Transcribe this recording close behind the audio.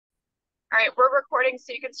right, we're recording,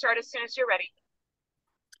 so you can start as soon as you're ready.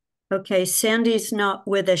 Okay, Sandy's not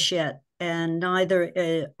with us yet, and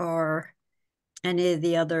neither are any of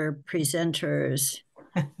the other presenters.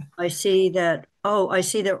 I see that, oh, I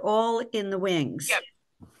see they're all in the wings. Yep,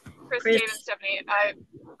 Chris, Chris, Dave, and Stephanie.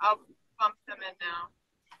 I'll bump them in now.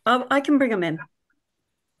 oh, I can bring them in.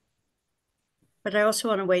 But I also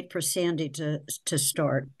want to wait for Sandy to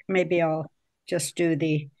start. Maybe I'll just do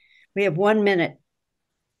we have 1 minute.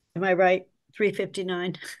 Am I right?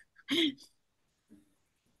 3:59.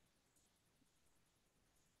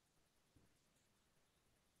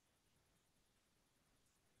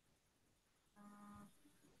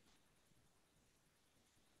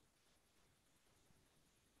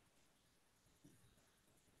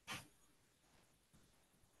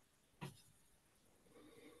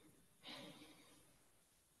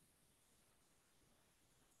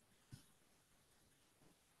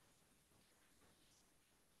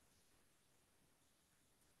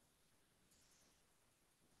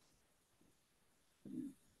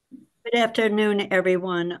 Good afternoon,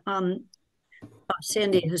 everyone.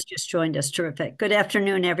 Sandy has just joined us. Terrific. Good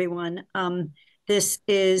afternoon, everyone. This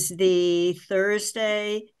is the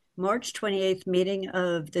Thursday, March 28th meeting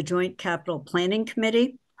of the Joint Capital Planning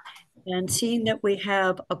Committee. And seeing that we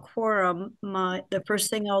have a quorum, the first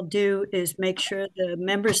thing I'll do is make sure the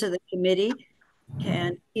members of the committee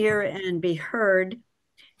can hear and be heard.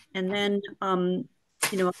 And then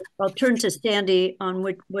I'll turn to Sandy on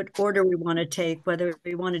what order we want to take, whether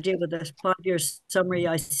we want to deal with this 5-year summary.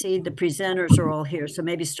 I see the presenters are all here, so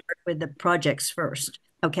maybe start with the projects first.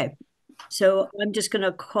 Okay, so I'm just going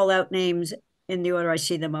to call out names in the order I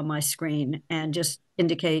see them on my screen and just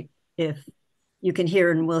indicate if you can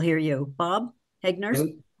hear and we'll hear you. Bob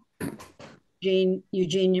Hegner, Eugene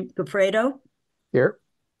Goffredo, here.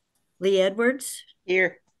 Lee Edwards,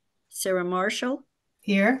 here. Sarah Marshall,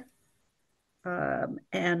 Here.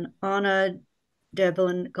 And Anna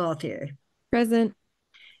Devlin Gauthier. Present.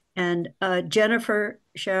 And Jennifer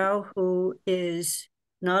Shao, who is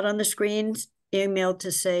not on the screens, emailed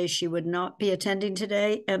to say she would not be attending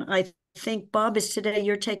today. And I think, Bob, is today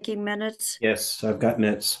you're taking minutes? Yes, I've got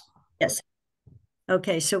minutes. Yes.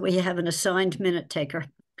 Okay, so we have an assigned minute taker,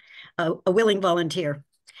 a willing volunteer.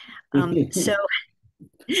 So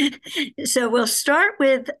we'll start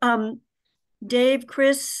with Dave,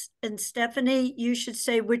 Chris, and Stephanie. You should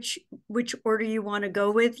say which order you want to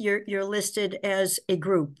go with. You're listed as a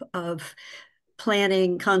group of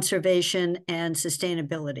planning, conservation, and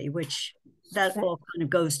sustainability, which that all kind of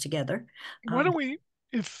goes together. Why don't we,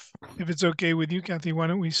 if it's okay with you, Kathy, why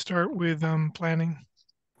don't we start with planning?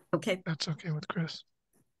 Okay. That's okay with Chris.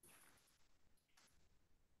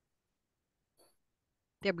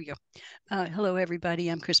 There we go. Hello, everybody.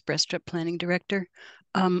 I'm Chris Brestrup, Planning Director.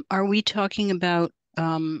 Are we talking about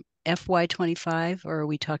FY25 or are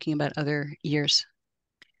we talking about other years?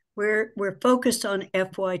 We're focused on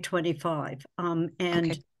FY25. And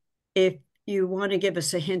okay. If you want to give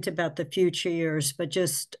us a hint about the future years, but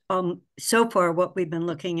just so far what we've been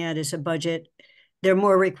looking at is a budget. There are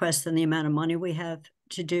more requests than the amount of money we have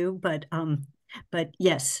to do, but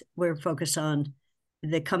yes, we're focused on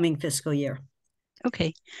the coming fiscal year.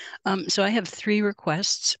 Okay, so I have 3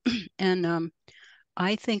 requests, and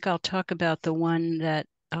I think I'll talk about the one that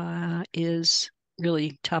is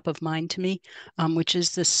really top of mind to me, which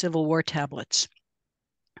is the Civil War tablets.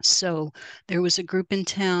 So there was a group in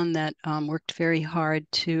town that worked very hard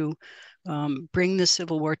to bring the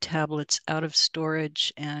Civil War tablets out of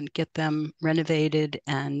storage and get them renovated,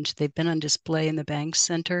 and they've been on display in the Banks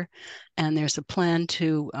Center, and there's a plan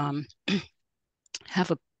to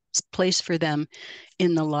have a place for them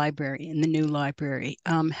in the library, in the new library.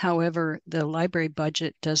 However, the library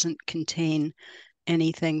budget doesn't contain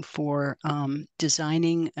anything for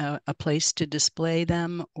designing a place to display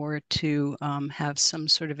them or to have some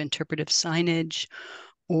sort of interpretive signage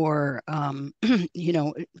or,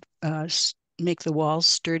 make the walls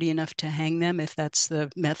sturdy enough to hang them if that's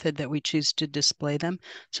the method that we choose to display them.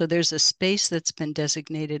 So there's a space that's been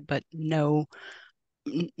designated, but no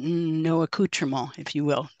accoutrement, if you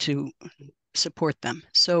will, to support them.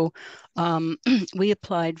 So we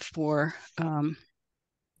applied for,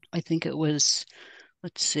 I think it was,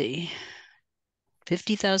 let's see,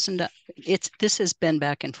 $50,000. This has been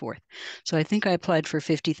back and forth. So I think I applied for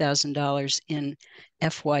 $50,000 in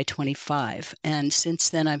FY25. And since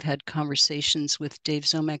then, I've had conversations with Dave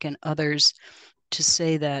Zomek and others to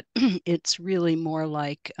say that it's really more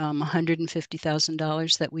like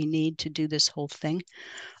 $150,000 that we need to do this whole thing.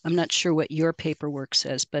 I'm not sure what your paperwork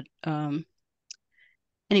says, but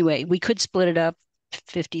anyway, we could split it up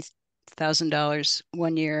 50 $1,000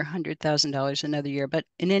 one year, $100,000 another year. But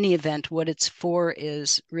in any event, what it's for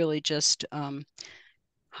is really just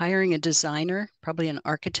hiring a designer, probably an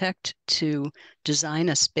architect, to design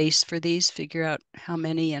a space for these, figure out how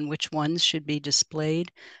many and which ones should be displayed,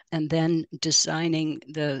 and then designing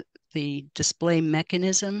the display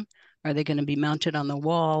mechanism. Are they going to be mounted on the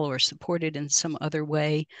wall or supported in some other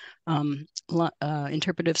way?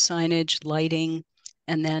 Interpretive signage, lighting,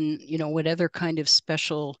 and then, you know, whatever kind of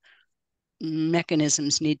special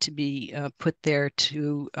mechanisms need to be put there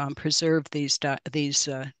to preserve these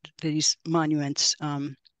monuments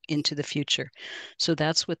into the future. So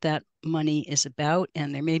that's what that money is about.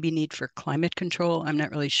 And there may be need for climate control. I'm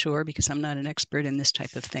not really sure because I'm not an expert in this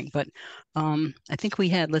type of thing. But I think we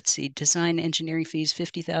had, let's see, design engineering fees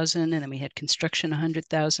 50,000, and then we had construction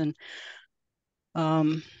 100,000.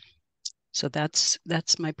 So that's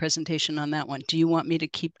my presentation on that one. Do you want me to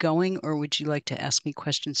keep going, or would you like to ask me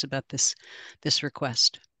questions about this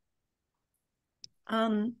request?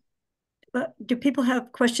 But do people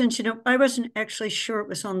have questions? You know, I wasn't actually sure it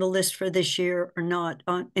was on the list for this year or not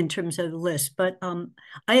in terms of the list, but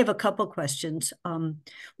I have a couple questions.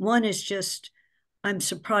 One is just, I'm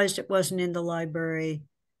surprised it wasn't in the library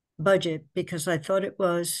budget because I thought it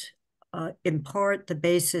was in part the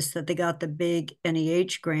basis that they got the big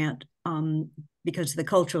NEH grant because of the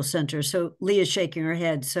cultural center. So Leah's shaking her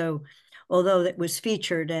head. So although it was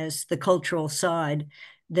featured as the cultural side,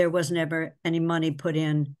 there was never any money put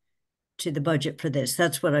in to the budget for this.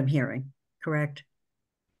 That's what I'm hearing, correct?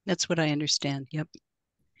 That's what I understand. Yep.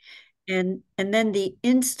 And then the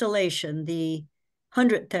installation, the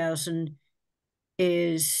 100,000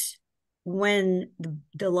 is when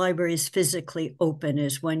the library is physically open,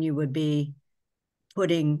 is when you would be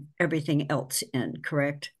putting everything else in,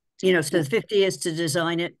 correct? You know, so the 50 is to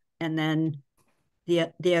design it, and then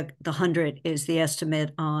the 100 is the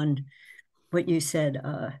estimate on what you said,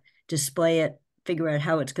 display it, figure out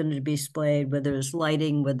how it's going to be displayed, whether there's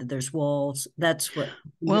lighting, whether there's walls. That's what.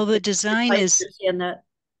 Well, the design is. That.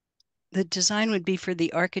 The design would be for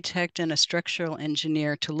the architect and a structural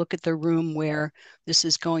engineer to look at the room where this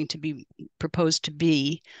is going to be proposed to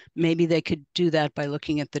be. Maybe they could do that by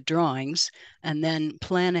looking at the drawings and then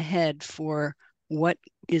plan ahead for what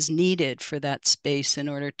is needed for that space in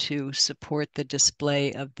order to support the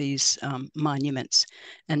display of these monuments.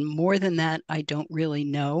 And more than that, I don't really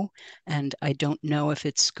know. And I don't know if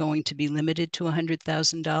it's going to be limited to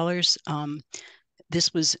 $100,000.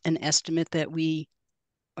 This was an estimate that we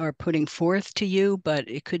are putting forth to you, but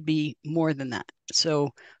it could be more than that. So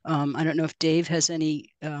I don't know if Dave has anything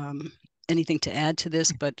to add to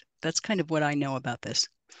this, but that's kind of what I know about this.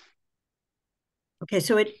 Okay,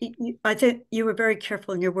 so I think you were very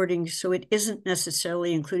careful in your wording, so it isn't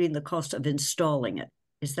necessarily including the cost of installing it.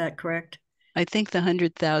 Is that correct? I think the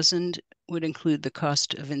 100,000 would include the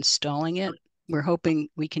cost of installing it. We're hoping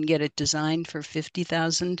we can get it designed for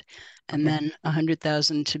 50,000 and then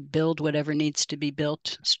 100,000 to build whatever needs to be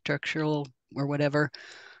built, structural or whatever,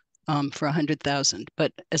 for 100,000.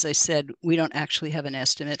 But as I said, we don't actually have an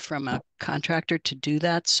estimate from a contractor to do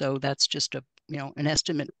that. So that's just an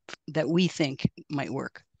estimate that we think might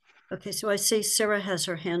work. Okay, so I see Sarah has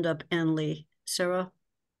her hand up and Lee. Sarah,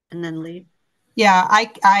 and then Lee. Yeah,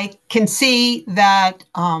 I can see that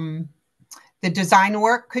the design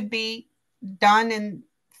work could be done in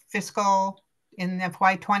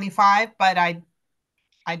FY25, but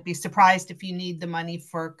I'd be surprised if you need the money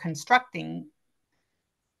for constructing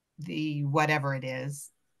the whatever it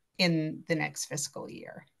is in the next fiscal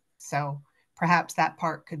year. So perhaps that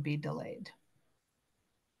part could be delayed.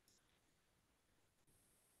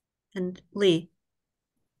 And Lee.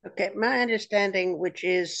 Okay, my understanding, which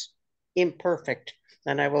is imperfect,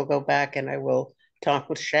 and I will go back and I will talk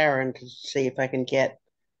with Sharon to see if I can get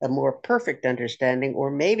a more perfect understanding, or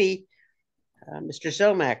maybe Mr.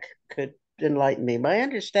 Zomack could enlighten me. My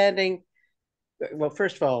understanding, well,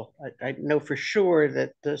 first of all, I know for sure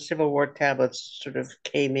that the Civil War tablets sort of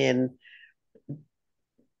came in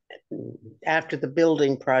after the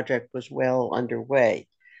building project was well underway.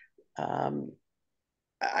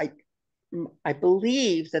 I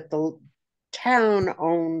believe that the town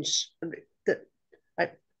owns,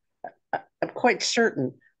 I'm quite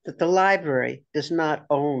certain that the library does not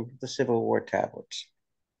own the Civil War tablets.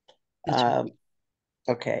 Right.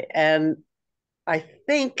 Okay, and I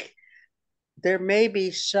think there may be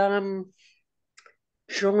some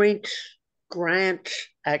joint grant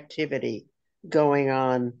activity going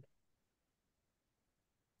on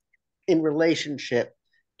in relationship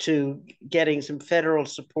to getting some federal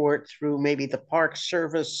support through maybe the Park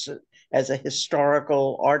Service as a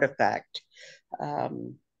historical artifact.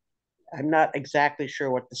 I'm not exactly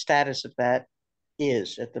sure what the status of that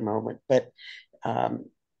is at the moment, but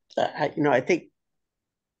I think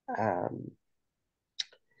um,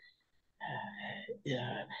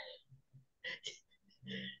 yeah,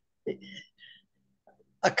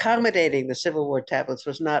 accommodating the Civil War tablets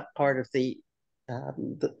was not part of the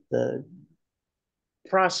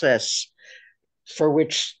process for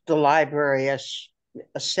which the library has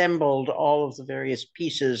assembled all of the various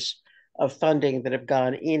pieces of funding that have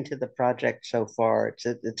gone into the project so far.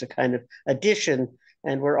 It's a kind of addition,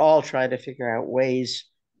 and we're all trying to figure out ways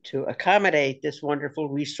to accommodate this wonderful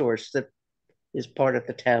resource that is part of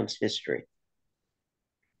the town's history.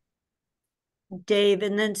 Dave,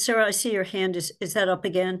 and then Sarah, I see your hand. Is that up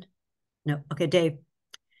again? No. Okay, Dave.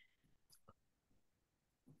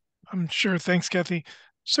 I'm sure. Thanks, Kathy.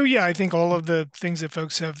 So yeah, I think all of the things that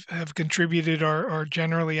folks have contributed are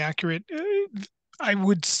generally accurate. I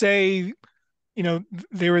would say,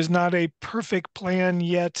 there is not a perfect plan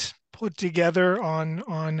yet put together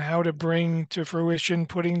on how to bring to fruition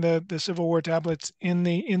putting the Civil War tablets in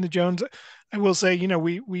the Jones. I will say,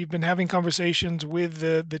 we've been having conversations with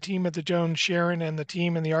the team at the Jones, Sharon and the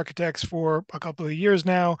team and the architects for a couple of years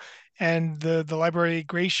now, and the library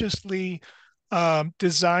graciously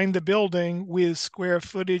designed the building with square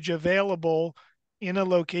footage available in a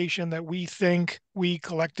location that we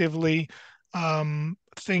collectively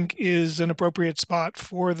think is an appropriate spot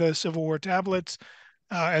for the Civil War tablets.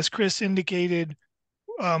 As Chris indicated,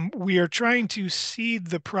 we are trying to seed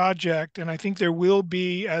the project, and I think there will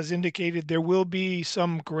be, as indicated, there will be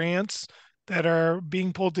some grants that are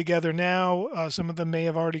being pulled together now. Some of them may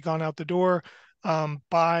have already gone out the door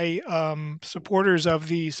by supporters of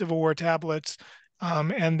the Civil War tablets,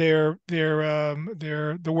 and the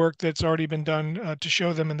work that's already been done to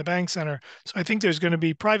show them in the Bank Center. So I think there's going to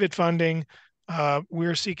be private funding.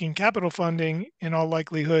 We're seeking capital funding. In all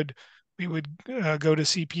likelihood, we would go to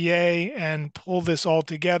CPA and pull this all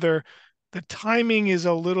together. The timing is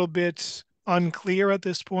a little bit unclear at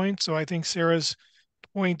this point, so I think Sarah's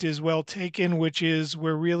point is well taken, which is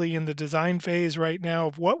we're really in the design phase right now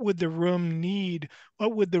of what would the room need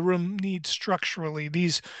structurally.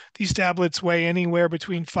 These tablets weigh anywhere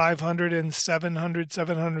between 500 and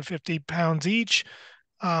 750 pounds each.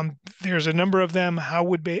 There's a number of them. How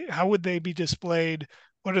would they be displayed?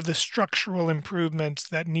 What are the structural improvements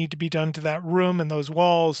that need to be done to that room and those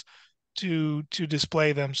walls to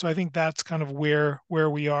display them? So I think that's kind of where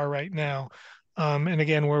we are right now. And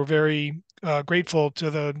again, we're very grateful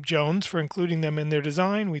to the Jones for including them in their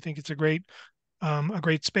design. We think it's a great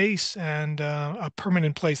space and a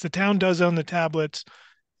permanent place. The town does own the tablets,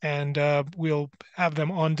 and we'll have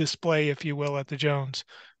them on display, if you will, at the Jones,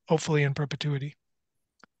 hopefully in perpetuity.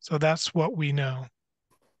 So that's what we know.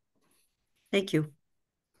 Thank you.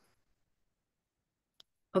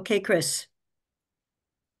 Okay, Chris.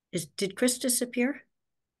 Did Chris disappear?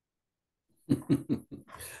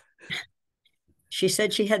 She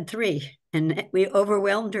said she had 3, and we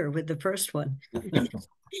overwhelmed her with the first one.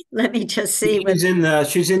 Let me just see. She's in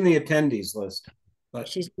the attendees list. But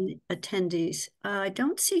she's in attendees. I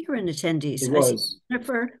don't see her in attendees. It was. I see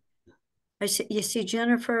Jennifer. You see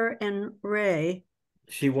Jennifer and Ray.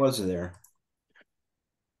 She was there.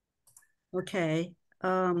 Okay.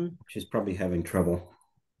 She's probably having trouble.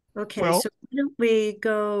 Okay, Well, so why don't we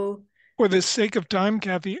go? For the sake of time,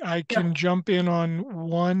 Kathy, I can jump in on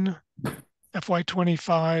one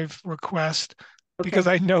FY25 request because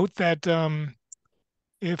I note that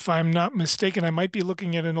if I'm not mistaken, I might be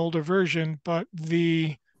looking at an older version, but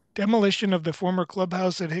the demolition of the former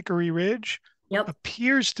clubhouse at Hickory Ridge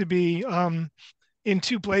appears to be in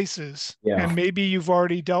 2 places. Yeah. And maybe you've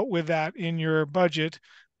already dealt with that in your budget,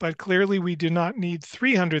 but clearly we do not need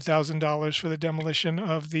 $300,000 for the demolition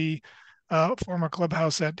of the former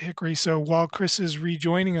clubhouse at Hickory. So while Chris is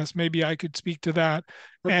rejoining us, maybe I could speak to that.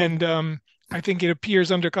 Okay. And I think it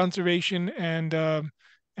appears under conservation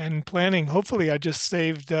and planning. Hopefully I just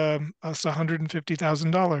saved us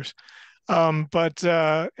 $150,000. But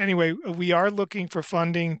anyway, we are looking for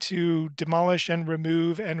funding to demolish and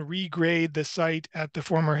remove and regrade the site at the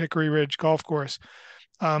former Hickory Ridge Golf Course.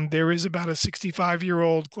 There is about a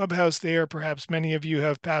 65-year-old clubhouse there. Perhaps many of you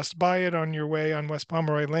have passed by it on your way on West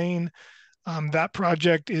Pomeroy Lane. That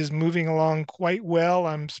project is moving along quite well.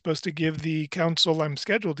 I'm scheduled to give the council an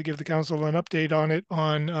update on it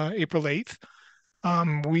on April 8th.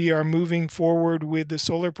 We are moving forward with the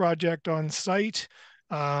solar project on site.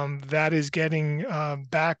 That is getting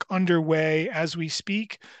back underway as we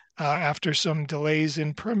speak after some delays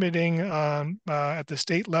in permitting at the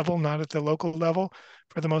state level, not at the local level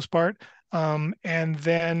for the most part. And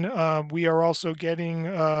then we are also getting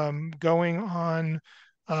going on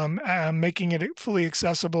making it fully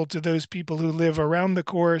accessible to those people who live around the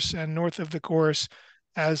course and north of the course,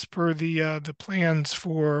 as per the plans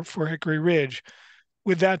for Hickory Ridge.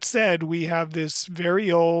 With that said, we have this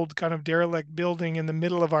very old kind of derelict building in the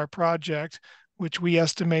middle of our project, which we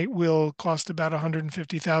estimate will cost about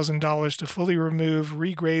 $150,000 to fully remove,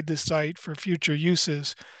 regrade the site for future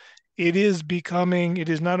uses. It is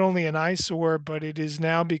not only an eyesore, but it is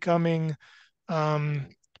now becoming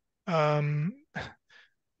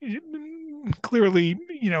clearly,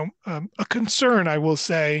 a concern, I will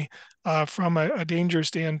say, from a danger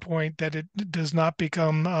standpoint, that it does not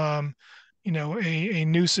become, a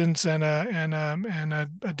nuisance and a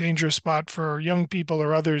dangerous spot for young people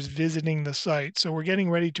or others visiting the site. So we're getting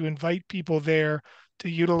ready to invite people there to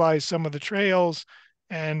utilize some of the trails,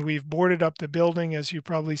 and we've boarded up the building, as you've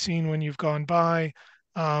probably seen when you've gone by.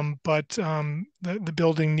 But the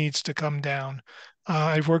building needs to come down.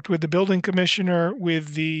 I've worked with the building commissioner,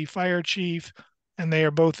 with the fire chief, and they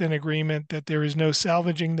are both in agreement that there is no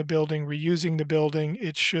salvaging the building, reusing the building.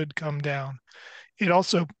 It should come down. It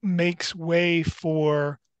also makes way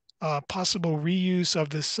for possible reuse of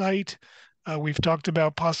the site. We've talked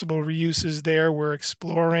about possible reuses there. We're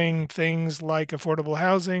exploring things like affordable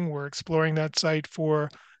housing. We're exploring that site for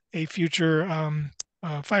a future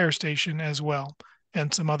fire station as well,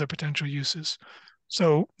 and some other potential uses.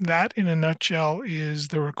 So that, in a nutshell, is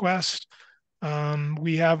the request.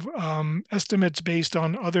 We have estimates based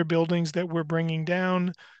on other buildings that we're bringing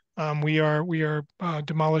down. We are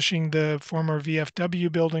demolishing the former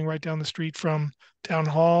VFW building right down the street from Town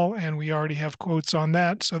Hall, and we already have quotes on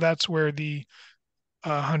that. So that's where the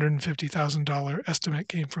 $150,000 estimate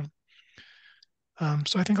came from.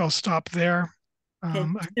 So I think I'll stop there. Okay,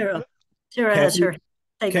 Sarah has her.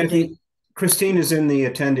 Thank you, Kathy, Dave. Christine is in the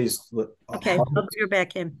attendees. Okay, I'll bring her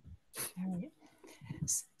back in.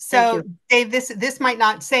 So Dave, this might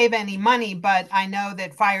not save any money, but I know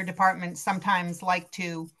that fire departments sometimes like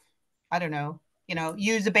to, I don't know,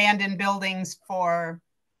 use abandoned buildings for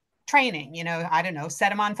training, I don't know, set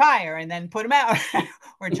them on fire and then put them out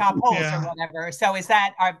or chop holes or whatever. So is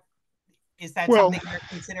that something you're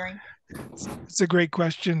considering? It's a great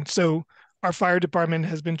question. So our fire department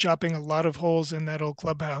has been chopping a lot of holes in that old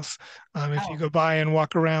clubhouse. If you go by and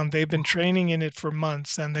walk around, they've been training in it for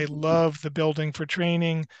months, and they love the building for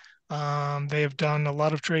training. They have done a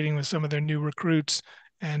lot of training with some of their new recruits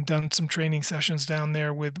and done some training sessions down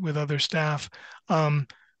there with other staff. In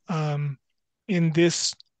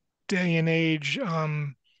this day and age,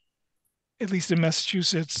 at least in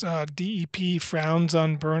Massachusetts, DEP frowns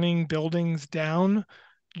on burning buildings down,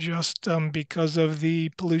 just because of the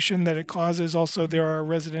pollution that it causes. Also, there are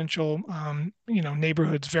residential,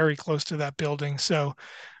 neighborhoods very close to that building. So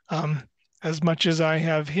as much as I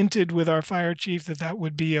have hinted with our fire chief that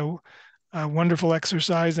would be a wonderful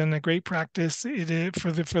exercise and a great practice, it is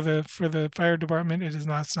for the fire department, it is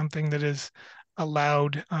not something that is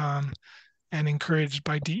allowed and encouraged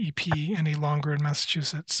by DEP any longer in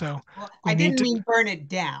Massachusetts. So I didn't mean burn it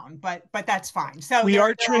down, but that's fine. So we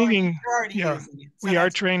are training. We are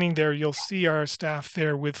training there. You'll see our staff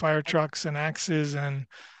there with fire trucks and axes and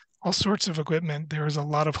all sorts of equipment. There is a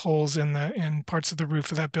lot of holes in parts of the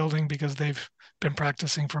roof of that building because they've been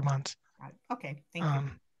practicing for months. Okay, thank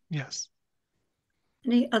you. Yes.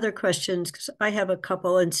 Any other questions? Because I have a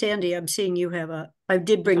couple, and Sandy, I'm seeing you have I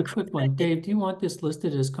did bring a quick one. Dave, do you want this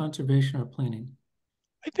listed as conservation or planning?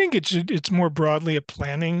 I think it's more broadly a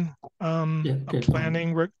planning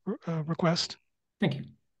request. Thank you.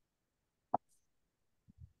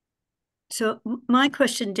 So my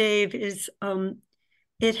question, Dave, is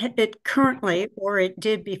it currently, or it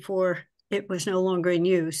did before it was no longer in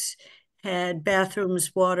use, had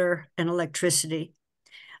bathrooms, water, and electricity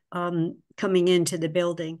coming into the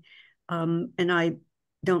building. And I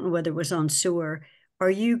don't know whether it was on sewer. Are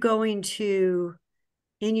you going to,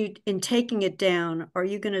 in taking it down, are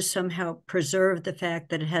you going to somehow preserve the fact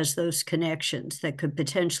that it has those connections that could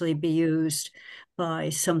potentially be used by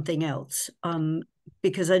something else?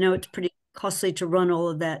 Because I know it's pretty costly to run all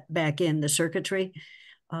of that back in the circuitry.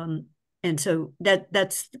 And so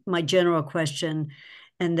that's my general question.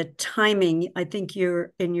 And the timing, I think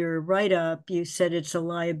in your write-up, you said it's a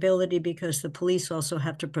liability because the police also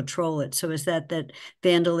have to patrol it. So is that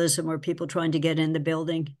vandalism or people trying to get in the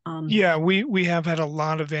building? Yeah, we have had a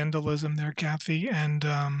lot of vandalism there, Kathy, and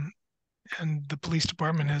the police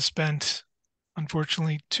department has spent,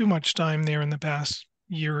 unfortunately, too much time there in the past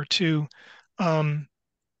year or two.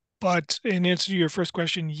 But in answer to your first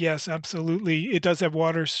question, yes, absolutely. It does have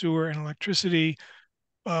water, sewer, and electricity.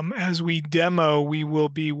 As we demo, we will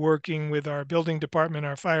be working with our building department,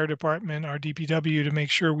 our fire department, our DPW to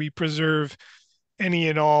make sure we preserve any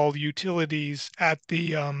and all utilities at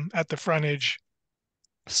the frontage,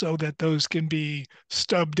 so that those can be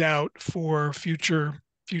stubbed out for future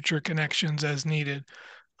connections as needed.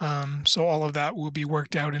 So all of that will be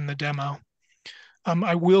worked out in the demo.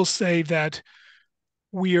 I will say that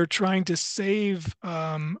we are trying to save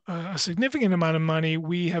a significant amount of money.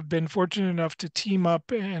 We have been fortunate enough to team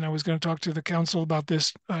up, and I was going to talk to the council about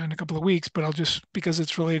this in a couple of weeks, but I'll just, because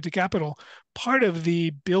it's related to capital, part of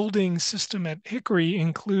the building system at Hickory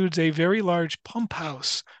includes a very large pump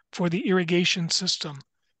house for the irrigation system.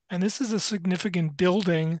 And this is a significant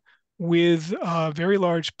building with very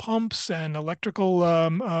large pumps and electrical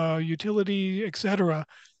utility, et cetera.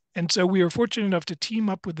 And so we are fortunate enough to team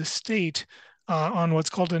up with the state on what's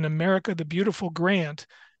called an America the Beautiful grant.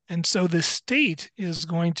 And so the state is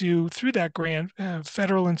going to, through that grant,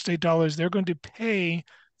 federal and state dollars, they're going to pay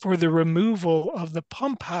for the removal of the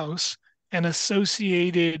pump house and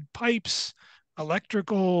associated pipes,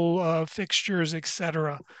 electrical fixtures, et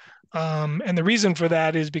cetera. And the reason for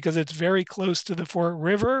that is because it's very close to the Fort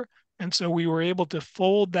River. And so we were able to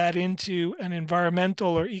fold that into an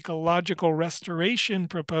environmental or ecological restoration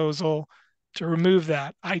proposal to remove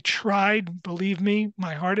that. I tried, believe me,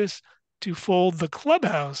 my hardest to fold the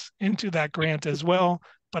clubhouse into that grant as well,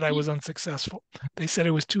 but I was unsuccessful. They said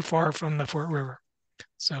it was too far from the Fort River.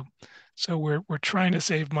 So we're trying to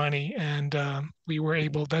save money, and we were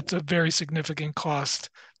able, that's a very significant cost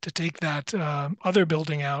to take that other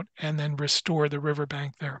building out and then restore the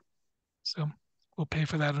riverbank there. So we'll pay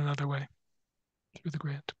for that another way through the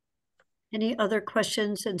grant. Any other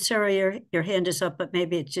questions? And Sarah, your hand is up, but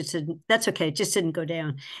maybe it just didn't, that's okay, it just didn't go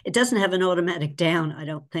down. It doesn't have an automatic down, I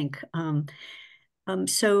don't think.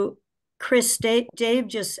 So Chris, Dave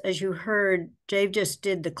just, as you heard, Dave just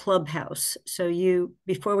did the clubhouse. So you,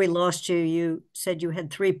 before we lost you, you said you had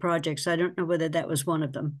 3 projects. I don't know whether that was one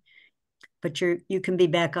of them, but you can be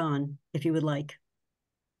back on if you would like.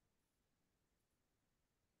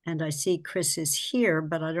 And I see Chris is here,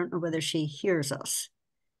 but I don't know whether she hears us.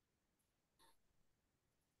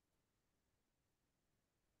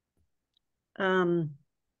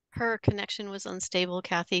 Her connection was unstable,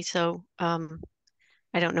 Kathy, so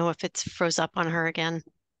I don't know if it's froze up on her again.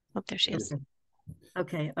 Oh, there she is.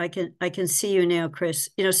 Okay, I can see you now, Chris.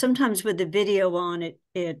 You know, sometimes with the video on,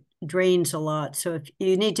 it drains a lot. So if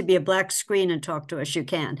you need to be a black screen and talk to us, you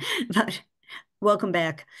can. But welcome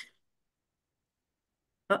back.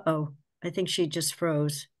 Uh-oh, I think she just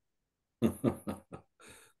froze.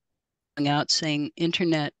 Out saying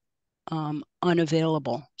internet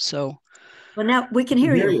unavailable. So well, now we can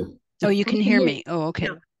hear you. Oh, you can hear me. Oh, okay.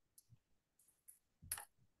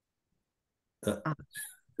 Yeah.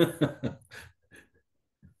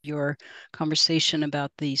 Your conversation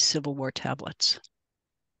about the Civil War tablets.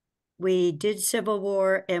 We did Civil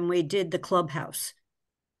War and we did the clubhouse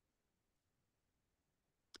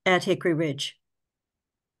at Hickory Ridge.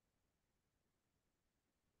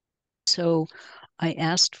 So I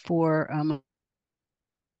asked for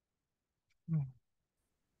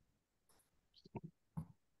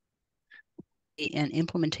an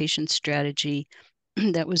implementation strategy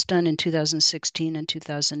that was done in 2016 and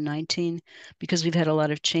 2019, because we've had a lot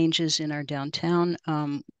of changes in our downtown.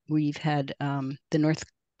 We've had the North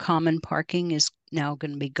Common parking is now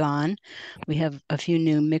going to be gone. We have a few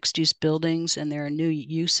new mixed-use buildings, and there are new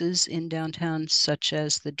uses in downtown, such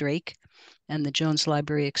as the Drake and the Jones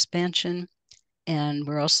Library expansion. And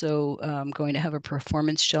we're also going to have a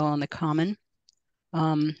performance show on the Common.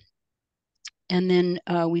 And then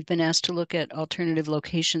we've been asked to look at alternative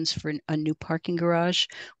locations for a new parking garage.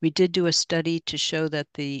 We did do a study to show that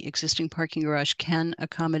the existing parking garage can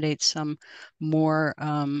accommodate some more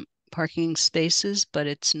parking spaces, but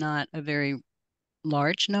it's not a very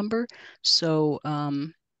large number. So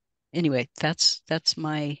anyway, that's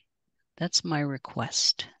my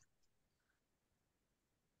request.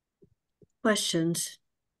 Questions?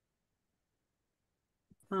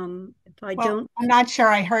 If I Well, don't, I'm not sure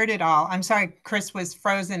I heard it all. I'm sorry, Chris was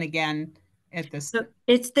frozen again at this. so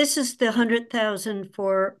this is the 100,000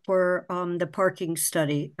 for the parking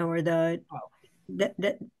study or the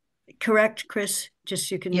that correct, Chris? Just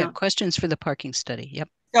you can questions for the parking study. Yep.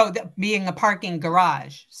 So being a parking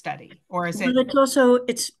garage study, or is it? It's also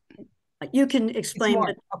you can explain, more,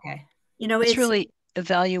 but okay. You know, it's really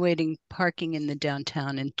evaluating parking in the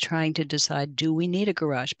downtown and trying to decide, do we need a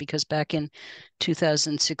garage? Because back in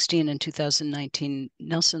 2016 and 2019,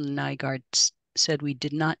 Nelson and Nygaard said we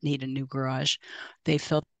did not need a new garage. They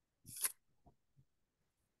felt.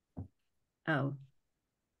 Oh.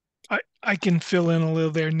 I can fill in a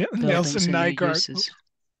little there. Nelson Nygaard.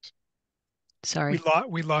 Sorry.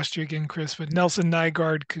 We lost you again, Chris, but Nelson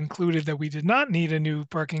Nygaard concluded that we did not need a new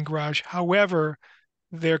parking garage. However,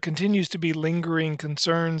 there continues to be lingering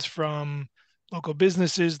concerns from local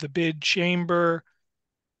businesses, the bid chamber,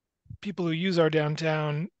 people who use our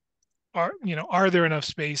downtown. Are there enough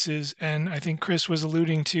spaces? And I think Chris was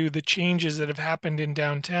alluding to the changes that have happened in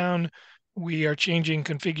downtown. We are changing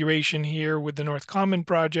configuration here with the North Common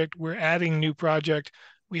project. We're adding new project.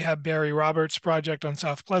 We have Barry Roberts project on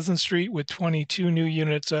South Pleasant Street with 22 new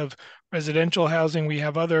units of residential housing. We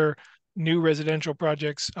have other new residential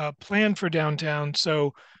projects planned for downtown.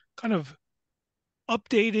 So kind of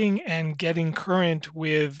updating and getting current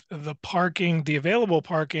with the parking, the available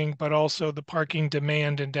parking, but also the parking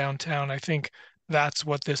demand in downtown. I think that's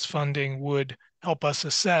what this funding would help us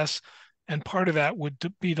assess. And part of that would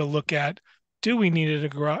be to look at, do we need a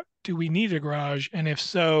garage? And if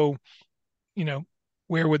so,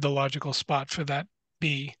 where would the logical spot for that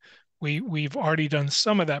be? We've already done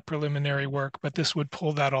some of that preliminary work, but this would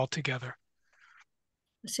pull that all together.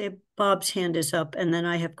 Say Bob's hand is up, and then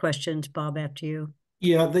I have questions, Bob, after you.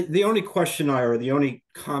 Yeah, the only question or the only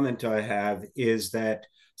comment I have is that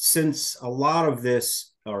since a lot of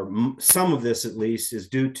this, or some of this at least, is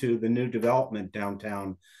due to the new development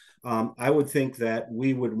downtown, I would think that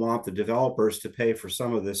we would want the developers to pay for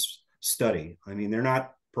some of this study. I mean, they're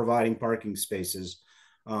not providing parking spaces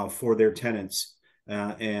for their tenants,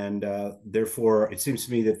 and therefore it seems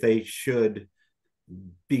to me that they should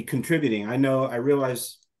be contributing. I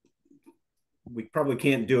realize we probably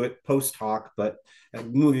can't do it post hoc, but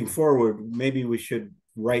moving forward, maybe we should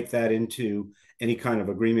write that into any kind of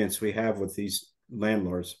agreements we have with these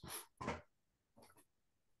landlords.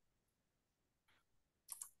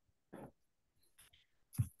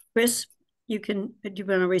 Chris, do you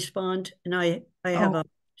want to respond? And I have a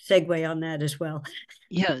segue on that as well.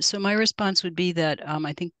 Yeah, so my response would be that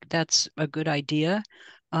I think that's a good idea.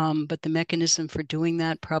 But the mechanism for doing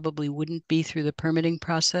that probably wouldn't be through the permitting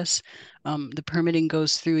process. The permitting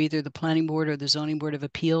goes through either the planning board or the zoning board of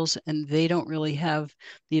appeals, and they don't really have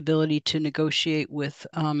the ability to negotiate with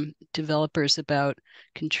developers about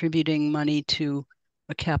contributing money to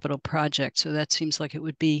a capital project. So that seems like it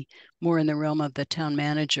would be more in the realm of the town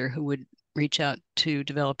manager who would reach out to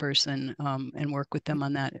developers and work with them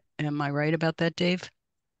on that. Am I right about that, Dave?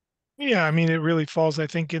 Yeah, I mean, it really falls, I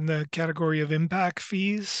think, in the category of impact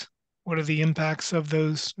fees. What are the impacts of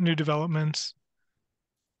those new developments?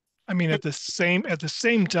 I mean, at the same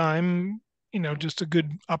time, just a good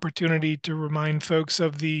opportunity to remind folks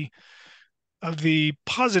of the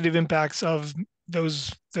positive impacts of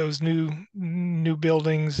those new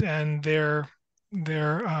buildings and their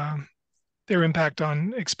impact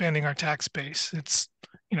on expanding our tax base. It's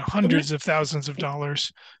hundreds of thousands of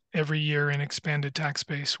dollars every year in expanded tax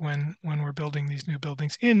base when we're building these new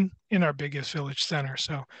buildings in our biggest village center.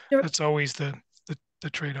 So that's always the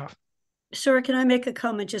trade-off. Sarah, can I make a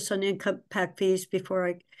comment just on impact fees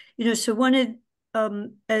before so one of,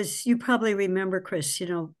 as you probably remember, Chris,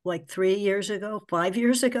 like 3 years ago, 5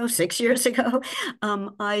 years ago, 6 years ago,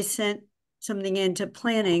 I sent something into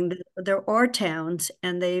planning. There are towns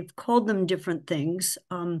and they've called them different things.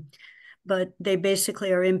 But they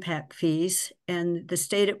basically are impact fees. And the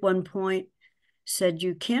state at one point said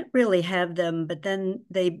you can't really have them, but then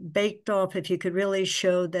they baked off if you could really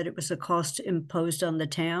show that it was a cost imposed on the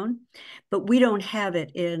town. But we don't have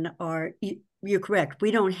it in our, you're correct,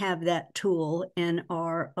 we don't have that tool in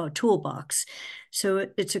our toolbox. So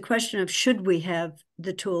it's a question of, should we have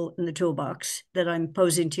the tool in the toolbox that I'm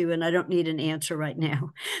posing to you? And I don't need an answer right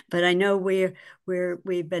now, but I know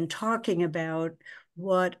we've been talking about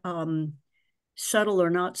what subtle or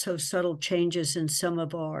not so subtle changes in some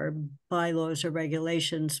of our bylaws or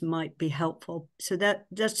regulations might be helpful. So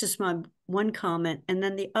that's just my one comment. And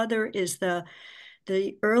then the other is the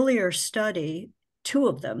earlier study, 2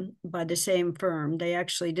 of them by the same firm. They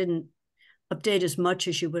actually didn't update as much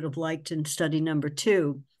as you would have liked in study number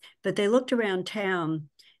 2, but they looked around town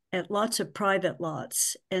at lots of private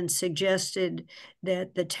lots and suggested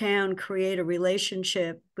that the town create a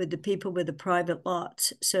relationship with the people with the private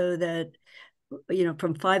lots so that,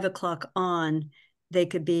 from 5 o'clock on, they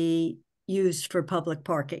could be used for public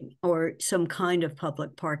parking or some kind of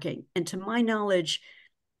public parking. And to my knowledge,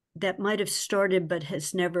 that might have started, but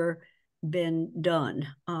has never been done.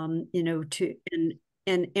 And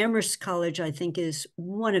Amherst College, I think, is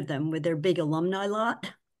one of them with their big alumni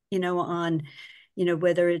lot, on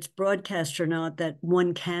whether it's broadcast or not, that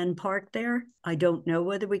one can park there. I don't know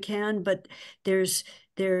whether we can, but there's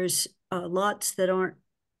lots that aren't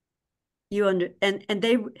and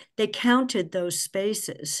they counted those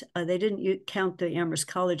spaces. They didn't count the Amherst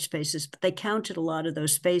College spaces, but they counted a lot of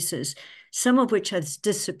those spaces, some of which has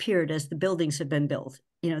disappeared as the buildings have been built.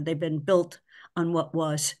 They've been built on what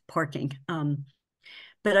was parking.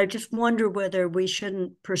 But I just wonder whether we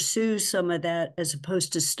shouldn't pursue some of that as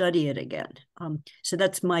opposed to study it again. So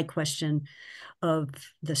that's my question of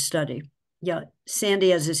the study. Yeah, Sandy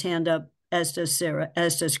has his hand up, as does Sarah,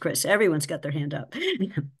 as does Chris. Everyone's got their hand up.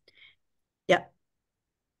 Yeah.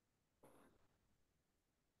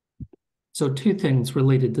 So two things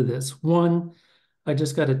related to this. One, I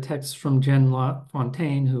just got a text from Jen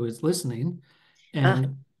Fontaine, who is listening,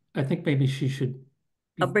 and I think maybe she should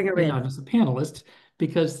I'll bring her in as a panelist,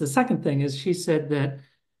 because the second thing is she said that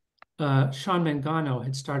Sean Mangano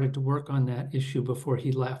had started to work on that issue before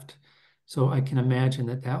he left. So I can imagine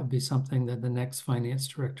that will be something that the next finance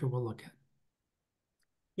director will look at.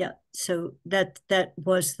 Yeah, so that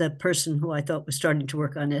was the person who I thought was starting to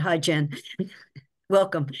work on it. Hi, Jen.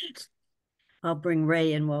 Welcome. I'll bring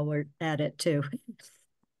Ray in while we're at it too.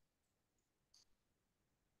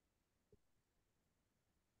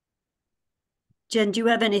 Jen, do you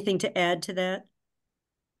have anything to add to that?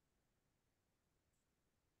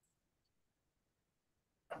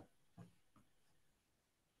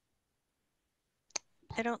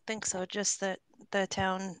 I don't think so, just that the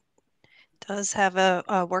town does have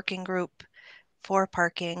a working group for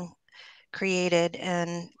parking created,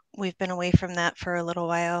 and we've been away from that for a little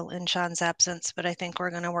while in Sean's absence, but I think we're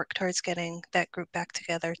going to work towards getting that group back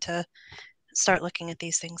together to start looking at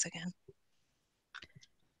these things again.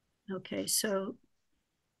 Okay, so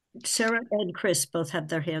Sarah and Chris both have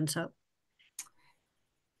their hands up.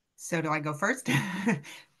 So do I go first?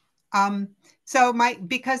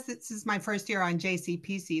 Because this is my first year on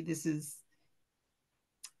JCPC, this is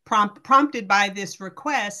prompted by this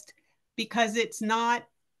request, because it's not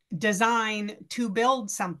designed to build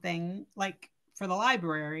something like for the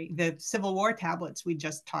library, the Civil War tablets we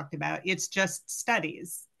just talked about. It's just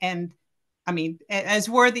studies. And I mean, as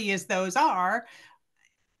worthy as those are,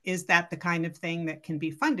 is that the kind of thing that can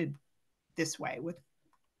be funded this way with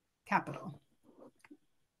capital,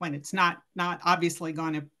 when it's not obviously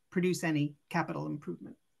going to produce any capital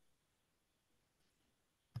improvement?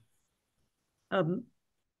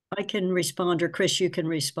 I can respond, or Chris, you can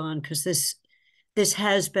respond, because this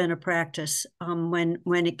has been a practice.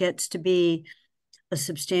 When it gets to be a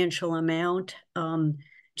substantial amount,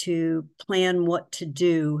 to plan what to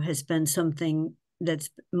do has been something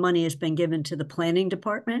money has been given to the planning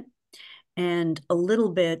department. And a little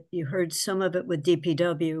bit, you heard some of it with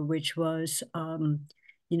DPW, which was,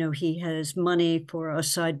 he has money for a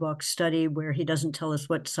sidewalk study where he doesn't tell us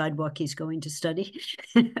what sidewalk he's going to study,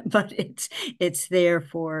 but it's there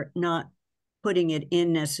for not putting it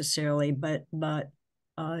in necessarily, but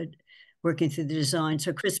working through the design.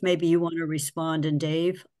 So Chris, maybe you want to respond, and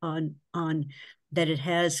Dave, on that it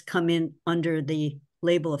has come in under the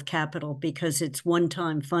label of capital because it's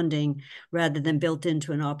one-time funding rather than built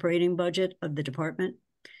into an operating budget of the department.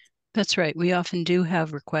 That's right. We often do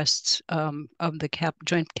have requests of the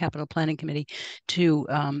Joint Capital Planning Committee to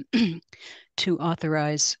to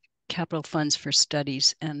authorize capital funds for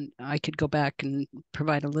studies, and I could go back and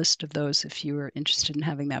provide a list of those if you were interested in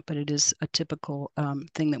having that, but it is a typical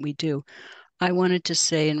thing that we do. I wanted to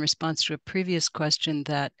say in response to a previous question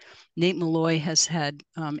that Nate Malloy has had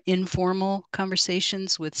informal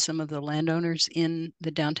conversations with some of the landowners in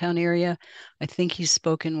the downtown area. I think he's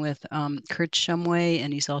spoken with Kurt Shumway,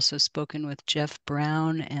 and he's also spoken with Jeff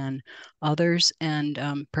Brown and others, and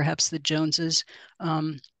perhaps the Joneses.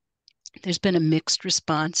 There's been a mixed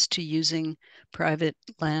response to using private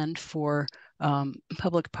land for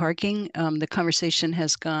public parking. The conversation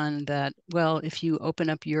has gone that, well, if you open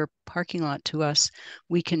up your parking lot to us,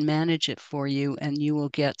 we can manage it for you, and you will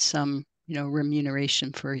get some,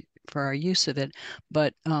 remuneration for our use of it.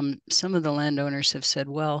 But some of the landowners have said,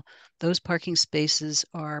 well, those parking spaces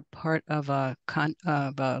are part of a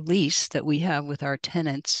lease that we have with our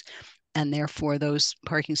tenants, and therefore those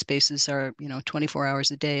parking spaces are 24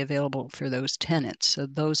 hours a day available for those tenants. So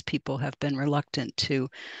those people have been reluctant to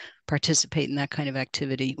participate in that kind of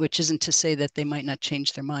activity, which isn't to say that they might not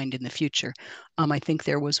change their mind in the future. I think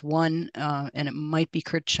there was one, and it might be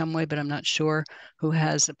Kurt Shumway, but I'm not sure, who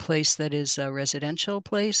has a place that is a residential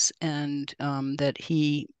place, and that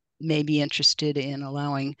he may be interested in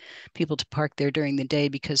allowing people to park there during the day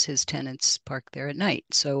because his tenants park there at night.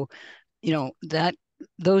 So,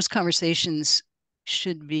 those conversations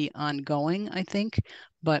should be ongoing, I think,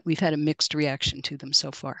 but we've had a mixed reaction to them so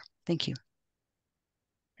far. Thank you.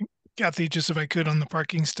 Kathy, just if I could on the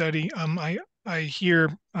parking study, I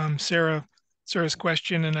hear Sarah's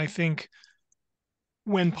question, and I think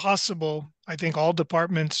when possible, I think all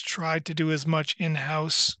departments try to do as much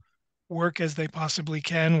in-house work as they possibly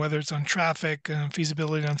can, whether it's on traffic,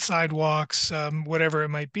 feasibility on sidewalks, whatever it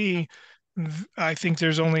might be. I think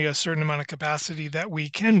there's only a certain amount of capacity that we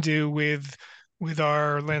can do with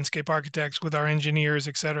our landscape architects, with our engineers,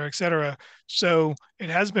 et cetera, et cetera. So it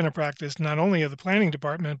has been a practice not only of the planning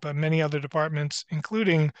department, but many other departments,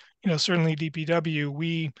 including, certainly DPW.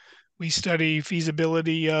 We study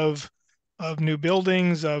feasibility of new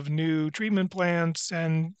buildings, of new treatment plants,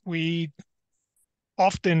 and we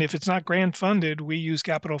often, if it's not grant funded, we use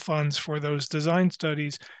capital funds for those design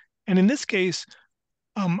studies. And in this case,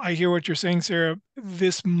 I hear what you're saying, Sarah.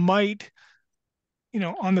 This might,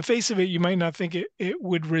 on the face of it, you might not think it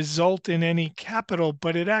would result in any capital,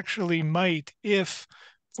 but it actually might if,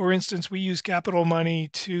 for instance, we use capital money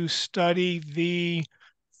to study the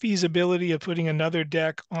feasibility of putting another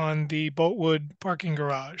deck on the Boltwood parking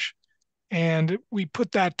garage. And we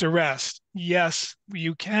put that to rest. Yes,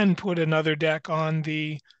 you can put another deck on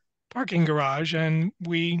the parking garage, and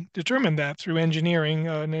we determined that through engineering,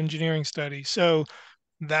 an engineering study. So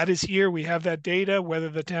that is here. We have that data. Whether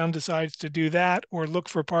the town decides to do that or look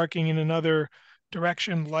for parking in another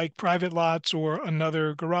direction, like private lots or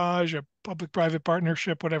another garage, a public-private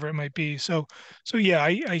partnership, whatever it might be. So yeah,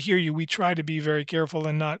 I hear you. We try to be very careful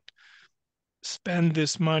and not spend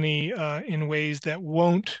this money in ways that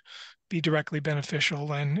won't be directly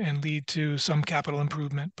beneficial and lead to some capital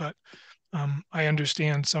improvement. But I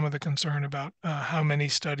understand some of the concern about how many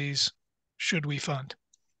studies should we fund.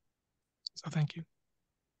 So thank you.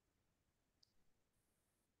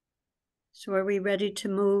 So are we ready to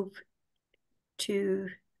move to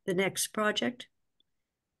the next project?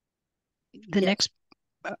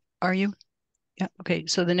 Are you? Yeah, okay.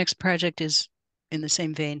 So the next project is in the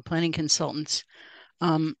same vein, planning consultants.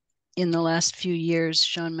 In the last few years,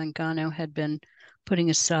 Sean Mangano had been putting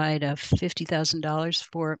aside $50,000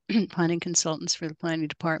 for planning consultants for the planning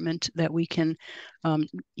department that we can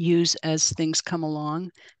use as things come along.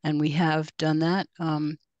 And we have done that.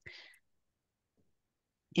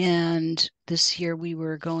 And this year we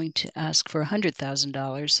were going to ask for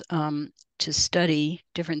 $100,000 to study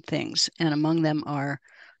different things. And among them are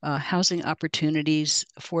housing opportunities,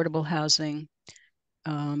 affordable housing,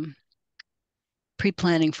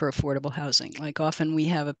 pre-planning for affordable housing. Like often we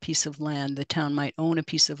have a piece of land, the town might own a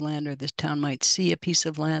piece of land, or the town might see a piece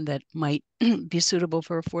of land that might be suitable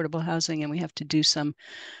for affordable housing, and we have to do some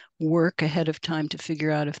work ahead of time to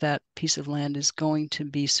figure out if that piece of land is going to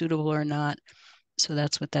be suitable or not. So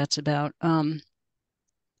that's what that's about. The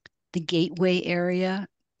Gateway area,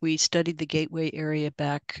 we studied the Gateway area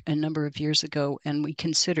back a number of years ago, and we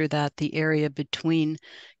consider that the area between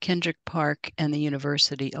Kendrick Park and the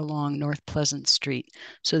university along North Pleasant Street.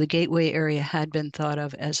 So the Gateway area had been thought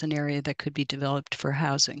of as an area that could be developed for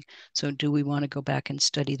housing. So do we want to go back and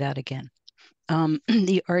study that again?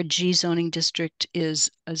 The RG zoning district is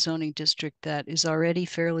a zoning district that is already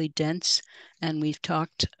fairly dense, and we've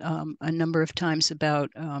talked a number of times about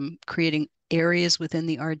creating areas within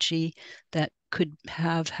the RG that could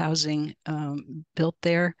have housing built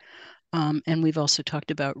there. And we've also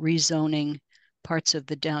talked about rezoning parts of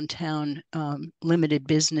the downtown limited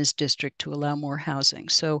business district to allow more housing.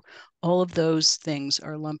 So all of those things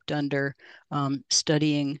are lumped under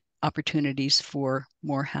studying opportunities for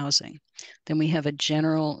more housing. Then we have a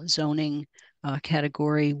general zoning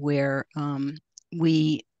category where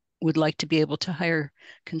we would like to be able to hire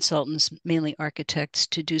consultants, mainly architects,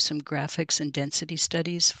 to do some graphics and density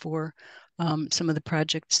studies for some of the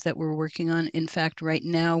projects that we're working on. In fact, right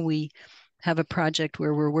now we have a project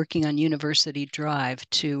where we're working on University Drive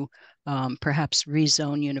to perhaps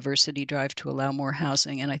rezone University Drive to allow more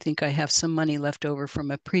housing. And I think I have some money left over from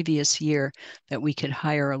a previous year that we could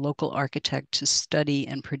hire a local architect to study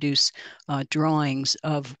and produce drawings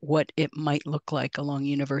of what it might look like along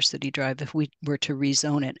University Drive if we were to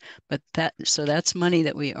rezone it. But so that's money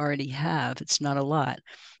that we already have. It's not a lot,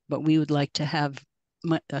 but we would like to have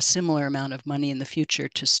a similar amount of money in the future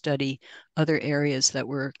to study other areas that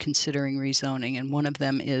we're considering rezoning. And one of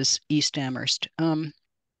them is East Amherst.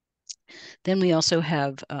 Then we also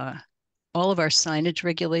have all of our signage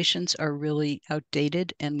regulations are really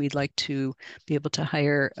outdated, and we'd like to be able to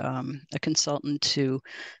hire a consultant to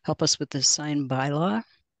help us with the sign bylaw.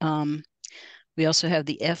 We also have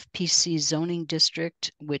the FPC zoning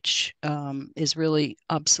district, which is really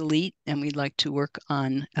obsolete, and we'd like to work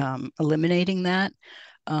on eliminating that.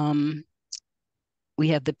 We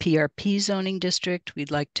have the PRP zoning district.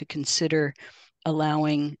 We'd like to consider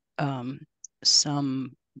allowing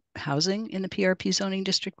some housing in the PRP zoning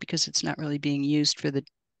district because it's not really being used for the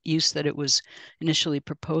use that it was initially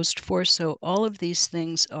proposed for. So all of these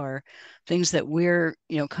things are things that we're,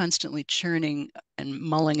 constantly churning and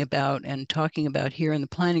mulling about and talking about here in the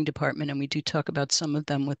planning department. And we do talk about some of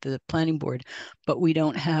them with the planning board, but we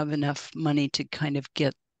don't have enough money to kind of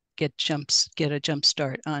get a jump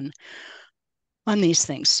start on these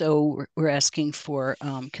things. So we're asking for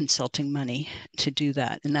consulting money to do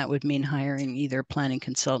that. And that would mean hiring either a planning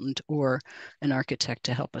consultant or an architect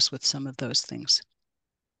to help us with some of those things.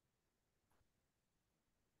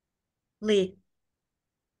 Lee.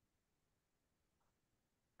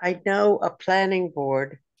 I know a planning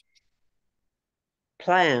board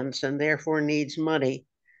plans and therefore needs money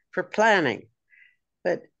for planning,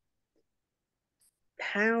 but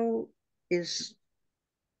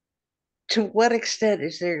to what extent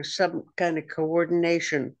is there some kind of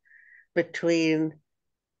coordination between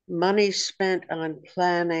money spent on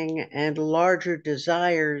planning and larger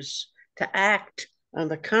desires to act on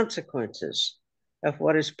the consequences of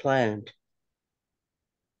what is planned?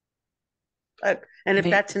 And if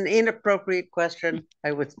that's an inappropriate question,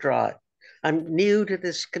 I withdraw it. I'm new to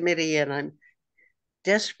this committee and I'm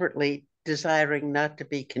desperately desiring not to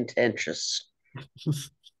be contentious.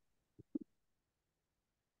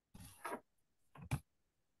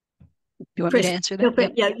 You want Chris, me to answer that?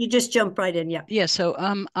 Yep. Yeah, you just jump right in. Yeah. Yeah. So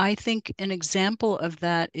I think an example of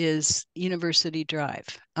that is University Drive.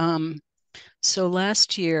 So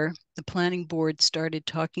last year, the planning board started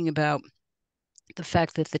talking about the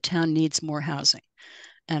fact that the town needs more housing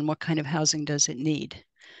and what kind of housing does it need.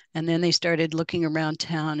 And then they started looking around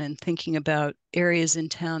town and thinking about areas in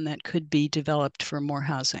town that could be developed for more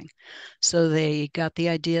housing. So they got the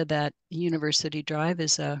idea that University Drive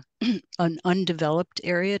is an undeveloped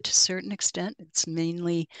area to a certain extent. It's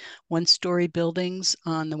mainly one-story buildings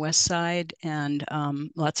on the west side and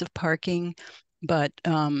lots of parking, but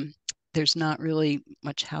there's not really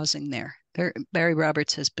much housing there. Barry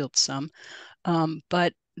Roberts has built some,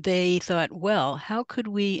 but they thought, well, how could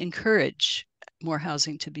we encourage more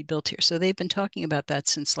housing to be built here? So they've been talking about that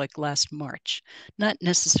since like last March, not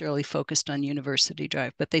necessarily focused on University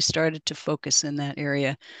Drive, but they started to focus in that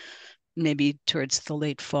area maybe towards the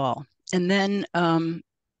late fall. And then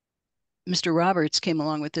Mr. Roberts came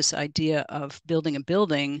along with this idea of building a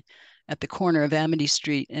building at the corner of Amity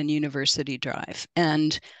Street and University Drive.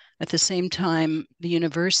 And at the same time, the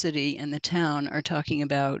university and the town are talking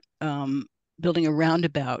about building a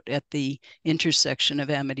roundabout at the intersection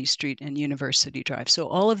of Amity Street and University Drive. So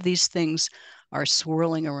all of these things are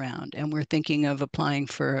swirling around, and we're thinking of applying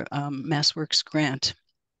for a MassWorks grant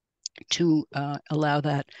to allow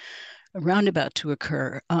that roundabout to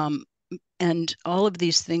occur. And all of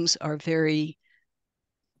these things are very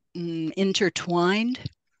intertwined.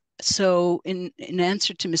 So in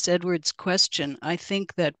answer to Ms. Edwards' question, I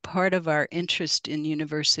think that part of our interest in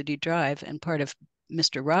University Drive and part of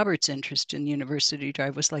Mr. Roberts' interest in University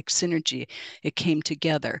Drive was like synergy. It came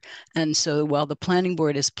together. And so while the planning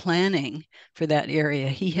board is planning for that area,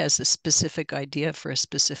 he has a specific idea for a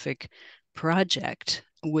specific project,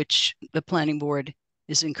 which the planning board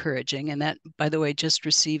is encouraging. And that, by the way, just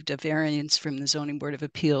received a variance from the Zoning Board of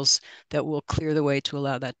Appeals that will clear the way to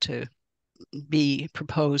allow that to be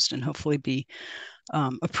proposed and hopefully be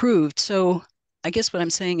approved. So I guess what I'm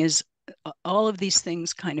saying is all of these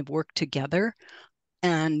things kind of work together.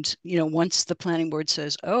 And, once the planning board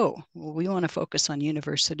says, oh, well, we want to focus on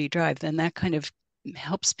University Drive, then that kind of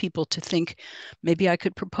helps people to think maybe I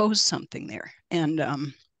could propose something there. And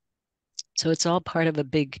so it's all part of a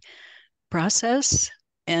big process.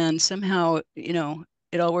 And somehow,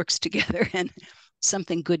 it all works together and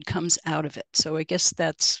something good comes out of it. So I guess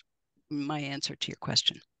that's my answer to your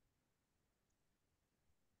question.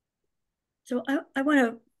 So I want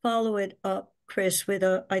to follow it up, Chris, with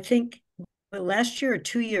I think last year or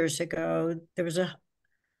 2 years ago, there was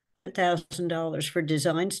 $1,000 for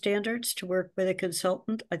design standards to work with a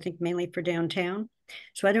consultant, I think mainly for downtown.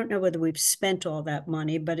 So I don't know whether we've spent all that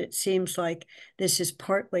money, but it seems like this is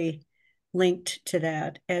partly linked to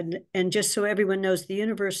that. And just so everyone knows, the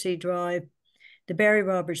University Drive, the Barry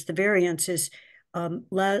Roberts, the variance is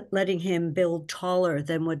letting him build taller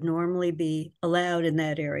than would normally be allowed in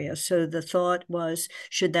that area. So the thought was,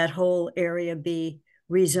 should that whole area be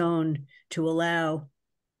rezoned to allow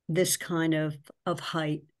this kind of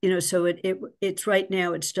height? So it's right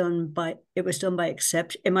now it was done by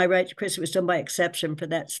exception. Am I right, Chris? It was done by exception for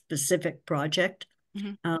that specific project.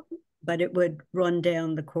 Mm-hmm. But it would run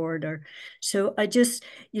down the corridor. So I just,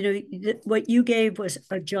 what you gave was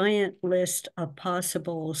a giant list of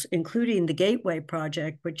possibles, including the Gateway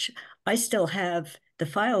project, which I still have the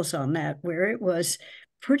files on that, where it was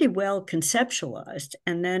pretty well conceptualized.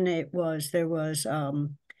 And then there was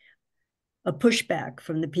a pushback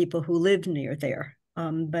from the people who live near there.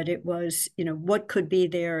 But it was, what could be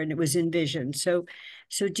there, and it was envisioned. So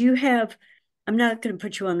do you have, I'm not going to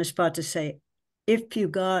put you on the spot to say, if you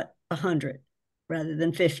got 100 rather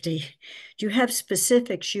than 50, do you have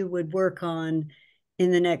specifics you would work on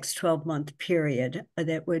in the next 12-month period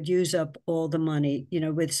that would use up all the money,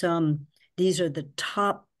 with some, these are the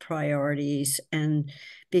top priorities, and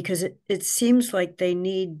because it seems like they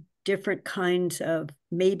need different kinds of,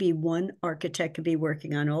 maybe one architect could be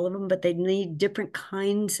working on all of them, but they need different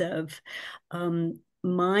kinds of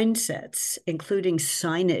mindsets, including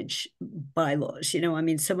signage bylaws. I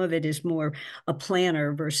mean, some of it is more a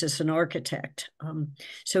planner versus an architect.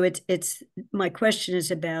 So it's my question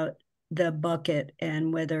is about the bucket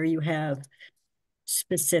and whether you have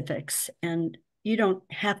specifics, and you don't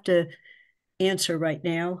have to answer right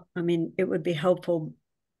now. I mean, it would be helpful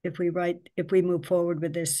if we move forward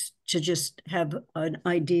with this to just have an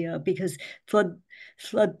idea, because flood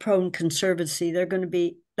prone conservancy,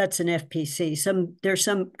 that's an FPC. There's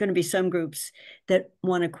going to be some groups that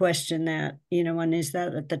want to question that, and is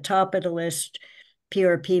that at the top of the list?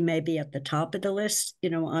 PRP may be at the top of the list,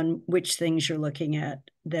 on which things you're looking at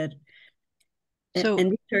that. So,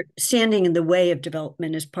 and standing in the way of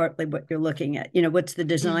development is partly what you're looking at. What's the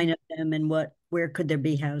design of them, and where could there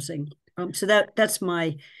be housing? So that's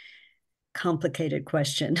my complicated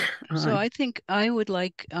question. So I think I would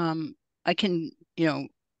like, I can,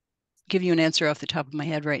 give you an answer off the top of my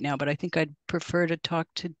head right now, but I think I'd prefer to talk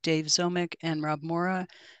to Dave Zomick and Rob Mora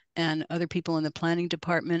and other people in the planning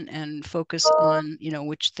department and focus on,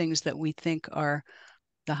 which things that we think are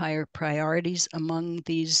the higher priorities among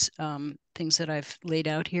these things that I've laid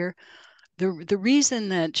out here. The reason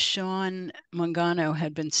that Sean Mangano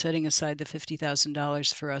had been setting aside the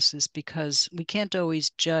 $50,000 for us is because we can't always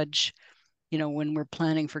judge, when we're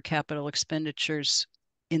planning for capital expenditures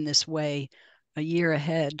in this way a year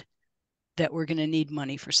ahead, that we're going to need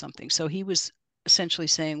money for something. So he was essentially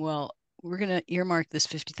saying, well, we're going to earmark this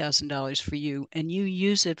 $50,000 for you, and you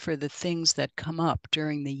use it for the things that come up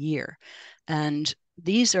during the year. And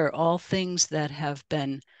these are all things that have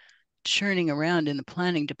been churning around in the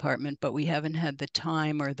planning department, but we haven't had the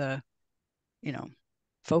time or the,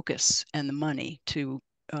 focus and the money to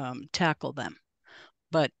tackle them.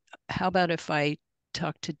 But how about if I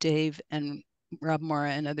talk to Dave and Rob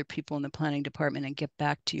Mora and other people in the planning department and get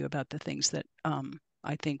back to you about the things that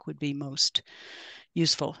I think would be most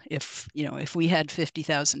useful if we had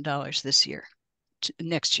 $50,000 this year,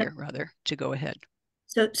 next year rather, to go ahead.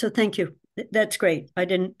 So thank you. That's great.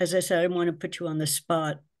 As I said, I didn't want to put you on the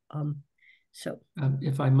spot.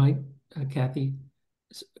 If I might, Kathy,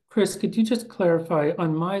 Chris, could you just clarify?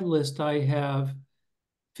 On my list, I have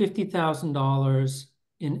 $50,000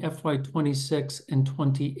 in FY26 and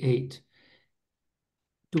 28.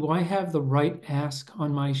 Do I have the right ask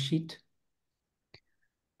on my sheet?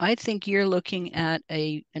 I think you're looking at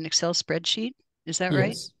an Excel spreadsheet. Is that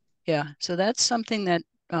right? Yeah. So that's something that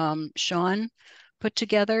Sean put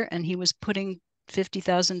together, and he was putting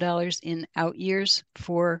 $50,000 in out years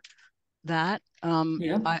for that.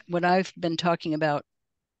 What I've been talking about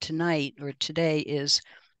tonight or today is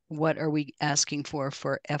what are we asking for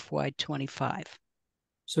FY25?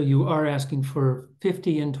 So you are asking for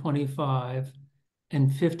 50 in 25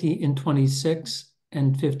 and 50 in 26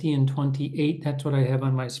 and 50 in 28. That's what I have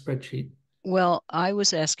on my spreadsheet. Well, I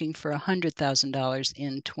was asking for $100,000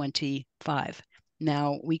 in 25.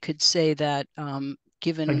 Now we could say that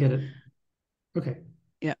given. I get it. Okay.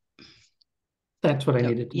 Yeah. That's what I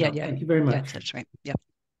needed to know. Yeah. Thank you very much. Yeah, that's right. Yep.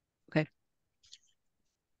 Okay.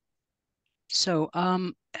 So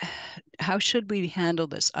how should we handle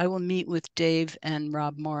this? I will meet with Dave and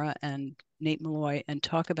Rob Mora and Nate Malloy and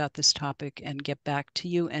talk about this topic and get back to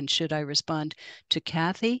you. And should I respond to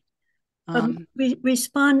Kathy? Send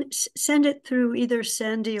it through either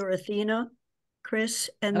Sandy or Athena, Chris,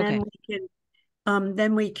 and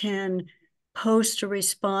then we can post a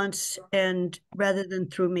response, and rather than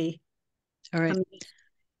through me. All right.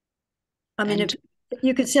 If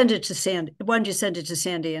you could send it to Sandy, why don't you send it to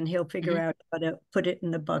Sandy and he'll figure out how to put it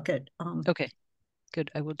in the bucket. Okay, good.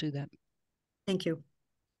 I will do that. Thank you.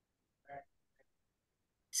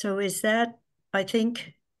 So is that, I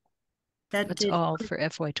think that's all for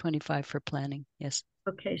FY25 for planning. Yes.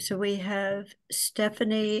 Okay, so we have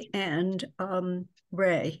Stephanie and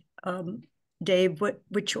Ray. Dave,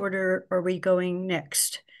 which order are we going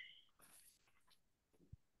next?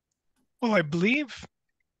 Well, I believe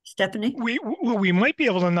Stephanie, we might be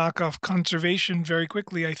able to knock off conservation very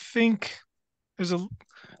quickly. I think there's a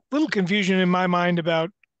little confusion in my mind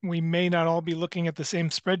about we may not all be looking at the same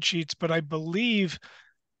spreadsheets, but I believe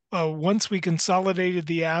once we consolidated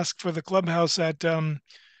the ask for the clubhouse at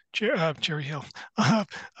Cherry Hill,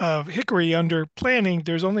 Hickory under planning,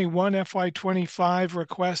 there's only one FY25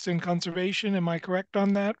 request in conservation. Am I correct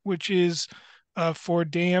on that? Which is for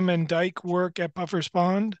dam and dike work at Puffer's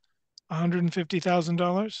Pond,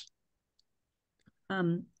 $150,000.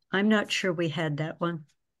 I'm not sure we had that one,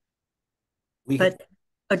 We, but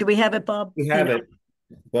do we have it, Bob? we have it,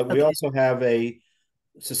 but we also have a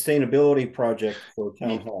sustainability project for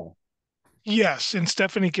town hall. Yes, and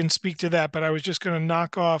Stephanie can speak to that, but I was just going to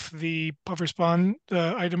knock off the Puffer's Pond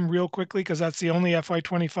item real quickly because that's the only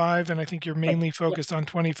FY25, and I think you're mainly focused on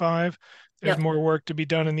 25. There's more work to be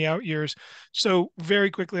done in the out years. So very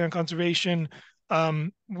quickly on conservation,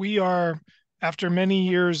 we are, after many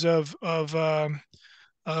years of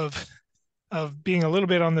being a little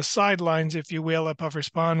bit on the sidelines, if you will, at Puffer's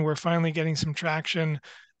Pond, we're finally getting some traction.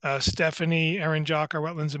 Stephanie, Erin Jock, our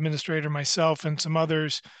wetlands administrator, myself, and some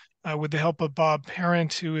others, with the help of Bob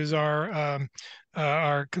Parent, who is our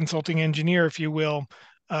consulting engineer, if you will,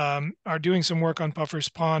 are doing some work on Puffer's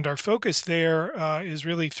Pond. Our focus there is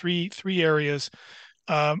really three areas.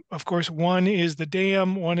 Of course, one is the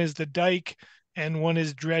dam, one is the dike, and one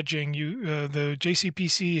is dredging. The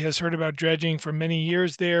JCPC has heard about dredging for many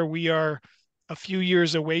years there. We are a few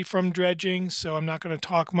years away from dredging, so I'm not going to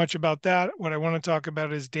talk much about that. What I want to talk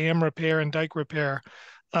about is dam repair and dike repair.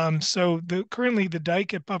 So currently the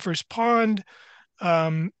dike at Puffer's Pond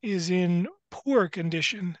is in poor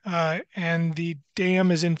condition, and the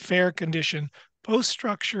dam is in fair condition. Both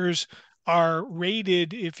structures are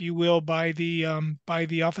rated, if you will, by the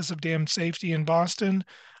Office of Dam Safety in Boston.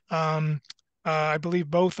 I believe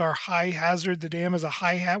both are high hazard. The dam is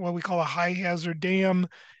what we call a high hazard dam,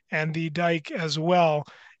 and the dike as well.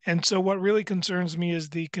 And so what really concerns me is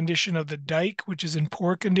the condition of the dike, which is in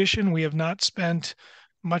poor condition. We have not spent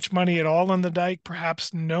much money at all on the dike,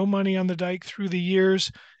 perhaps no money on the dike through the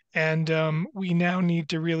years. And we now need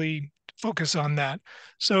to really focus on that.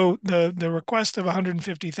 So the request of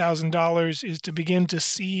 $150,000 is to begin to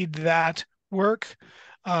seed that work.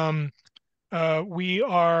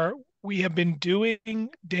 We have been doing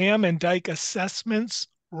dam and dike assessments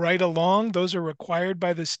right along. Those are required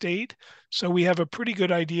by the state. So we have a pretty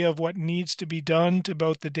good idea of what needs to be done to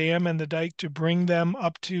both the dam and the dike to bring them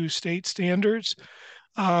up to state standards.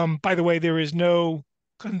 By the way, there is no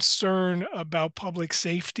concern about public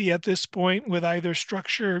safety at this point with either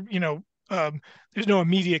structure. There's no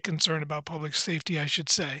immediate concern about public safety, I should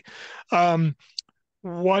say.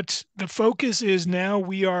 What the focus is now,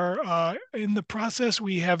 we are in the process.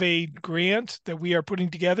 We have a grant that we are putting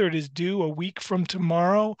together. It is due a week from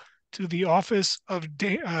tomorrow to the Office of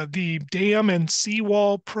the Dam and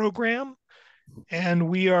Seawall Program. And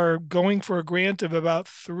we are going for a grant of about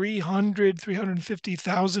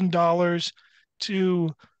 $350,000 to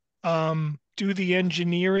do the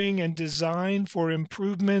engineering and design for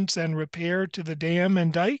improvements and repair to the dam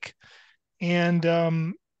and dike.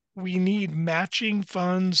 And we need matching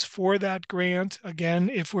funds for that grant. Again,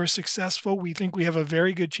 if we're successful, we think we have a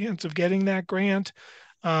very good chance of getting that grant.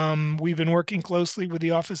 We've been working closely with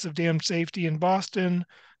the Office of Dam Safety in Boston.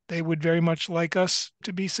 They would very much like us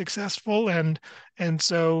to be successful. And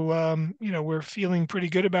so, we're feeling pretty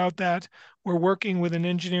good about that. We're working with an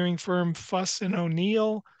engineering firm, Fuss and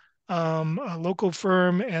O'Neill, a local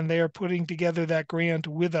firm, and they are putting together that grant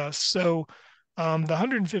with us. So the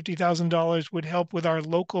 $150,000 would help with our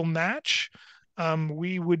local match.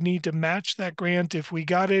 We would need to match that grant if we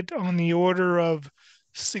got it on the order of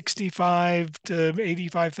 $65,000 to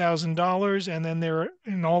 $85,000, and then there,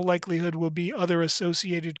 in all likelihood, will be other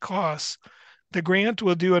associated costs. The grant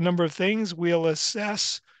will do a number of things. We'll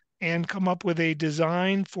assess and come up with a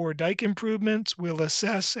design for dike improvements. We'll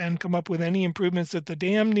assess and come up with any improvements that the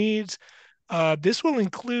dam needs. This will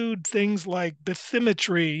include things like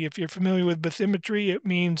bathymetry. If you're familiar with bathymetry, it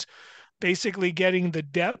means basically getting the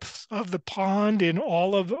depth of the pond in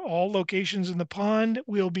all locations in the pond.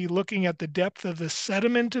 We'll be looking at the depth of the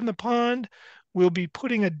sediment in the pond. We'll be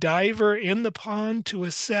putting a diver in the pond to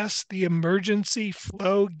assess the emergency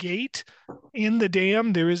flow gate in the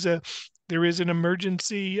dam. There is an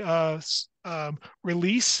emergency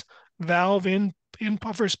release valve in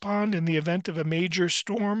Puffer's Pond in the event of a major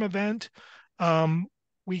storm event.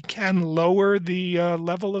 We can lower the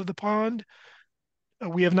level of the pond.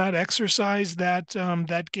 We have not exercised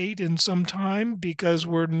that gate in some time because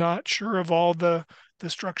we're not sure of all the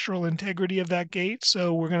structural integrity of that gate.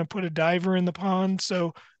 So we're going to put a diver in the pond.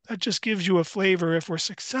 So that just gives you a flavor. If we're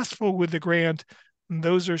successful with the grant,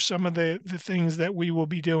 those are some of the things that we will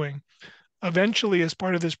be doing. Eventually, as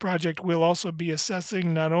part of this project, we'll also be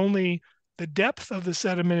assessing not only the depth of the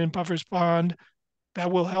sediment in Puffer's Pond,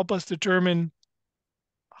 That will help us determine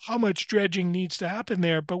how much dredging needs to happen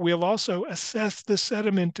there, but we'll also assess the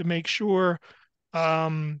sediment to make sure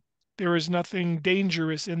there is nothing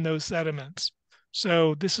dangerous in those sediments.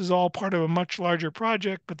 So this is all part of a much larger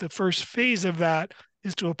project, but the first phase of that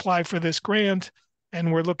is to apply for this grant,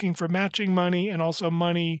 and we're looking for matching money and also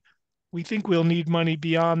money. We think we'll need money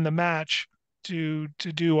beyond the match to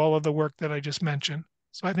do all of the work that I just mentioned.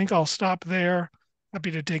 So I think I'll stop there.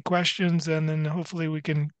 Happy to take questions, and then hopefully we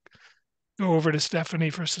can go over to Stephanie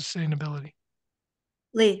for sustainability.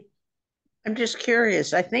 Lee, I'm just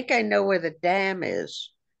curious. I think I know where the dam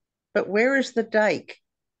is, but where is the dike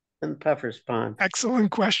in Puffer's Pond?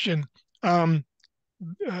 Excellent question. The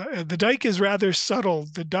dike is rather subtle.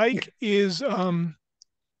 The dike is to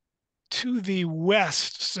the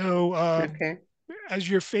west. So Okay. as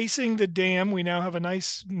you're facing the dam, we now have a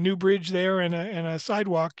nice new bridge there and a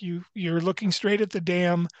sidewalk. You're looking straight at the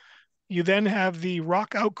dam. You then have the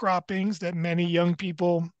rock outcroppings that many young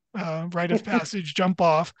people, rite of passage, jump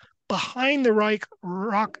off. Behind the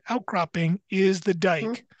rock outcropping is the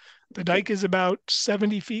dike. The dike is about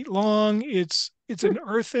 70 feet long. It's an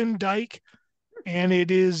earthen dike, and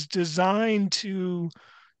it is designed to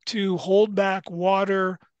hold back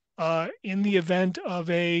water in the event of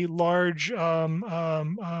a large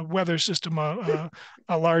weather system, a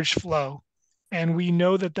large flow. And we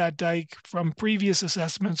know that dike, from previous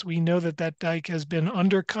assessments, we know that dike has been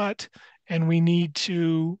undercut, and we need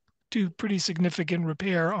to do pretty significant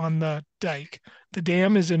repair on the dike. The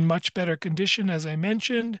dam is in much better condition, as I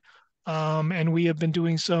mentioned, and we have been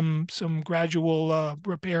doing some gradual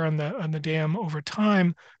repair on the dam over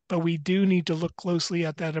time, but we do need to look closely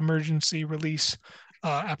at that emergency release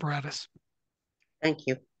apparatus. Thank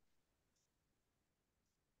you.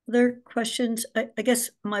 other questions? I guess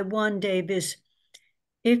my one, Dave, is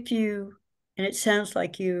if you, and it sounds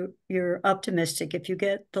like you're optimistic, if you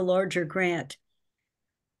get the larger grant,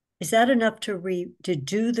 is that enough to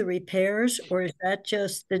do the repairs, or is that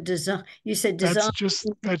just the design? You said design.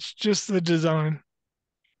 That's just the design.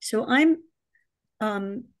 So I'm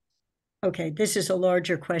okay, this is a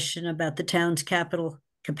larger question about the town's capital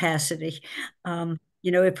capacity.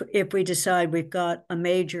 If we decide we've got a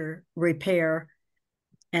major repair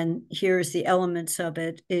and here's the elements of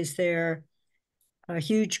it, is there a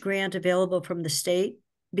huge grant available from the state?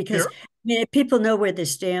 Because if people know where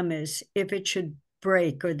this dam is, if it should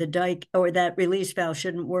break or the dike or that release valve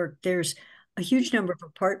shouldn't work, there's a huge number of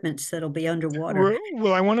apartments that'll be underwater.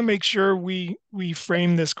 Well, I want to make sure we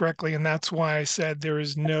frame this correctly, and that's why I said there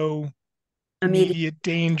is no immediate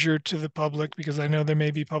danger to the public, because I know there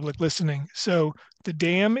may be public listening. So the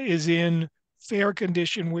dam is in fair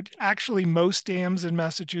condition, which actually most dams in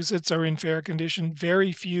Massachusetts are in fair condition.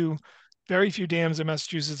 Very few dams in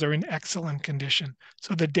Massachusetts are in excellent condition.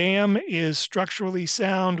 So the dam is structurally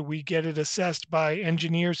sound. We get it assessed by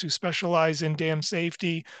engineers who specialize in dam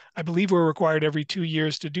safety. I believe we're required every 2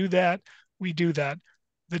 years to do that. We do that.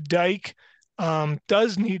 The dike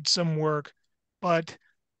does need some work, but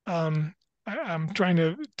I'm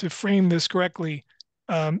trying to frame this correctly.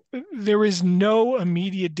 There is no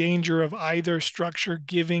immediate danger of either structure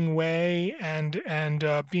giving way and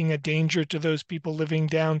being a danger to those people living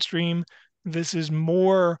downstream. This is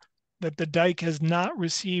more that the dike has not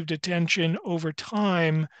received attention over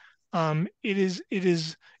time. It is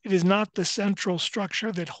not the central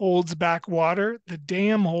structure that holds back water. The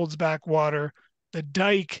dam holds back water. The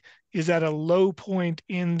dike is at a low point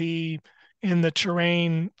in the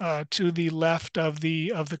terrain to the left of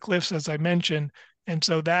the cliffs, as I mentioned. And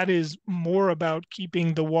so that is more about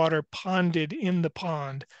keeping the water ponded in the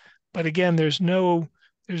pond. But again, there's no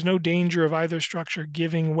danger of either structure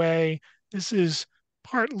giving way. This is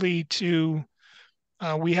partly to,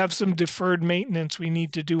 we have some deferred maintenance we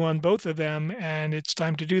need to do on both of them, and it's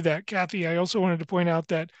time to do that. Kathy, I also wanted to point out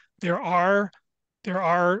that there are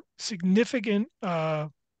significant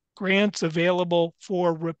grants available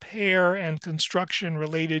for repair and construction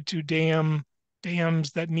related to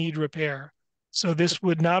dams that need repair. So this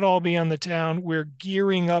would not all be on the town. We're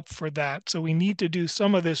gearing up for that. So we need to do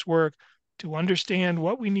some of this work to understand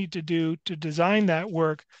what we need to do to design that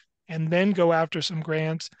work and then go after some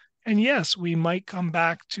grants. And yes, we might come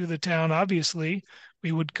back to the town. Obviously,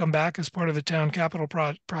 we would come back as part of the town capital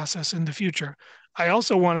process in the future. I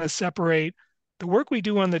also want to separate the work we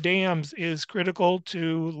do on the dams is critical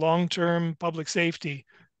to long-term public safety.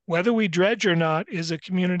 Whether we dredge or not is a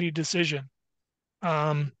community decision.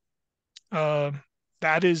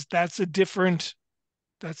 That's a different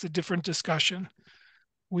discussion.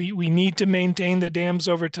 We need to maintain the dams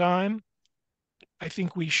over time. I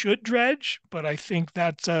think we should dredge, but I think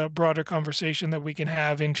that's a broader conversation that we can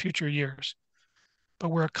have in future years. but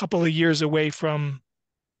we're a couple of years away from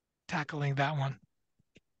tackling that one.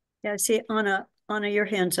 Yeah, see, Anna, your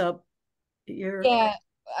hand's up. Yeah,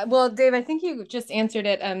 well, Dave, I think you just answered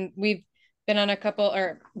it. We've been on a couple,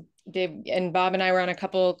 or Dave and Bob and I were on a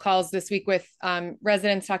couple calls this week with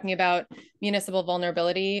residents talking about municipal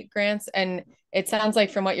vulnerability grants. And it sounds like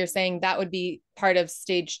from what you're saying, that would be part of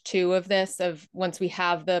stage 2 of this, of once we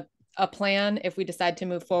have a plan, if we decide to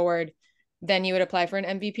move forward, then you would apply for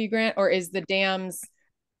an MVP grant, or is the dams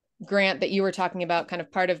grant that you were talking about kind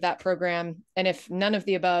of part of that program? And if none of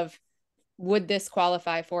the above, would this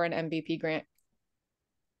qualify for an MVP grant?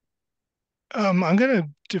 I'm going to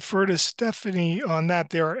defer to Stephanie on that.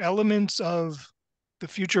 There are elements of the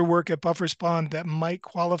future work at Buffers Pond that might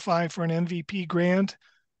qualify for an MVP grant.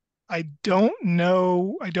 I don't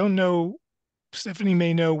know. Stephanie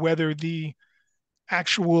may know whether the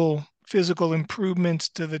actual physical improvements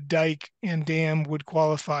to the dike and dam would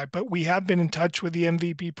qualify, but we have been in touch with the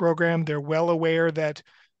MVP program. They're well aware that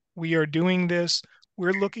we are doing this.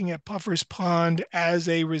 We're looking at Buffers Pond as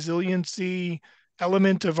a resiliency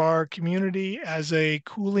element of our community, as a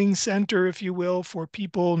cooling center, if you will, for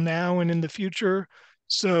people now and in the future.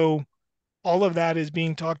 So all of that is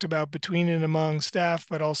being talked about between and among staff,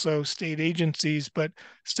 but also state agencies. But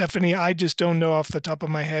Stephanie, I just don't know off the top of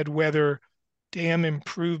my head whether dam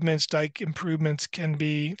improvements, dike improvements can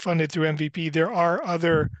be funded through MVP. There are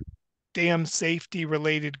other dam safety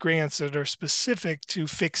related grants that are specific to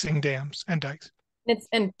fixing dams and dikes.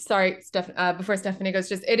 And sorry, before Stephanie goes,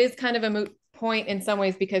 it is kind of a moot point in some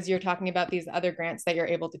ways, because you're talking about these other grants that you're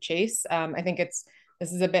able to chase. I think this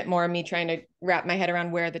is a bit more me trying to wrap my head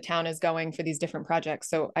around where the town is going for these different projects.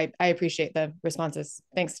 So I appreciate the responses.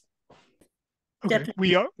 Thanks. Okay,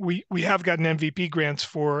 we have gotten MVP grants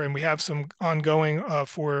for, and we have some ongoing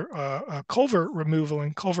for culvert removal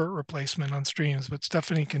and culvert replacement on streams, but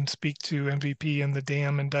Stephanie can speak to MVP and the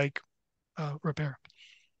dam and dike repair.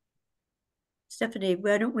 Stephanie,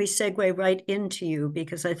 why don't we segue right into you,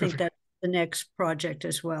 because I think that's the next project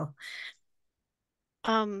as well.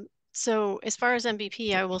 So as far as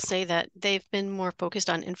MVP, I will say that they've been more focused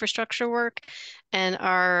on infrastructure work, and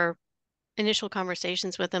our initial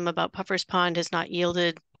conversations with them about Buffers Pond has not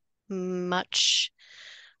yielded much,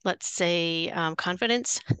 let's say,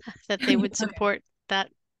 confidence that they would support that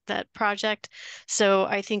project. So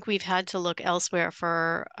I think we've had to look elsewhere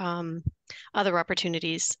for other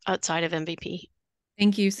opportunities outside of MVP.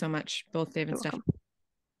 Thank you so much, both Dave and Stephanie.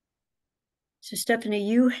 So Stephanie,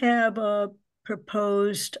 you have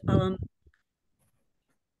proposed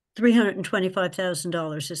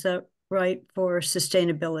 $325,000. Is that right, for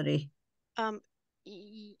sustainability?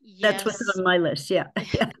 Yes. That's what's on my list. Yeah.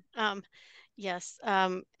 Yes.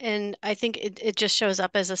 And I think it just shows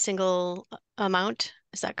up as a single amount.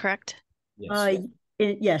 Is that correct? Yes.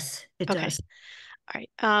 Yes, it does. All right.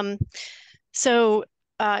 So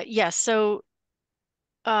yes. So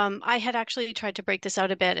I had actually tried to break this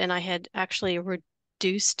out a bit, and I had actually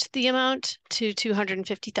reduced the amount to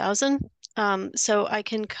 250,000. So I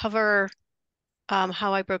can cover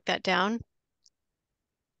how I broke that down.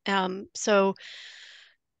 So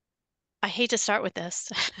I hate to start with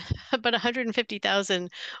this, but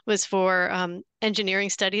 150,000 was for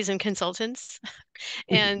engineering studies and consultants.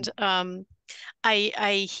 And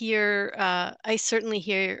I certainly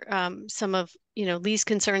hear some of Lee's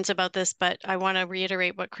concerns about this, but I want to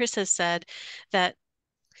reiterate what Chris has said, that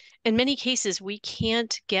in many cases we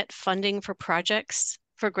can't get funding for projects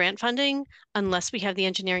for grant funding unless we have the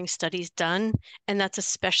engineering studies done, and that's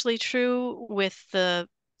especially true with the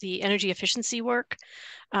energy efficiency work.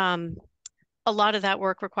 A lot of that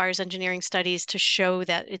work requires engineering studies to show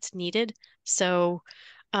that it's needed. So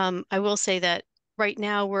I will say that right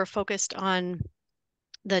now we're focused on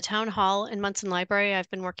the town hall and Munson Library.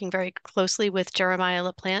 I've been working very closely with Jeremiah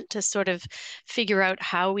LaPlante to sort of figure out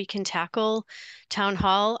how we can tackle town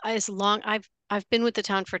hall. I've been with the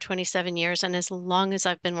town for 27 years, and as long as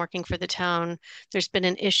I've been working for the town, there's been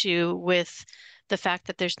an issue with the fact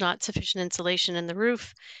that there's not sufficient insulation in the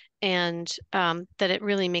roof, and that it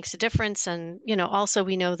really makes a difference. And, also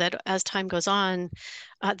we know that as time goes on,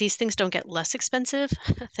 these things don't get less expensive,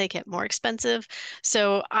 they get more expensive.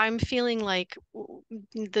 So I'm feeling like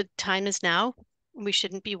the time is now. We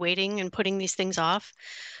shouldn't be waiting and putting these things off.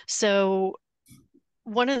 So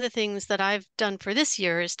one of the things that I've done for this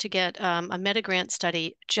year is to get a meta-grant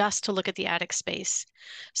study just to look at the attic space.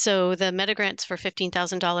 So the meta-grant's for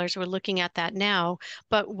 $15,000. We're looking at that now,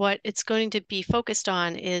 but what it's going to be focused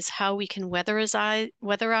on is how we can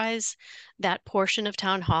weatherize that portion of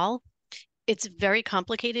town hall it's very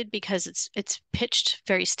complicated because it's pitched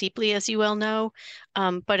very steeply, as you well know,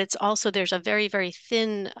 but it's also there's a very, very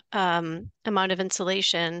thin amount of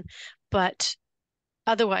insulation, but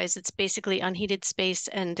otherwise it's basically unheated space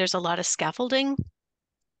and there's a lot of scaffolding.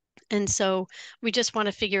 And so we just want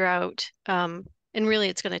to figure out, and really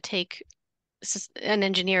it's going to take an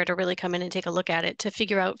engineer to really come in and take a look at it to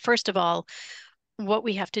figure out, first of all, what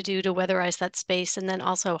we have to do to weatherize that space, and then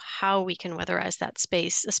also how we can weatherize that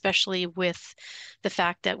space, especially with the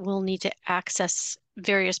fact that we'll need to access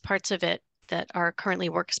various parts of it that are currently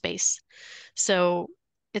workspace. So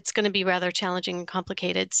it's going to be rather challenging and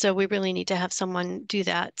complicated. So we really need to have someone do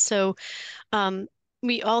that. So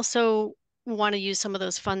we also want to use some of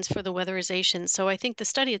those funds for the weatherization. So I think the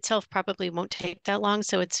study itself probably won't take that long.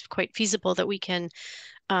 So it's quite feasible that we can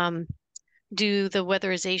do the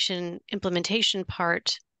weatherization implementation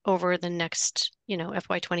part over the next,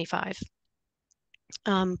 FY25.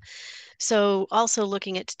 So also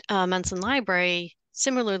looking at Munson Library,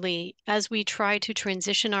 similarly, as we try to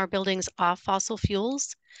transition our buildings off fossil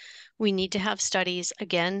fuels, we need to have studies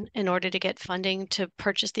again in order to get funding to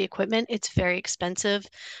purchase the equipment. It's very expensive.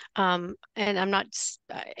 And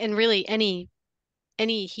really any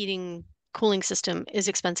heating cooling system is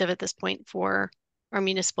expensive at this point for our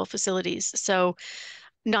municipal facilities. So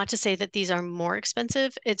not to say that these are more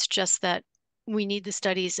expensive, it's just that we need the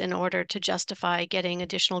studies in order to justify getting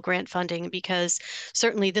additional grant funding, because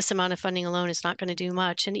certainly this amount of funding alone is not going to do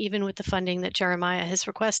much. And even with the funding that Jeremiah has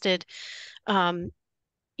requested,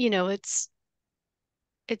 it's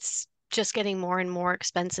just getting more and more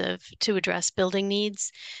expensive to address building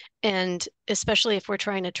needs. And especially if we're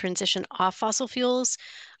trying to transition off fossil fuels,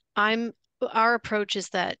 our approach is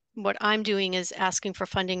that what I'm doing is asking for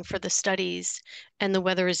funding for the studies and the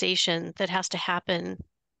weatherization that has to happen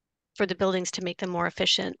for the buildings to make them more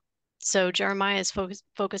efficient. So Jeremiah is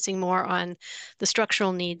focusing more on the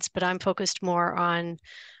structural needs, but I'm focused more on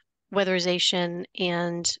weatherization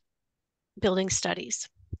and building studies.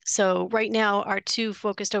 So right now, our two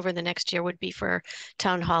focused over the next year would be for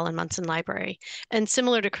Town Hall and Munson Library. And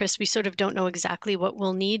similar to Chris, we sort of don't know exactly what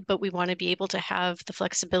we'll need, but we want to be able to have the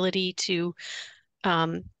flexibility to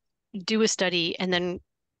do a study and then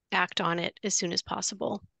act on it as soon as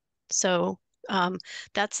possible. So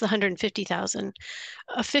that's the 150,000.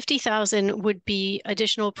 50,000 would be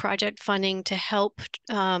additional project funding to help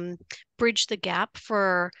bridge the gap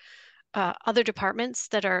for other departments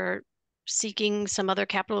that are seeking some other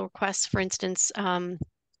capital requests. For instance,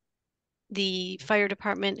 the fire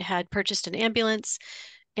department had purchased an ambulance,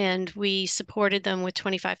 and we supported them with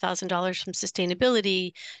 $25,000 from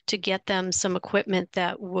sustainability to get them some equipment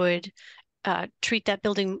that would treat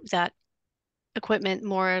that equipment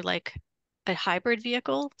more like a hybrid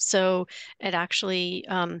vehicle. So it actually,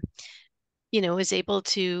 is able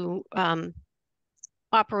to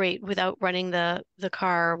operate without running the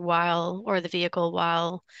car or the vehicle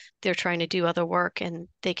while they're trying to do other work, and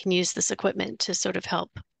they can use this equipment to sort of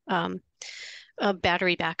help a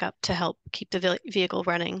battery backup to help keep the vehicle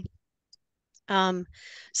running. So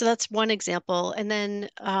that's one example. And then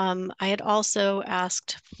I had also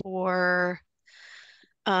asked for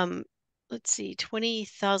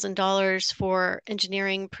 $20,000 for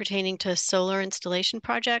engineering pertaining to solar installation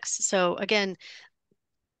projects. So again,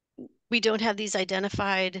 we don't have these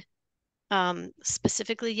identified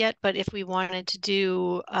specifically yet, but if we wanted to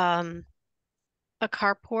do a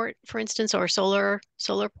carport, for instance, or solar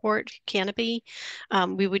port canopy,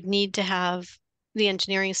 we would need to have the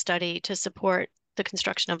engineering study to support the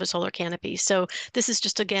construction of a solar canopy. So this is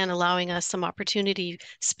just, again, allowing us some opportunity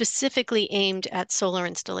specifically aimed at solar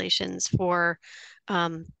installations for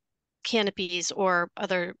canopies or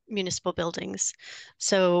other municipal buildings.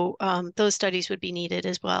 So those studies would be needed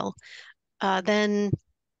as well. Then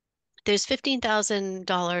there's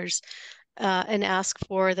 $15,000 and ask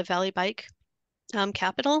for the Valley Bike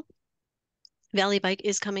capital. Valley Bike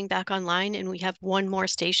is coming back online, and we have one more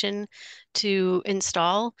station to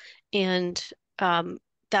install, and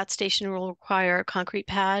that station will require a concrete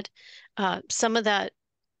pad. Some of that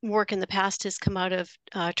work in the past has come out of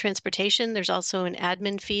transportation. There's also an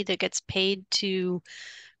admin fee that gets paid to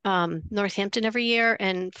Northampton every year.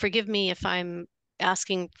 And forgive me if I'm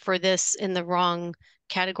asking for this in the wrong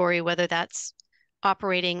category, whether that's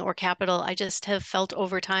operating or capital. I just have felt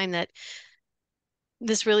over time that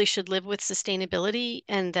this really should live with sustainability,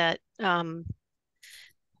 and that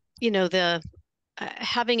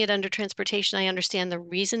having it under transportation, I understand the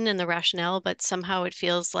reason and the rationale, but somehow it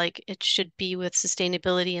feels like it should be with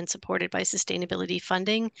sustainability and supported by sustainability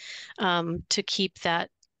funding to keep that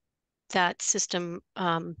system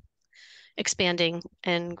expanding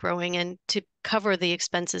and growing, and to cover the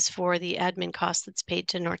expenses for the admin cost that's paid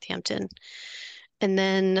to Northampton. And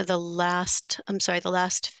then the last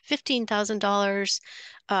 $15,000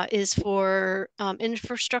 is for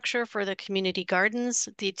infrastructure for the community gardens.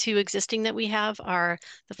 The two existing that we have are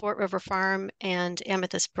the Fort River Farm and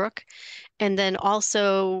Amethyst Brook. And then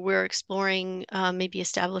also we're exploring maybe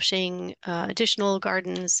establishing additional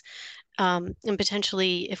gardens, and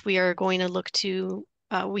potentially if we are going to look to,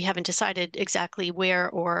 we haven't decided exactly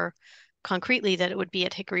where or concretely that it would be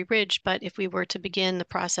at Hickory Ridge, but if we were to begin the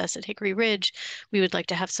process at Hickory Ridge, we would like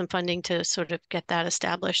to have some funding to sort of get that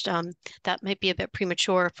established. That might be a bit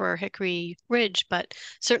premature for Hickory Ridge, but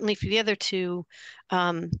certainly for the other two,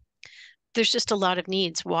 there's just a lot of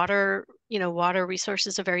needs. Water, water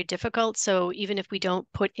resources are very difficult. So even if we don't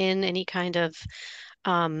put in any kind of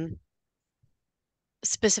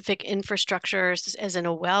specific infrastructure as in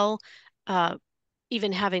a well,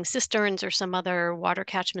 even having cisterns or some other water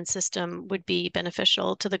catchment system would be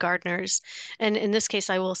beneficial to the gardeners. And in this case,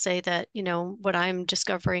 I will say that, what I'm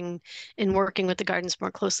discovering in working with the gardens more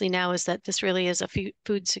closely now is that this really is a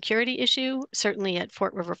food security issue, certainly at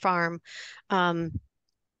Fort River Farm.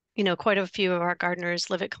 Quite a few of our gardeners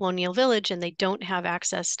live at Colonial Village and they don't have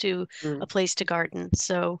access to a place to garden.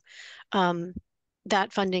 So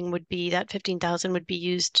that funding would be, that 15,000 would be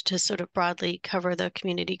used to sort of broadly cover the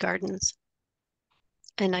community gardens.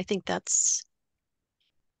 And I think that's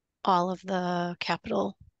all of the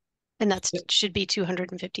capital, and that should be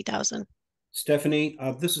 250,000. Stephanie,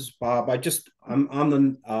 this is Bob. I'm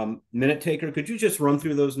the minute taker. Could you just run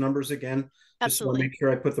through those numbers again? Absolutely. Just to make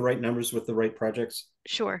sure I put the right numbers with the right projects.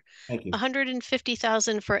 Sure. Thank you.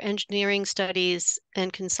 150,000 for engineering studies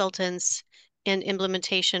and consultants and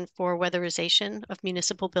implementation for weatherization of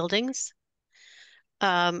municipal buildings.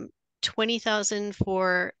 20,000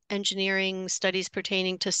 for engineering studies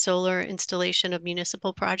pertaining to solar installation of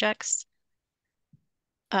municipal projects.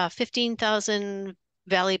 15,000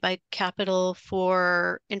 Valley Bike capital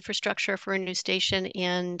for infrastructure for a new station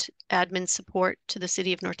and admin support to the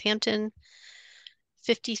city of Northampton.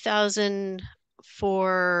 50,000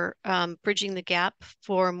 for bridging the gap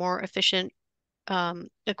for more efficient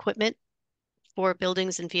equipment for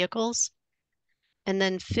buildings and vehicles. And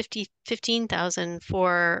then 15,000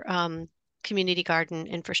 for community garden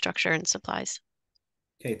infrastructure and supplies.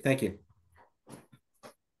 Okay, thank you.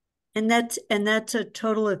 And that's a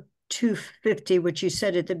total of 250, which you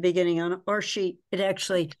said at the beginning. On our sheet, it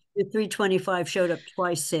actually, the 325 showed up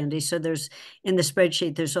twice, Sandy. So there's, in the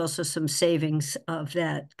spreadsheet, there's also some savings of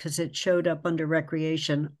that because it showed up under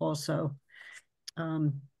recreation also.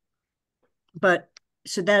 But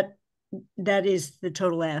so that is the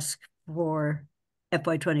total ask for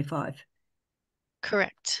FY25.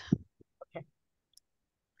 Correct. Okay.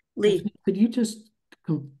 Lee, could you just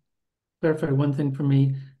clarify one thing for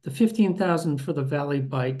me? The 15,000 for the Valley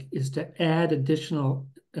Bike is to add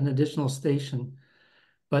an additional station,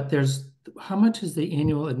 but how much is the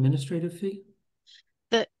annual administrative fee?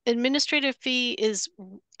 The administrative fee is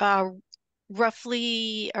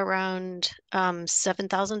roughly around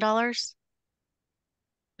 $7,000.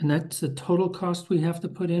 And that's the total cost we have to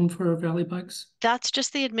put in for our Valley Bikes? That's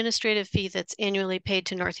just the administrative fee that's annually paid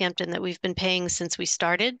to Northampton that we've been paying since we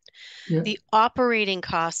started. Yeah. The operating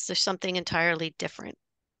costs are something entirely different.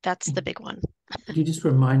 That's the big one. Could you just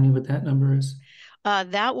remind me what that number is?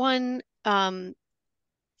 That one,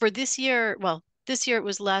 for this year, this year it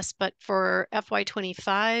was less, but for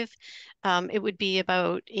FY25, it would be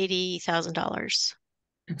about $80,000.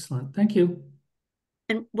 Excellent. Thank you.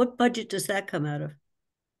 And what budget does that come out of?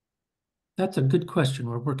 That's a good question.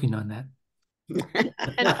 We're working on that. And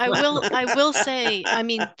I will say, I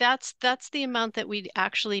mean, that's the amount that we'd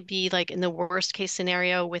actually be like in the worst case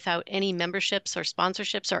scenario without any memberships or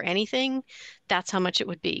sponsorships or anything. That's how much it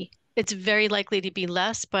would be. It's very likely to be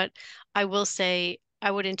less, but I will say I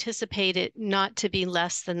would anticipate it not to be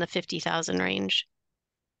less than the 50,000 range.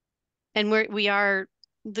 And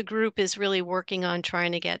the group is really working on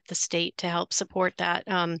trying to get the state to help support that.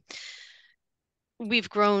 We've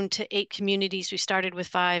grown to 8 communities. We started with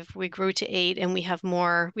 5, we grew to 8, and we have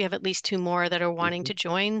more. We have at least 2 more that are wanting to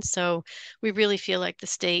join. So we really feel like the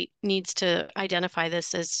state needs to identify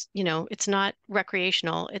this as, it's not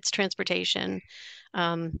recreational, it's transportation.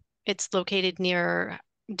 It's located near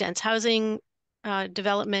dense housing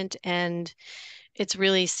development, and it's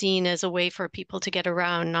really seen as a way for people to get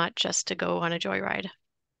around, not just to go on a joyride.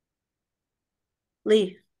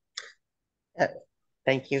 Lee.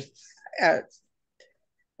 Thank you.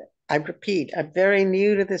 I repeat, I'm very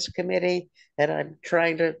new to this committee and I'm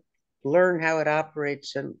trying to learn how it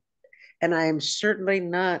operates, and I am certainly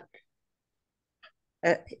not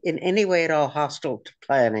in any way at all hostile to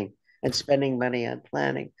planning and spending money on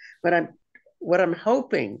planning. But what I'm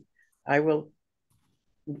hoping I will,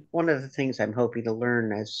 one of the things I'm hoping to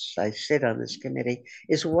learn as I sit on this committee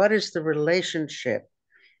is what is the relationship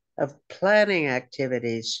of planning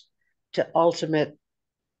activities to ultimate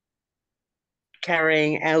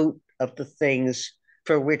carrying out of the things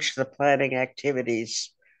for which the planning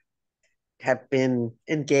activities have been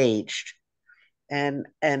engaged, and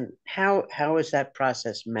how is that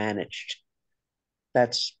process managed?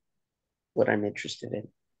 That's what I'm interested in.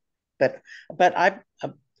 But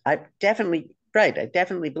I definitely right. I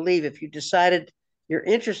definitely believe if you decided you're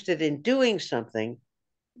interested in doing something,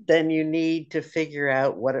 then you need to figure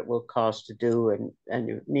out what it will cost to do, and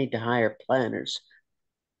you need to hire planners.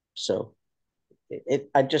 So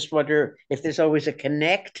I just wonder if there's always a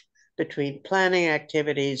connect between planning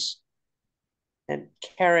activities and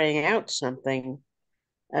carrying out something,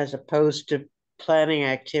 as opposed to planning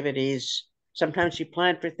activities. Sometimes you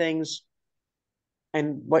plan for things,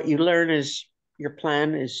 and what you learn is your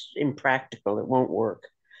plan is impractical, it won't work.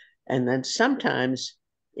 And then sometimes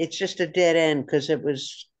it's just a dead end because it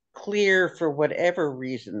was clear for whatever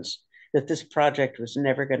reasons that this project was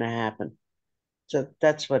never going to happen. So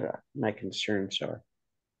that's what my concerns are.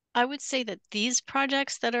 I would say that these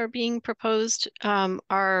projects that are being proposed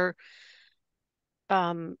are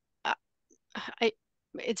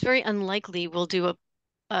it's very unlikely we'll do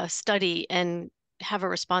a study and have a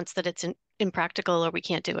response that it's impractical or we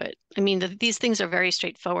can't do it. I mean, these things are very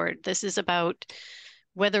straightforward. This is about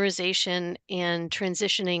weatherization and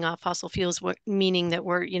transitioning off fossil fuels, meaning that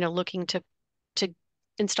we're, looking to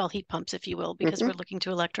install heat pumps, if you will, because we're looking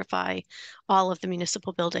to electrify all of the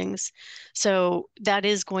municipal buildings. So that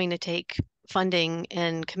is going to take funding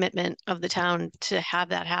and commitment of the town to have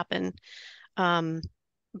that happen.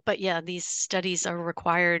 But yeah, these studies are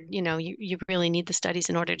required. You really need the studies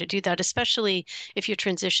in order to do that, especially if you're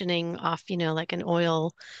transitioning off, like an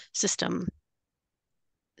oil system.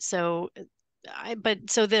 So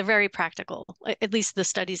so they're very practical. At least the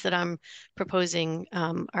studies that I'm proposing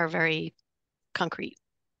are very concrete.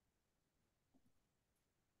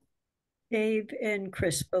 Dave and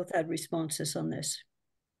Chris both had responses on this.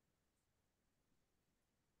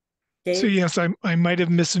 Dave? So yes, I might have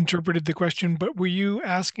misinterpreted the question, but were you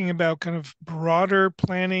asking about kind of broader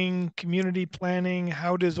planning, community planning?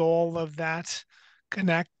 How does all of that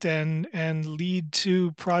connect and lead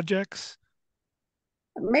to projects?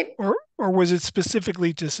 Maybe. Or was it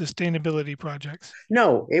specifically to sustainability projects?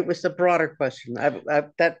 No, it was the broader question. I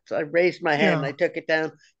raised my hand. Yeah. I took it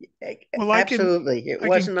down. Well, absolutely, it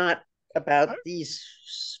was not about these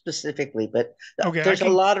specifically, but okay, there's a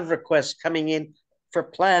lot of requests coming in for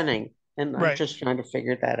planning, and I'm just trying to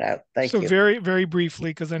figure that out. Thank you. So very, very briefly,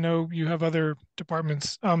 because I know you have other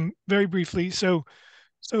departments. Very briefly, so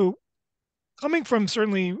coming from,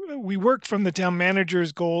 certainly we work from the town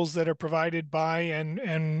manager's goals that are provided by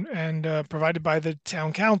and provided by the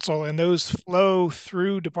town council, and those flow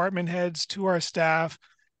through department heads to our staff,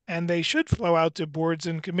 and they should flow out to boards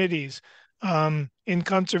and committees. In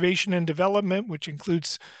conservation and development, which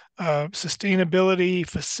includes sustainability,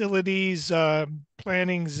 facilities,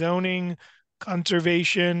 planning, zoning,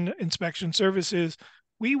 conservation, inspection services,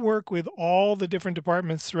 we work with all the different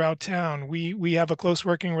departments throughout town. We have a close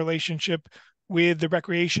working relationship with the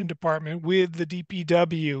recreation department, with the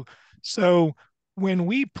DPW. So when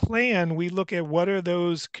we plan, we look at what are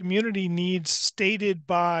those community needs stated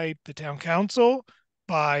by the town council,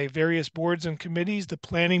 by various boards and committees. The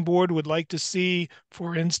planning board would like to see,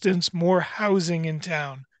 for instance, more housing in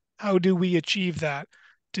town. How do we achieve that?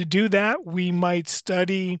 To do that, we might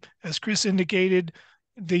study, as Chris indicated,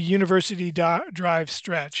 the University Drive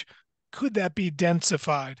stretch. Could that be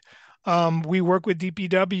densified? We work with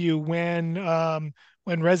DPW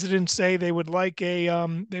when residents say they would like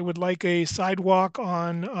a sidewalk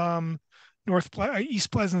on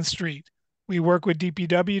East Pleasant Street. We work with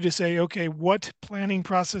DPW to say, okay, what planning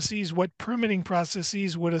processes, what permitting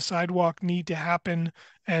processes would a sidewalk need to happen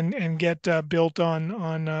and get built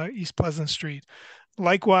on East Pleasant Street?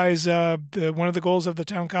 Likewise, one of the goals of the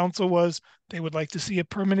town council was they would like to see a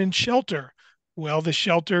permanent shelter. Well, the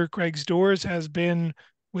shelter, Craig's Doors, has been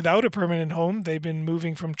without a permanent home. They've been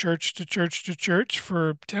moving from church to church to church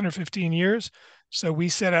for 10 or 15 years. So we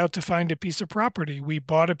set out to find a piece of property. We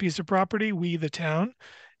bought a piece of property, we, the town,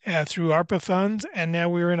 through ARPA funds, and now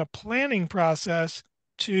we're in a planning process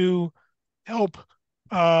to help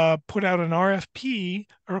put out an RFP,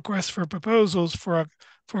 a request for proposals, for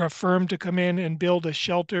a firm to come in and build a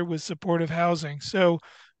shelter with supportive housing. So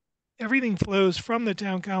everything flows from the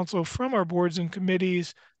town council, from our boards and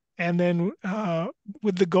committees and then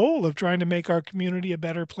with the goal of trying to make our community a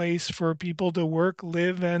better place for people to work,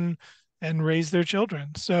 live, and raise their children.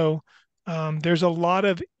 So there's a lot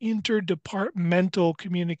of interdepartmental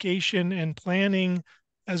communication and planning,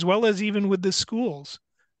 as well as even with the schools.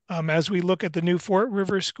 As we look at the new Fort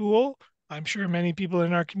River School, I'm sure many people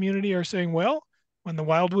in our community are saying, well, when the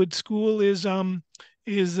Wildwood School is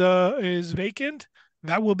vacant,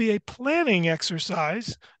 that will be a planning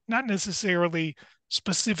exercise, not necessarily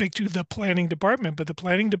specific to the planning department, but the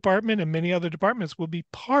planning department and many other departments will be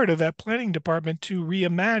part of that planning department to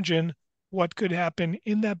reimagine what could happen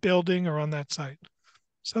in that building or on that site.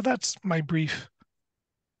 So that's my brief.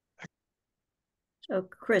 So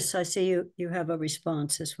Chris, I see you have a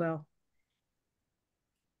response as well.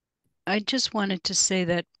 I just wanted to say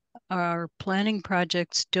that our planning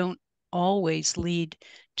projects don't always lead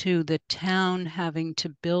to the town having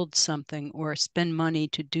to build something or spend money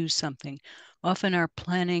to do something. Often our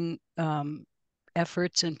planning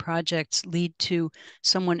efforts and projects lead to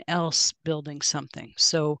someone else building something.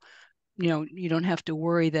 So, you don't have to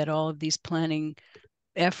worry that all of these planning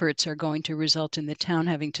efforts are going to result in the town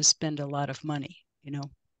having to spend a lot of money.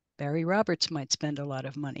 Barry Roberts might spend a lot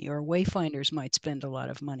of money, or Wayfinders might spend a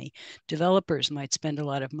lot of money. Developers might spend a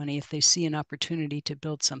lot of money if they see an opportunity to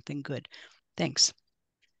build something good. Thanks.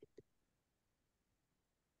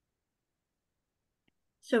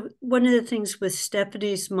 So one of the things with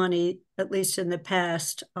Stephanie's money, at least in the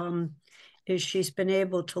past, is she's been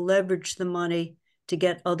able to leverage the money to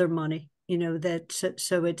get other money,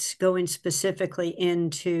 so it's going specifically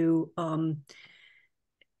into on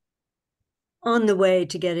the way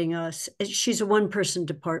to getting us. She's a one-person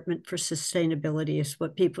department for sustainability, is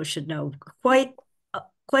what people should know. Quite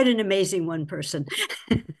an amazing one person.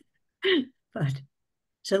 But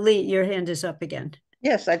so Lee, your hand is up again.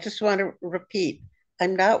 Yes, I just want to repeat.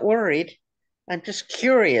 I'm not worried. I'm just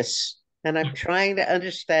curious, and I'm trying to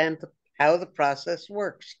understand how the process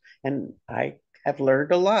works. And I have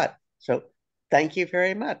learned a lot. So thank you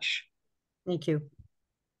very much. Thank you.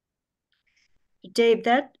 Dave,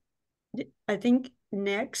 I think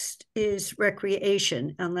next is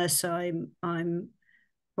recreation, unless I'm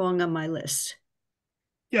wrong on my list.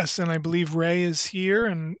 Yes, and I believe Ray is here,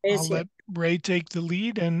 and I'll let Ray take the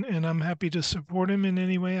lead, and I'm happy to support him in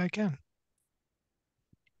any way I can.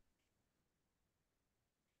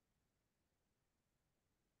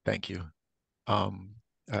 Thank you.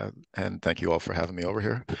 And thank you all for having me over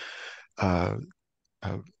here. I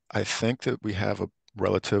think that we have a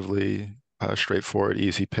relatively straightforward,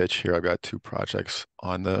 easy pitch here. I've got two projects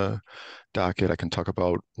on the docket. I can talk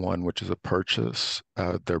about one, which is a purchase.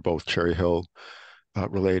 They're both Cherry Hill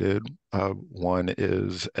related. One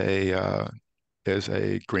is a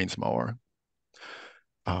greens mower.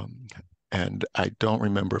 And I don't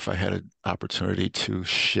remember if I had an opportunity to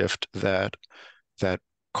shift that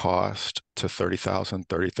cost to 30,000,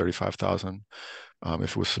 35,000.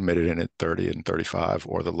 If it was submitted in at 30 and 35,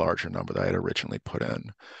 or the larger number that I had originally put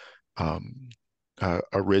in.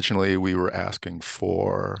 Originally, we were asking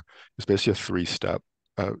for, it's basically a three-step,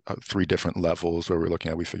 three different levels where we're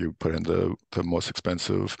looking at, we figured we'd put in the most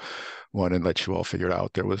expensive one and let you all figure it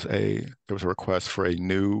out. There was a request for a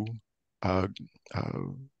new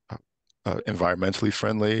environmentally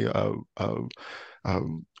friendly a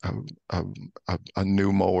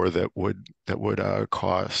new mower that would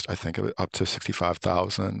cost, I think, up to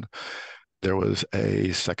 65,000. There was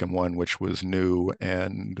a second one which was new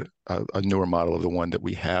and a newer model of the one that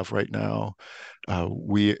we have right now.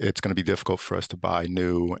 It's going to be difficult for us to buy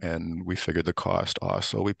new, and we figured the cost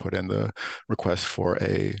also. We put in the request for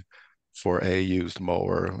a used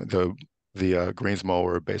mower. The greens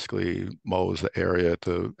mower basically mows the area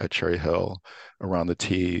at Cherry Hill around the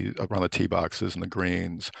tee boxes and the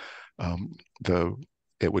greens.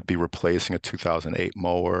 It would be replacing a 2008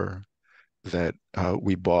 mower that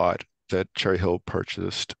we bought, that Cherry Hill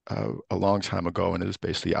purchased a long time ago, and has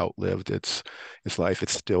basically outlived its life. It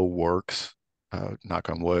still works. Knock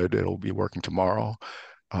on wood, it'll be working tomorrow.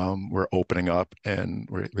 We're opening up, and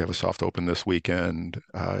we have a soft open this weekend.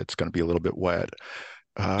 It's going to be a little bit wet.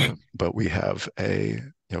 But we have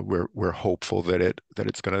we're hopeful that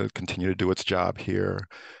it's going to continue to do its job here.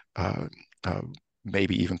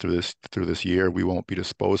 Maybe even through this year. We won't be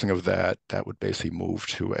disposing of that. That would basically move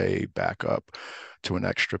to a backup, to an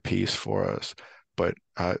extra piece for us. But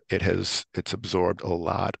it's absorbed a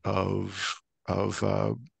lot of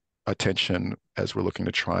attention as we're looking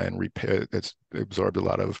to try and repair. It's absorbed a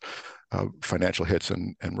lot of financial hits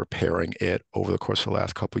and repairing it over the course of the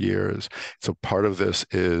last couple of years. So part of this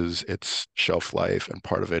is its shelf life, and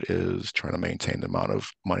part of it is trying to maintain the amount of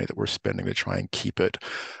money that we're spending to try and keep it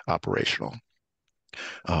operational.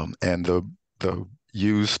 And the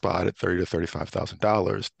used spot at $30,000 to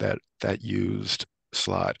 $35,000, that used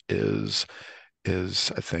slot is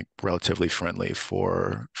I think relatively friendly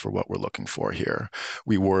for what we're looking for here.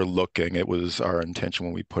 We were looking, it was our intention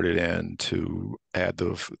when we put it in to add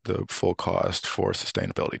the full cost for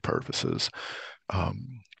sustainability purposes.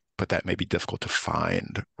 But that may be difficult to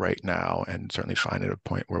find right now, and certainly find at a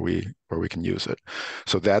point where we can use it.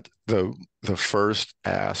 So that the first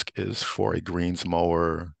ask is for a greens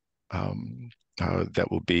mower that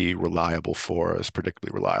will be reliable for us,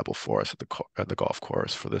 particularly reliable for us at the golf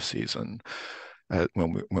course for this season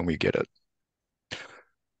when we get it.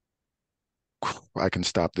 I can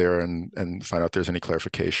stop there and find out if there's any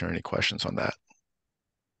clarification or any questions on that.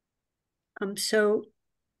 So,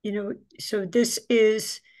 so this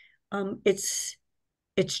is, it's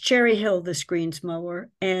Cherry Hill, this greens mower,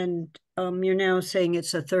 and you're now saying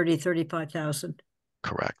it's a 35,000.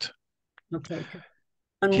 Correct. Okay.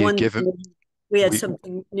 On one, we had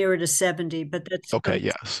something nearer to 70, but that's okay.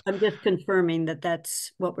 Yes, I'm just confirming that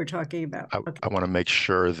that's what we're talking about. I want to make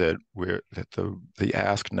sure that the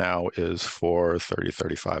ask now is for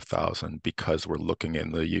 35,000 because we're looking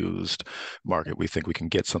in the used market. We think we can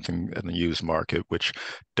get something in the used market which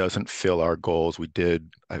doesn't fill our goals.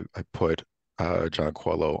 I put John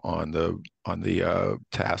Coelho on the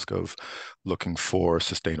task of looking for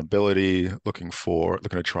sustainability, looking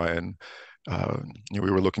to try and we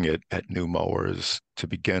were looking at new mowers to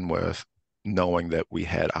begin with, knowing that we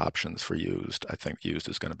had options for used. I think used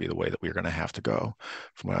is going to be the way that we're going to have to go,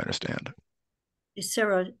 from what I understand.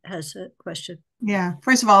 Sarah has a question. Yeah.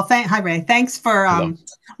 First of all, hi Ray. Thanks for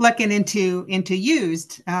looking into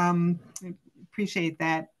used. Appreciate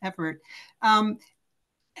that effort. I'm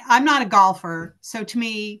not a golfer, so to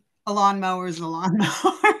me, a lawnmower is a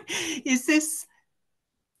lawnmower. Is this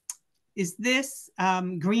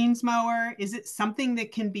greens mower? Is it something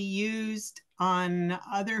that can be used on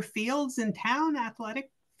other fields in town,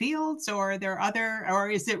 athletic fields, or or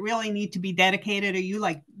is it really need to be dedicated? Are you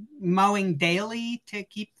like mowing daily to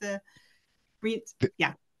keep the greens?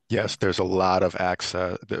 Yeah. Yes, there's a lot of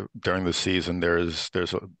access during the season.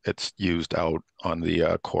 It's used out on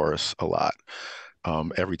the course a lot.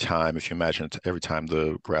 Every time, if you imagine it, every time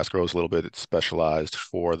the grass grows a little bit, it's specialized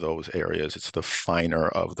for those areas. It's the finer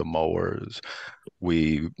of the mowers.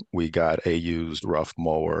 We got a used rough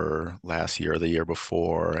mower last year or the year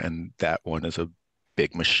before, and that one is a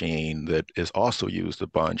big machine that is also used a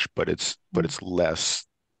bunch, but it's less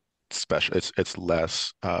special. It's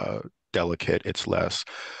less delicate. It's less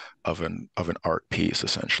of an art piece,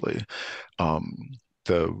 essentially.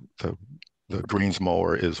 The greens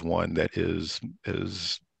mower is one that is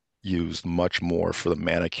used much more for the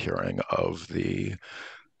manicuring of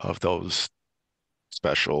those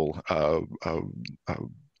special,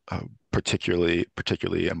 particularly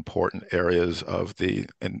important areas of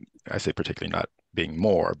and I say particularly not being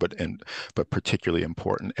more, but particularly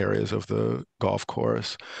important areas of the golf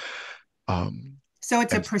course. So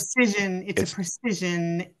it's a precision. It's a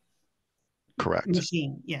precision. Correct.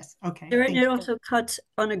 Machine. Yes. Okay. It also cuts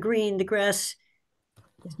on a green. The grass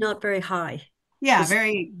is not very high. Yeah,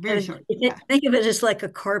 very short. Think of it as like a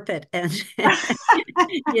carpet, and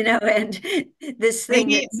and this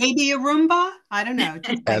thing. Maybe a Roomba. I don't know.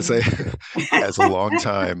 As a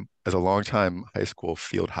long-time high school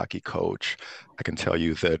field hockey coach, I can tell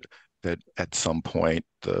you that at some point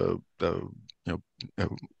the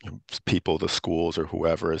people, the schools or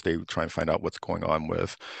whoever, as they try and find out what's going on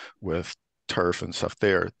with turf and stuff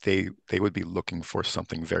there, they would be looking for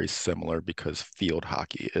something very similar, because field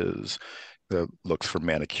hockey looks for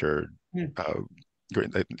manicured,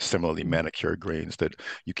 similarly manicured greens that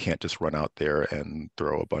you can't just run out there and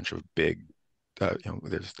throw a bunch of big,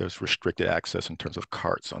 there's restricted access in terms of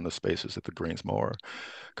carts on the spaces that the greens mower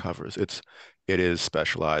covers. It is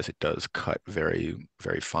specialized. It does cut very,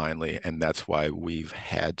 very finely, and that's why we've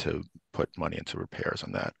had to put money into repairs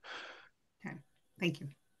on that. Okay, thank you.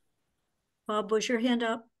 Bob, was your hand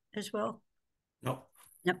up as well? No.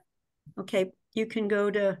 Yep. Okay, you can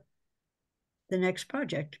go to the next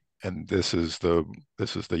project. And this is the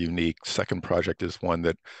unique second project, is one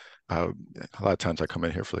that a lot of times I come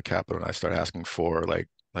in here for the Capitol and I start asking for like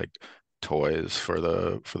toys for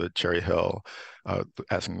the Cherry Hill,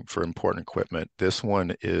 asking for important equipment. This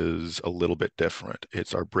one is a little bit different.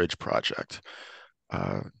 It's our bridge project.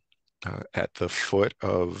 At the foot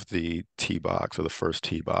of the tee box, or the first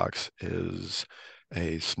tee box, is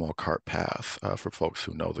a small cart path. For folks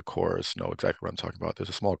who know the course, know exactly what I'm talking about. There's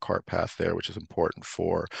a small cart path there, which is important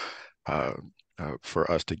for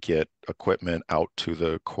us to get equipment out to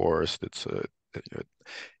the course.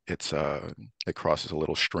 it crosses a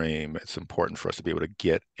little stream. It's important for us to be able to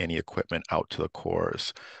get any equipment out to the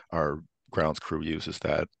course. Our grounds crew uses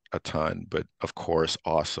that a ton, but of course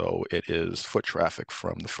also it is foot traffic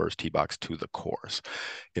from the first tee box to the course.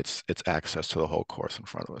 It's access to the whole course in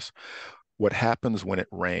front of us. What happens when it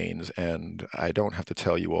rains, and I don't have to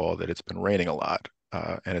tell you all that it's been raining a lot,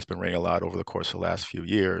 and it's been raining a lot over the course of the last few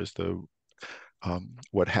years.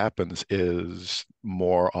 What happens is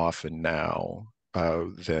more often now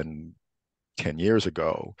than 10 years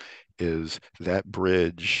ago is that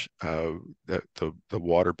bridge, that the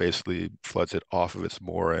water basically floods it off of its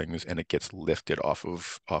moorings and it gets lifted off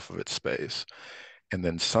of its space. And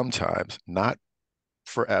then sometimes, not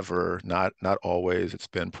forever, not always, it's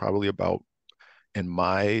been probably about, in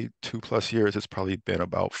my 2+ years, it's probably been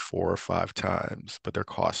about 4 or 5 times, but they're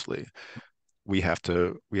costly. If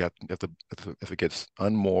it gets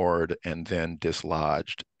unmoored and then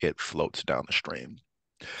dislodged, it floats down the stream.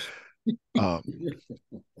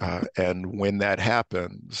 And when that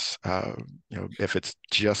happens, if it's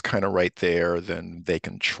just kind of right there, then they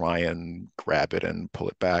can try and grab it and pull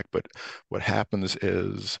it back. But what happens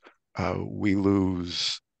is we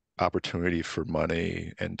lose opportunity for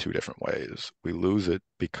money in 2 different ways. We lose it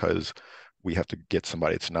because we have to get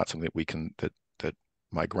somebody. It's not something that we can, that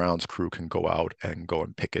my grounds crew can go out and go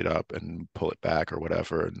and pick it up and pull it back or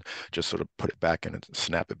whatever, and just sort of put it back in and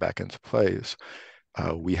snap it back into place.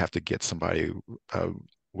 We have to get somebody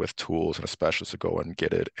with tools and a specialist to go and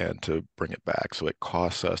get it and to bring it back. So it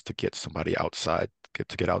costs us to get somebody outside,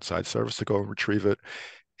 get outside service to go and retrieve it.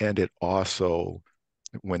 And it also,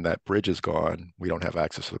 when that bridge is gone, we don't have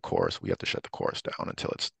access to the course. We have to shut the course down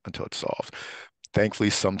until it's solved. Thankfully,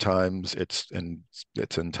 sometimes it's in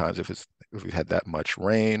times if we've had that much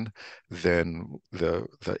rain, then the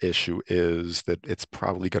issue is that it's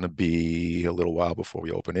probably going to be a little while before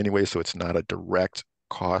we open anyway. So it's not a direct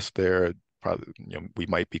cost there. Probably, we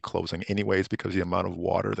might be closing anyways because of the amount of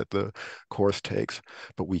water that the course takes,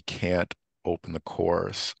 but we can't open the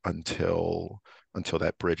course until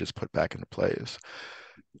that bridge is put back into place.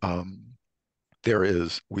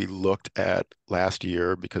 We looked at last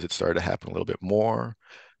year, because it started to happen a little bit more.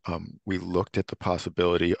 We looked at the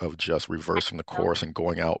possibility of just reversing the course and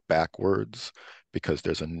going out backwards, because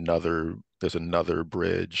there's another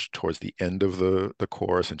bridge towards the end of the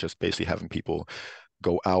course, and just basically having people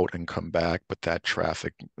go out and come back. But that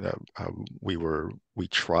traffic, we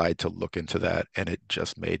tried to look into that, and it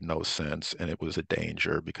just made no sense, and it was a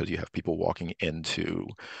danger because you have people walking into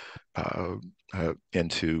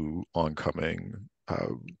oncoming.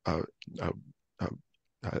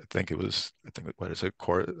 I think what is it?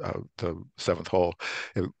 The 7th hole.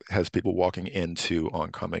 It has people walking into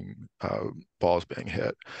oncoming balls being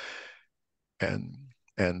hit, and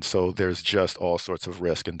so there's just all sorts of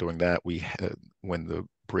risk in doing that. When the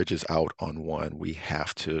bridge is out on one, we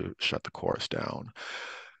have to shut the course down.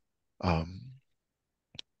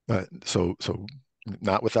 But so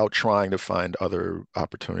not without trying to find other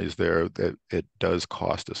opportunities there, that it does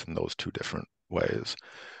cost us in those 2 different ways.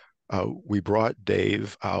 We brought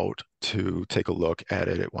Dave out to take a look at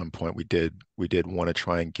it at one point. We did want to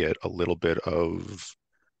try and get a little bit of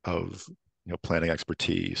planning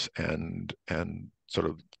expertise and sort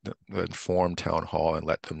of inform town hall and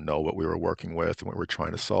let them know what we were working with and what we're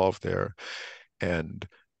trying to solve there. And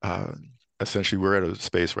essentially, we're at a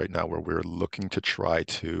space right now where we're looking to try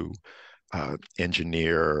to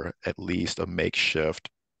engineer at least a makeshift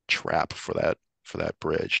trap for that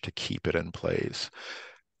bridge to keep it in place.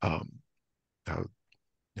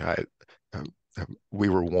 We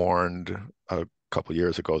were warned a couple of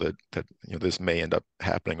years ago that this may end up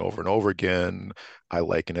happening over and over again. I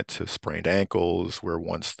liken it to sprained ankles, where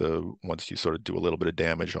once you sort of do a little bit of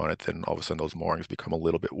damage on it, then all of a sudden those moorings become a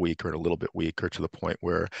little bit weaker and a little bit weaker, to the point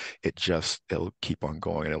where it'll keep on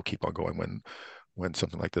going, and it'll keep on going when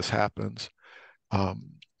something like this happens.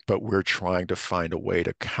 But we're trying to find a way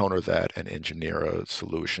to counter that and engineer a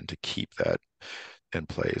solution to keep that in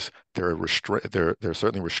place. There are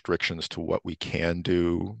certainly restrictions to what we can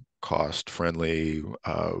do, cost friendly.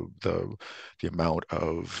 The amount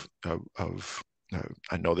of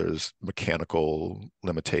I know there's mechanical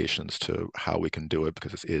limitations to how we can do it,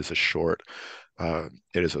 because it is a sort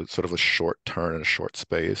of a short turn in a short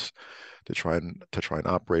space to try and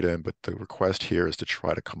operate in. But the request here is to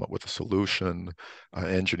try to come up with a solution, an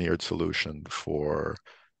engineered solution for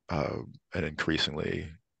an increasingly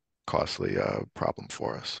costly problem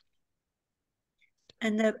for us.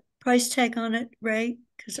 And the price tag on it, Ray?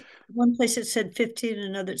 Because one place it said 50 and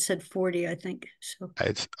another it said 40, I think. So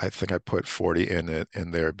I think I put 40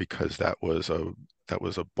 in there because that was a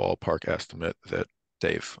ballpark estimate that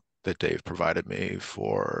Dave that Dave provided me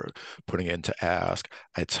for putting into ask.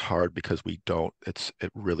 It's hard because we don't. It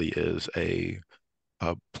really is a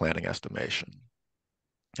planning estimation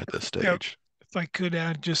at this stage. If I could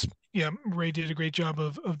add, just Ray did a great job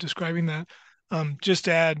of describing that. Just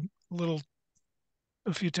to add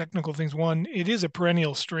a few technical things. One, it is a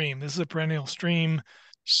perennial stream. This is a perennial stream,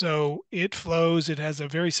 so it flows. It has a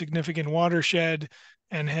very significant watershed,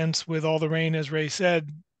 and hence, with all the rain, as Ray said,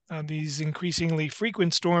 these increasingly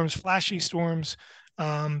frequent storms, flashy storms,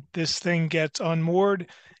 this thing gets unmoored.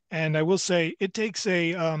 And I will say, it takes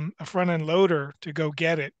a front end loader to go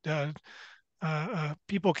get it.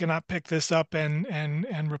 People cannot pick this up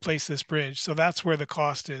and replace this bridge. So that's where the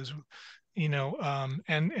cost is,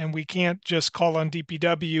 and we can't just call on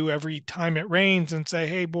DPW every time it rains and say,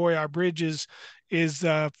 hey boy, our bridge is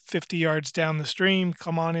 50 yards down the stream,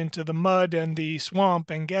 come on into the mud and the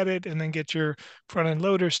swamp and get it, and then get your front end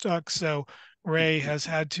loader stuck. So Ray has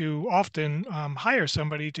had to often hire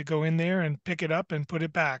somebody to go in there and pick it up and put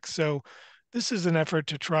it back. So this is an effort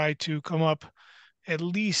to try to come up at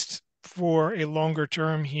least for a longer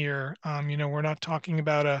term here. We're not talking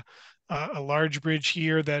about a large bridge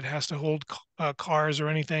here that has to hold cars or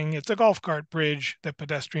anything. It's a golf cart bridge that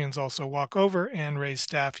pedestrians also walk over and Ray's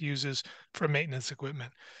staff uses for maintenance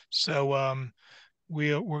equipment. So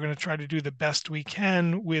we're going to try to do the best we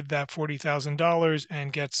can with that $40,000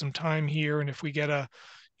 and get some time here. And if we get a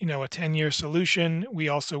 10-year solution, we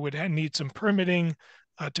also would need some permitting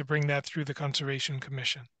to bring that through the Conservation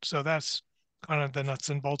Commission. So that's kind of the nuts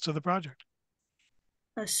and bolts of the project.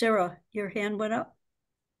 Sarah, your hand went up.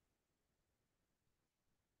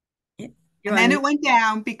 And then it went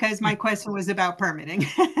down because my question was about permitting.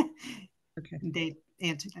 Okay. Dave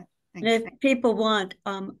answered that. And if people want,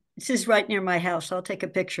 this is right near my house. I'll take a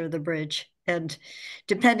picture of the bridge. And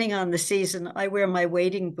depending on the season, I wear my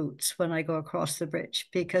wading boots when I go across the bridge,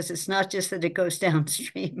 because it's not just that it goes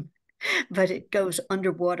downstream, but it goes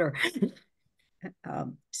underwater.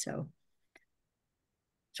 So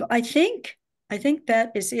I think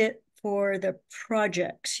that is it for the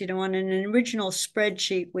projects. On an original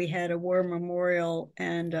spreadsheet, we had a War Memorial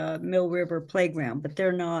and Mill River Playground, but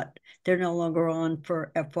they're no longer on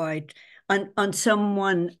for FY on some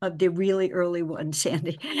one of the really early ones,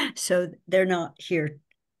 Sandy. So they're not here,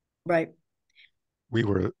 right? We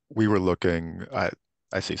were looking.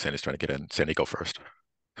 I see Sandy's trying to get in. Sandy, go first.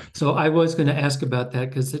 So I was going to ask about that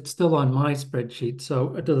because it's still on my spreadsheet.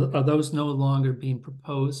 So are those no longer being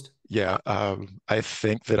proposed? Yeah, I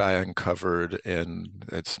think that I uncovered, and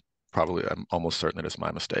I'm almost certain that it's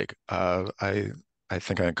my mistake. I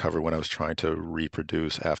think I uncovered when I was trying to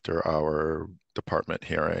reproduce after our department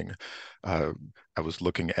hearing. I was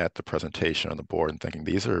looking at the presentation on the board and thinking,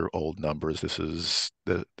 these are old numbers. It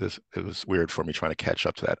was weird for me trying to catch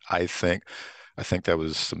up to that. I think that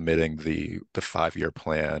was submitting the 5-year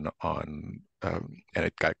plan on, and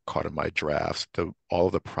it got caught in my drafts. All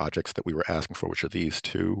of the projects that we were asking for, which are these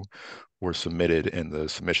two, were submitted in the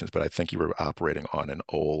submissions, but I think you were operating on an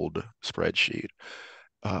old spreadsheet.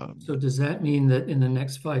 So does that mean that in the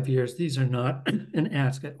next 5 years, these are not an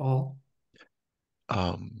ask at all?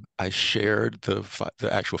 I shared the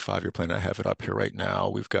actual 5-year plan. I have it up here right now.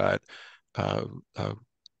 We've got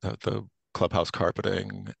the clubhouse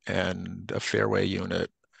carpeting and a fairway unit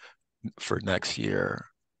for next year.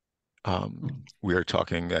 We are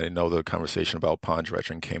talking, I know the conversation about pond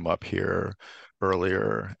dredging came up here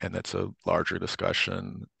earlier, and that's a larger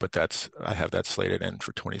discussion, but I have that slated in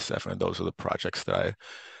for 27. And those are the projects that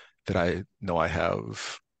I know I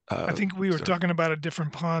have. I think we were talking about a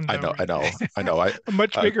different pond. I know. A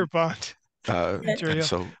much bigger pond. And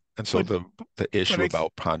so the issue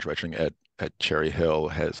about pond dredging at Cherry Hill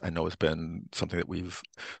has been something that we've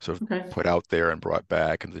sort of put out there and brought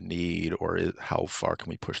back, and the need, or how far can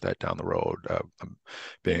we push that down the road? I'm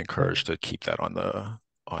being encouraged to keep that on the.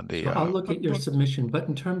 So I'll look at your submission, but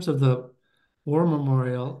in terms of the War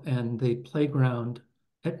Memorial and the playground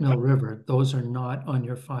at Mill River, those are not on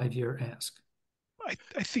your 5-year ask.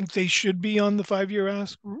 I think they should be on the 5-year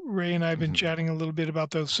ask. Ray and I have been chatting a little bit about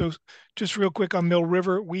those. So just real quick on Mill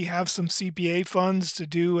River, we have some CPA funds to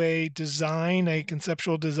do a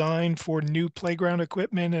conceptual design for new playground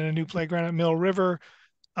equipment and a new playground at Mill River.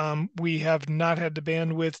 We have not had the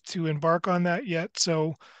bandwidth to embark on that yet.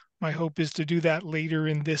 So my hope is to do that later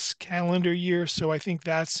in this calendar year. So I think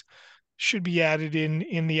should be added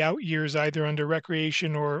in the out years, either under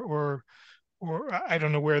recreation or I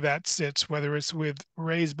don't know where that sits, whether it's with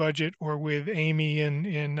Ray's budget or with Amy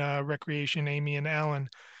in recreation, Amy and Alan.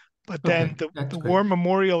 But then the War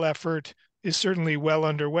Memorial effort is certainly well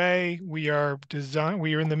underway. We are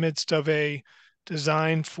in the midst of a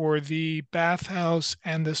design for the bathhouse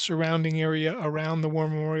and the surrounding area around the War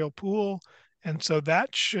Memorial Pool. And so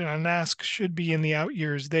that an ask should be in the out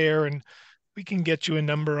years there, and we can get you a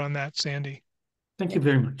number on that, Sandy. Thank you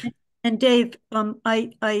very much. And Dave, I'm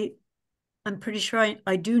pretty sure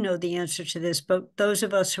I do know the answer to this, but those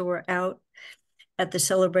of us who were out at the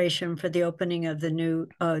celebration for the opening of the new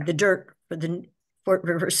the dirt for the Fort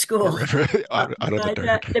River School, out of the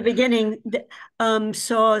dirt. The beginning,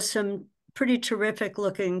 saw some pretty terrific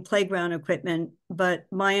looking playground equipment, but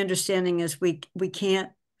my understanding is we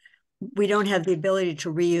don't have the ability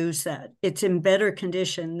to reuse that. It's in better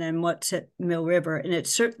condition than what's at Mill River, and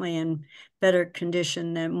it's certainly in better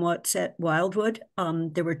condition than what's at Wildwood.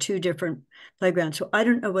 There were two different playgrounds. So I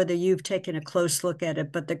don't know whether you've taken a close look at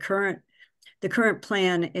it, but the current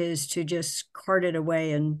plan is to just cart it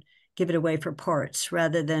away and give it away for parts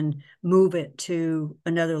rather than move it to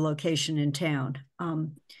another location in town.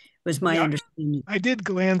 Was my understanding. I did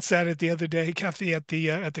glance at it the other day, Kathy, at the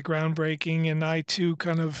groundbreaking, and I too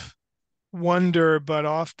kind of wonder, but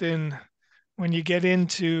often when you get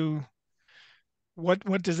into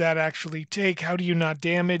what does that actually take? How do you not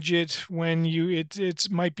damage it when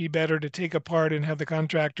it might be better to take apart and have the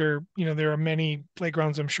contractor, there are many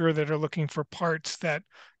playgrounds, I'm sure, that are looking for parts that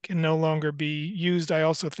can no longer be used. I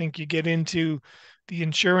also think you get into the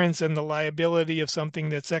insurance and the liability of something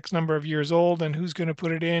that's X number of years old, and who's going to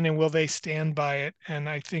put it in, and will they stand by it? And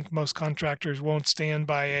I think most contractors won't stand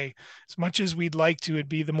by as much as we'd like to, it'd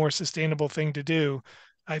be the more sustainable thing to do.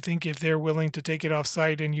 I think if they're willing to take it off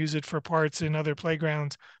site and use it for parts in other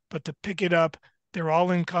playgrounds, but to pick it up, they're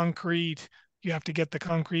all in concrete. You have to get the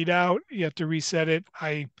concrete out. You have to reset it.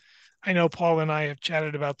 I know Paul and I have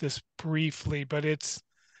chatted about this briefly, but it's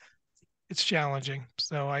challenging.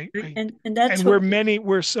 So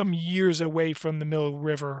we're some years away from the Mill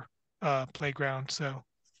River playground. So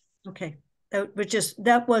okay.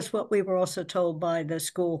 That was what we were also told by the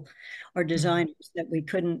school or designers, that we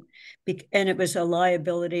couldn't be, and it was a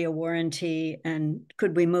liability, a warranty, and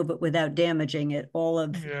could we move it without damaging it?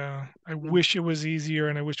 I wish it was easier,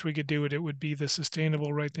 and I wish we could do it. It would be the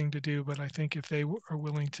sustainable right thing to do. But I think if they are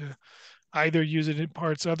willing to either use it in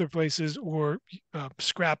parts other places or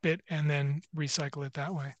scrap it and then recycle it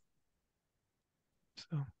that way.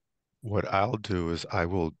 So what I'll do is I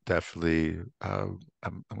will definitely I'm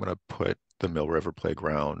going to put the Mill River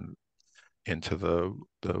Playground into the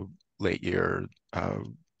late year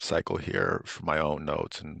cycle here for my own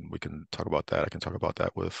notes, and we can talk about that. I can talk about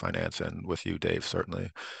that with finance and with you, Dave, certainly.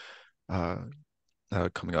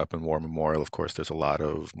 Coming up in War Memorial, of course, there's a lot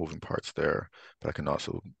of moving parts there, but I can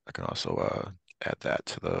also add that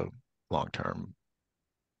to the long term.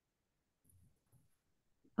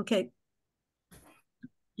 Okay.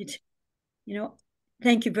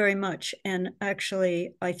 Thank you very much. And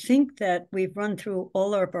actually, I think that we've run through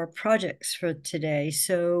all of our projects for today.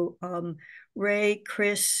 So Ray,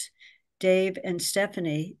 Chris, Dave, and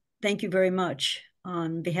Stephanie, thank you very much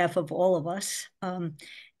on behalf of all of us.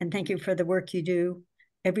 And thank you for the work you do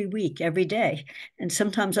every week, every day, and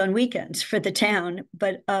sometimes on weekends for the town.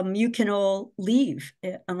 But you can all leave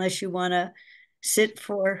unless you want to sit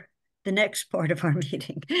for the next part of our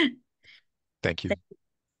meeting. Thank you.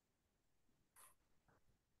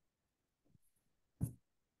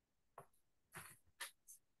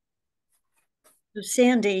 So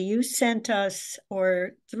Sandy, you sent us,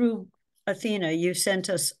 or through Athena, you sent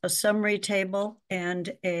us a summary table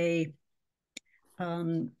and a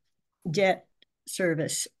debt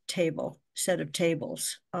service set of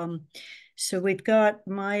tables. So we've got,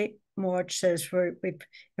 my watch says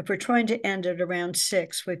if we're trying to end at around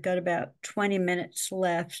 6, we've got about 20 minutes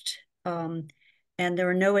left. And there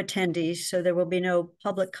are no attendees, so there will be no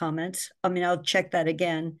public comments. I mean, I'll check that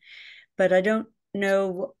again, but I don't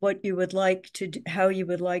know what you would like to do, how you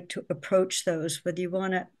would like to approach those, whether you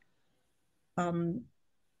want to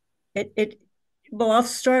well, I'll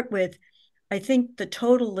start with, I think the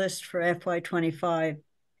total list for FY25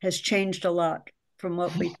 has changed a lot from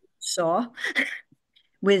what we saw,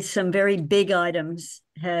 with some very big items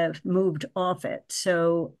have moved off it.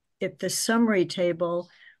 So if the summary table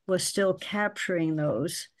was still capturing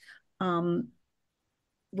those,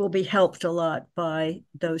 will be helped a lot by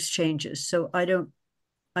those changes. So I don't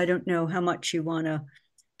know how much you want to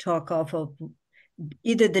talk off of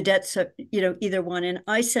either the debts, either one. And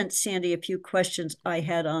I sent Sandy a few questions I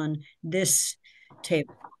had on this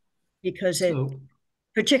table, because it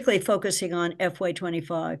particularly focusing on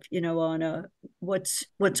FY25, on what's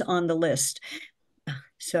on the list.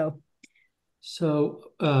 So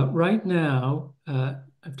right now,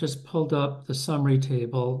 I've just pulled up the summary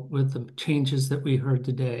table with the changes that we heard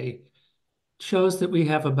today. It shows that we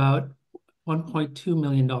have about $1.2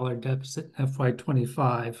 million deficit in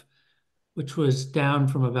FY25, which was down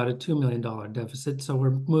from about a $2 million deficit. So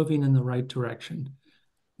we're moving in the right direction.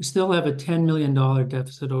 We still have a $10 million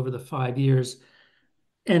deficit over the 5 years.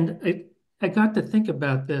 And I got to think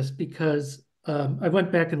about this because I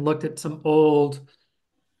went back and looked at some old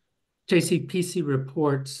JCPC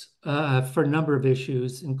reports for a number of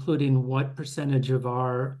issues, including what percentage of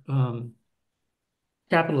our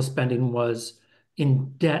capital spending was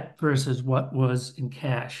in debt versus what was in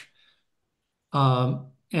cash.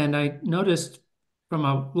 And I noticed from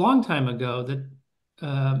a long time ago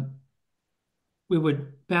that we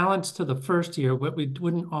would balance to the first year, what we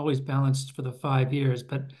wouldn't always balance for the 5 years,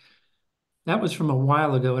 but that was from a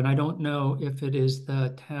while ago, and I don't know if it is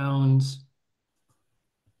the town's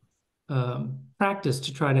practice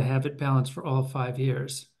to try to have it balanced for all 5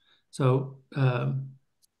 years. So,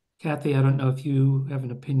 Kathy, I don't know if you have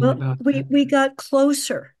an opinion about that. We got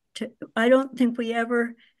closer to, I don't think we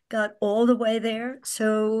ever got all the way there.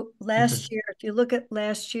 So last year, if you look at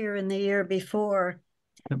last year and the year before,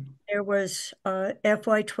 there was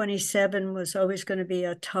FY27 was always going to be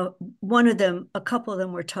a tough, a couple of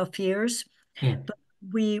them were tough years, but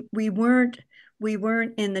we weren't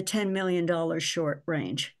in the $10 million short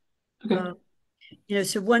range.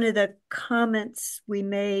 So one of the comments we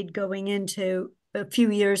made going into a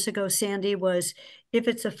few years ago, Sandy, was if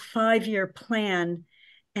it's a 5-year plan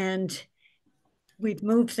and we've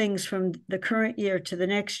moved things from the current year to the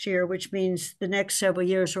next year, which means the next several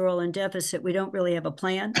years are all in deficit, we don't really have a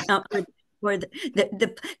plan. Or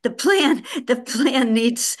the plan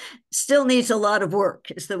still needs a lot of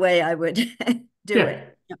work, is the way I would do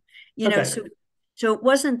it. So it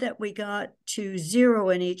wasn't that we got to 0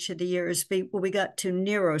 in each of the years, but we got to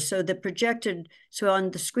narrow. So the projected, so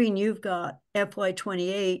on the screen you've got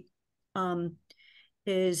FY28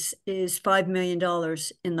 is $5 million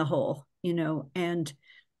in the hole, and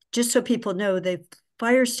just so people know, the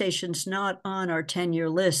fire station's not on our 10-year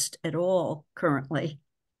list at all currently.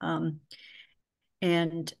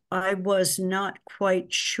 And I was not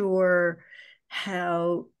quite sure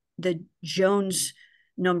how the Jones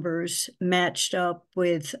numbers matched up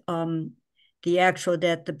with the actual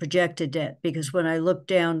debt, the projected debt, because when I looked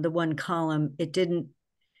down the one column, it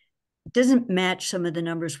doesn't match some of the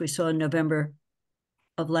numbers we saw in November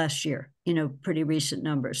of last year, pretty recent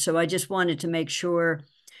numbers. So I just wanted to make sure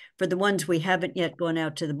for the ones we haven't yet gone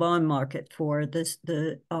out to the bond market for this,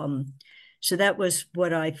 so that was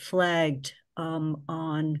what I flagged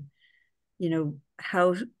on,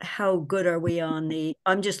 how good are we on the,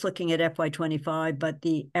 I'm just looking at FY25, but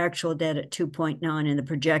the actual debt at 2.9 and the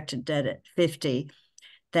projected debt at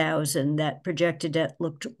 50,000, that projected debt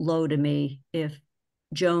looked low to me if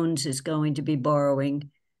Jones is going to be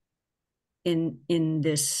borrowing in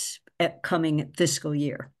this coming fiscal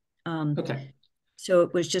year. So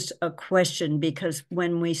it was just a question, because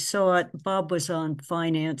when we saw it, Bob was on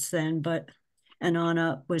finance then, and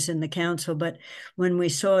Anna was in the council, but when we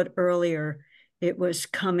saw it earlier, it was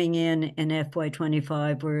coming in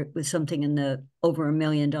FY25 where it was something in the over $1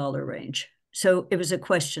 million range. So it was a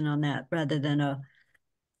question on that rather than a.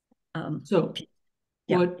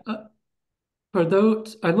 What for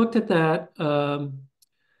those, I looked at that.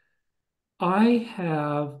 I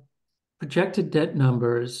have projected debt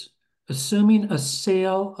numbers, assuming a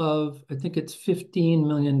sale of, I think it's $15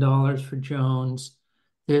 million for Jones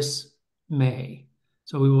this May.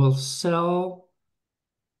 So we will sell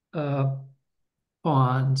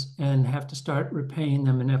bonds and have to start repaying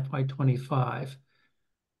them in FY25.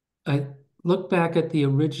 I look back at the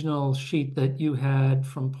original sheet that you had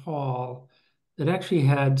from Paul that actually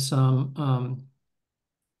had some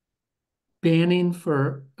banning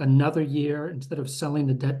for another year instead of selling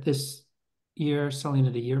the debt this year, selling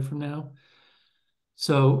it a year from now.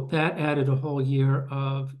 So that added a whole year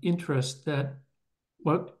of interest that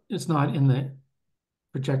is not in the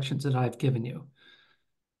projections that I've given you.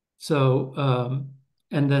 So,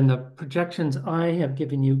 and then the projections I have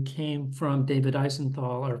given you came from David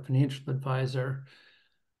Eisenthal, our financial advisor,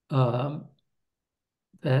 that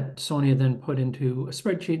Sonia then put into a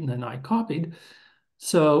spreadsheet and then I copied.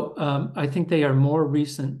 So I think they are more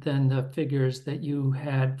recent than the figures that you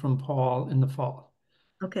had from Paul in the fall.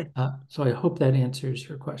 Okay. So I hope that answers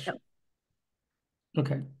your question. Yep.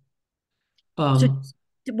 Okay. So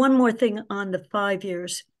one more thing on the 5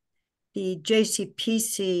 years. The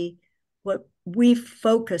JCPC, what we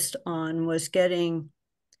focused on was getting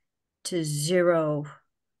to 0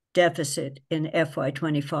 deficit in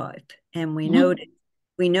FY25. And we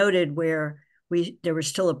noted where there was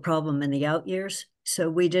still a problem in the out years. So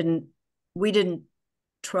we didn't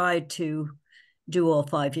try to do all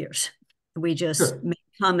 5 years. We just made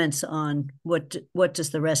comments on what does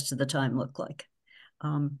the rest of the time look like.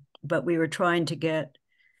 But we were trying to get,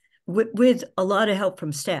 with a lot of help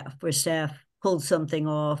from staff, where staff pulled something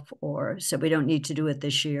off or said we don't need to do it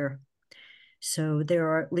this year. So there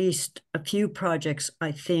are at least a few projects,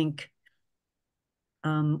 I think,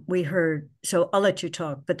 we heard, so I'll let you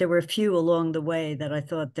talk, but there were a few along the way that I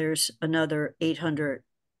thought there's another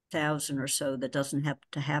 800,000 or so that doesn't have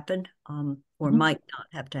to happen, or might not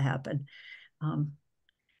have to happen.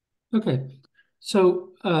 Okay, so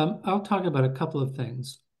I'll talk about a couple of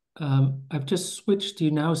things. I've just switched. Do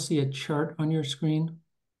you now see a chart on your screen?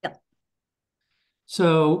 Yep.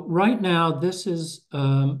 So right now, this is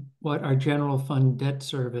what our general fund debt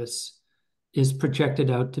service is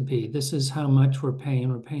projected out to be. This is how much we're paying.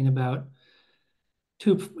 We're paying about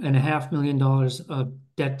 $2.5 million of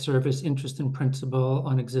debt service, interest and principal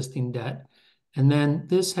on existing debt. And then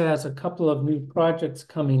this has a couple of new projects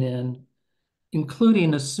coming in,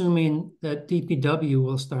 including assuming that DPW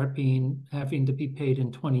will start having to be paid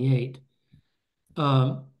in 28.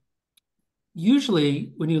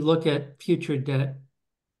 Usually when you look at future debt,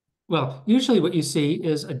 well, usually what you see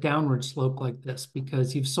is a downward slope like this,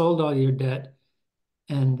 because you've sold all your debt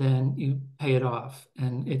and then you pay it off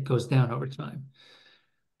and it goes down over time.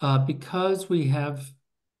 Because we have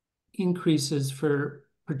increases for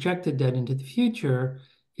projected debt into the future,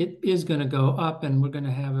 it is going to go up, and we're going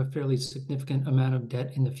to have a fairly significant amount of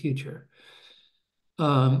debt in the future.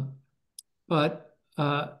 But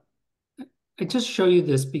I just show you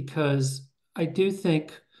this because I do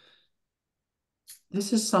think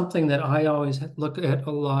this is something that I always look at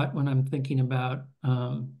a lot when I'm thinking about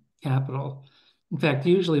capital. In fact,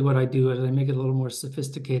 usually what I do is I make it a little more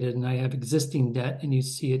sophisticated, and I have existing debt and you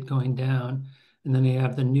see it going down, and then I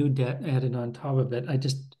have the new debt added on top of it. I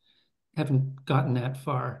just haven't gotten that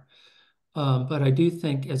far. But I do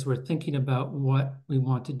think as we're thinking about what we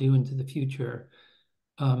want to do into the future,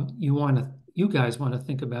 you guys want to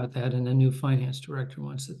think about that, and a new finance director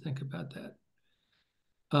wants to think about that.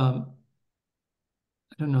 I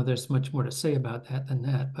don't know there's much more to say about that than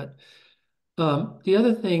that, but the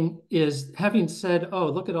other thing is, having said,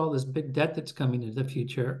 oh, look at all this big debt that's coming into the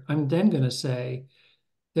future, I'm then going to say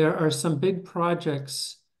there are some big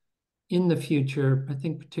projects in the future, I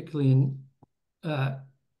think particularly in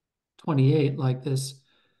 28, like this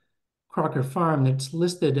Crocker Farm that's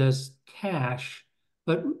listed as cash,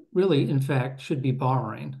 but really, in fact, should be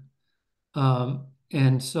borrowing.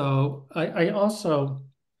 And so I also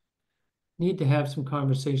need to have some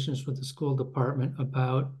conversations with the school department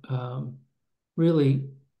about really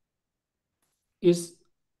is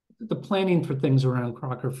the planning for things around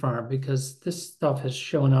Crocker Farm, because this stuff has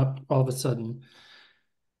shown up all of a sudden.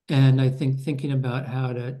 And I think thinking about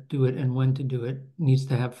how to do it and when to do it needs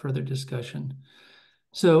to have further discussion.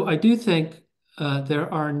 So I do think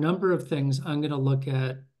there are a number of things I'm going to look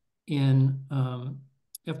at in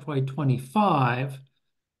FY25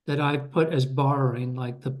 that I've put as borrowing,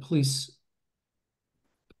 like the police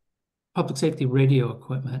public safety radio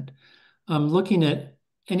equipment. I'm looking at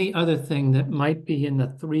any other thing that might be in the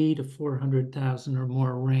 300,000 to 400,000 or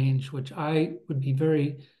more range, which I would be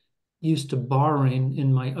very used to borrowing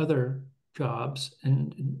in my other jobs.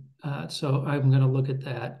 And so I'm going to look at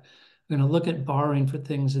that. I'm going to look at borrowing for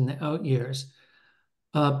things in the out years.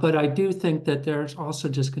 But I do think that there's also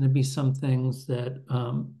just going to be some things that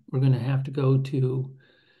we're going to have to go to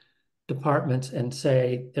departments and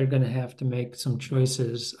say they're going to have to make some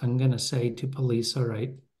choices. I'm going to say to police, all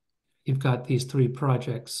right, you've got these 3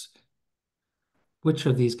 projects. Which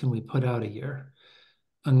of these can we put out a year?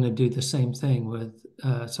 I'm going to do the same thing with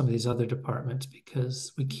some of these other departments,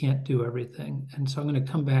 because we can't do everything. And so I'm going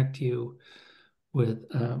to come back to you with,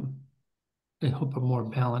 I hope, a more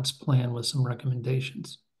balanced plan with some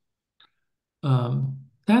recommendations.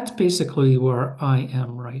 That's basically where I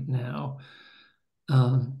am right now.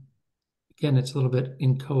 Again, it's a little bit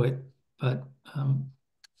inchoate, but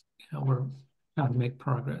we're trying to make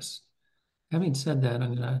progress. Having said that,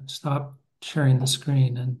 I'm going to stop sharing the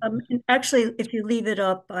screen. And actually, if you leave it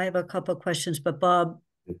up, I have a couple of questions, but Bob,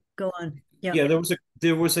 go on. Yeah,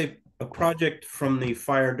 there was a project from the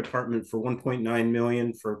fire department for 1.9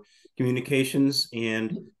 million for communications,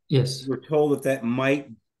 and yes, we're told that might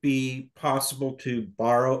be possible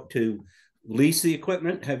to lease the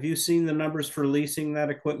equipment. Have you seen the numbers for leasing that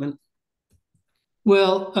equipment?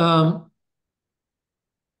 Well,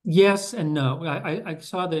 yes and no. I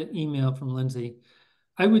saw the email from Lindsay.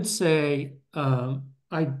 I would say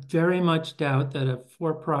I very much doubt that a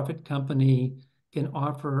for-profit company can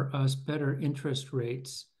offer us better interest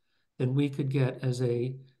rates than we could get as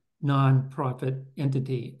a non-profit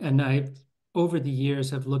entity. And I, over the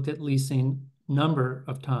years, have looked at leasing number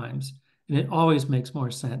of times, and it always makes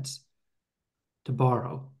more sense to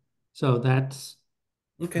borrow. So that's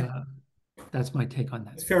Okay. That's my take on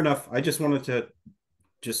that. That's fair enough. I just wanted to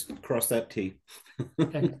just cross that T.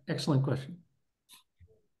 Excellent question.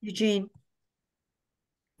 Eugene.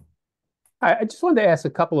 I just wanted to ask a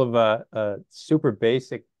couple of super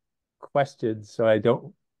basic questions so I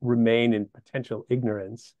don't remain in potential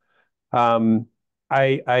ignorance. I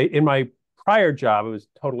in my prior job, it was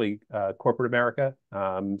totally corporate America.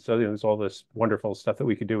 So there's all this wonderful stuff that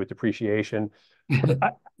we could do with depreciation.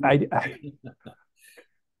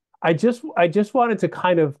 I just wanted to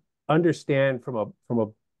kind of understand from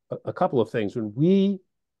a couple of things. When we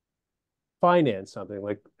finance something,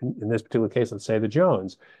 like in this particular case, let's say the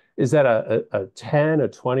Jones, is that a 10, a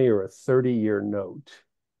 20, or a 30-year note?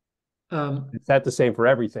 Is that the same for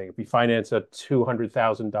everything? If we finance a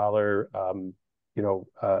 $200,000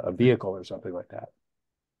 a vehicle or something like that.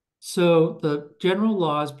 So the general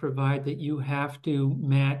laws provide that you have to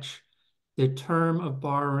match the term of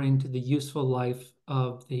borrowing to the useful life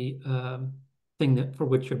of the thing for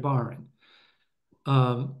which you're borrowing.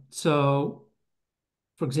 So,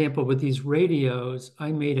 for example, with these radios,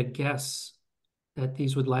 I made a guess that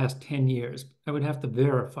these would last 10 years. I would have to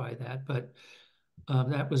verify that, but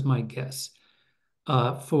that was my guess.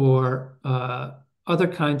 For other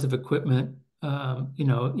kinds of equipment,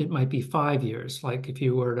 it might be 5 years, like if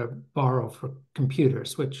you were to borrow for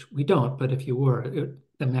computers, which we don't, but if you were,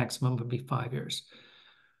 the maximum would be 5 years.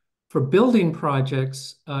 For building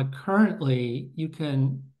projects, currently you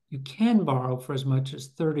can borrow for as much as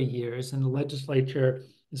 30 years, and the legislature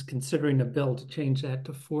is considering a bill to change that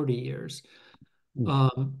to 40 years.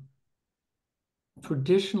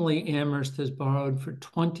 Traditionally, Amherst has borrowed for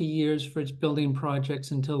 20 years for its building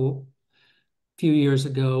projects until a few years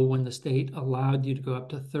ago when the state allowed you to go up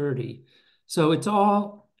to 30. So it's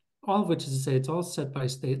all of which is to say it's all set by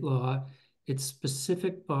state law. It's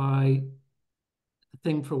specific by the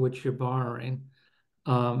thing for which you're borrowing.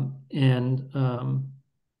 And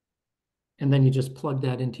then you just plug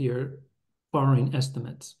that into your borrowing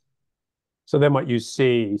estimates. So then what you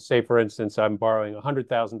see, say, for instance, I'm borrowing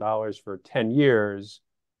 $100,000 for 10 years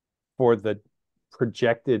for the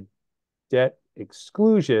projected debt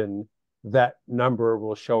exclusion, that number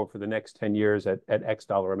will show for the next 10 years at X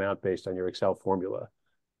dollar amount based on your Excel formula,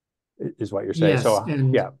 is what you're saying. Yes, so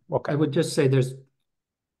and yeah, okay. I would just say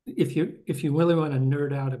if you really want to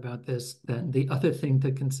nerd out about this, then the other thing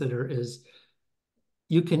to consider is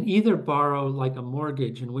you can either borrow like a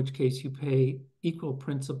mortgage, in which case you pay equal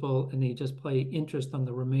principal and you just pay interest on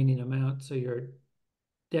the remaining amount, so your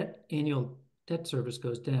annual debt service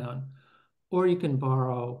goes down, or you can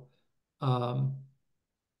borrow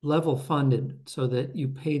level funded so that you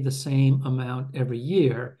pay the same amount every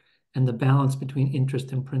year and the balance between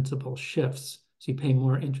interest and principal shifts. So you pay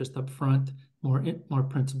more interest up front, more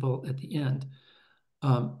principal at the end.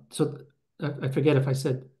 So I forget if I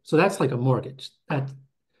said, so that's like a mortgage. That's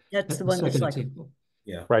the one that's like, example.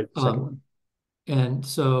 Yeah, right. Second one. And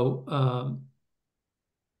so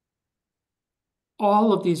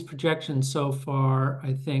all of these projections so far,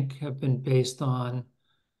 I think, have been based on,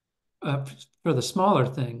 for the smaller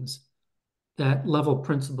things, that level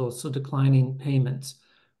principal, so declining payments.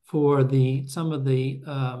 For some of the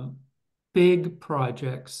big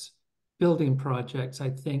projects, building projects, I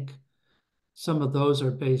think some of those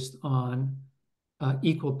are based on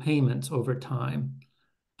equal payments over time.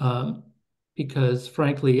 Because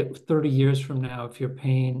frankly, 30 years from now, if you're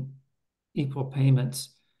paying equal payments,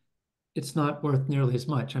 it's not worth nearly as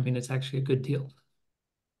much. I mean, it's actually a good deal.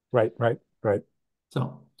 Right.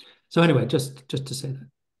 So anyway, just to say that.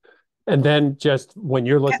 And then just when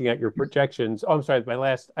you're looking at your projections, I'm sorry,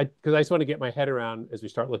 because I just want to get my head around as we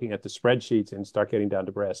start looking at the spreadsheets and start getting down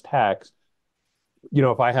to brass tacks.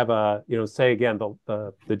 If I have say again,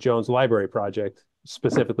 the Jones Library project,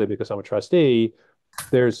 specifically because I'm a trustee,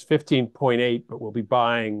 there's 15.8, but we'll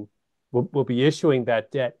be issuing that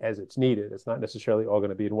debt as it's needed. It's not necessarily all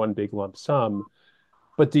going to be in one big lump sum.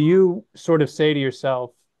 But do you sort of say to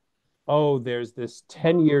yourself, oh, there's this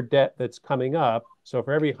 10-year debt that's coming up, so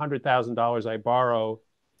for every $100,000 I borrow,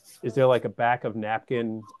 is there like a back of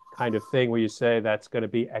napkin kind of thing where you say that's going to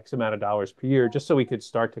be X amount of dollars per year, just so we could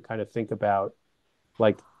start to kind of think about,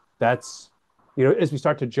 like, that's, as we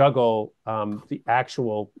start to juggle the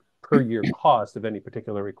actual per year cost of any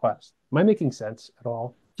particular request. Am I making sense at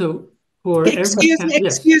all? So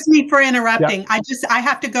excuse me for interrupting. Yeah. I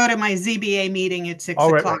have to go to my ZBA meeting at 6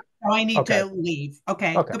 o'clock. Right. So I need to leave.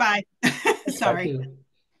 Okay. Goodbye. Sorry.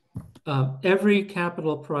 Every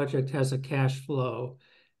capital project has a cash flow.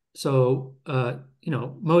 So,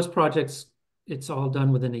 most projects, it's all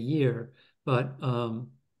done within a year, But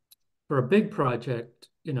for a big project,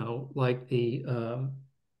 like the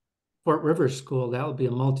Fort Rivers School, that will be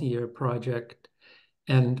a multi-year project,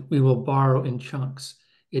 and we will borrow in chunks.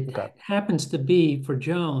 It happens to be for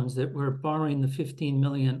Jones that we're borrowing the 15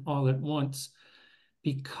 million all at once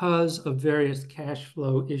because of various cash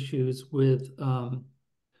flow issues with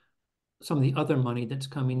some of the other money that's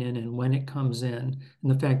coming in and when it comes in,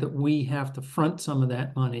 and the fact that we have to front some of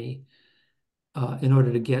that money in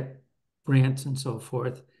order to get grants and so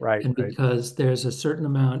forth. Right. And because there's a certain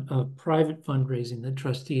amount of private fundraising that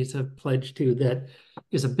trustees have pledged to that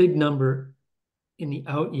is a big number in the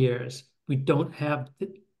out years. We don't have,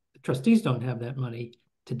 the trustees don't have that money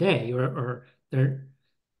today, or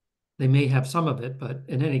they may have some of it, but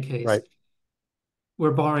in any case,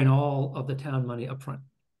 we're borrowing all of the town money up front.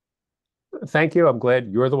 Thank you. I'm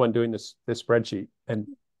glad you're the one doing this spreadsheet and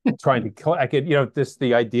trying to, I could,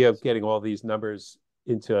 the idea of getting all these numbers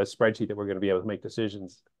into a spreadsheet that we're going to be able to make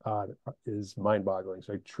decisions is mind-boggling.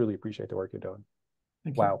 So I truly appreciate the work you're doing.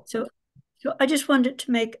 Wow. So I just wanted to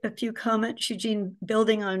make a few comments, Eugene,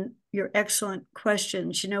 building on your excellent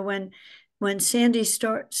questions. When Sandy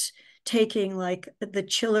starts taking, like, the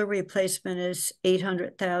chiller replacement is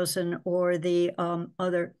 800,000, or the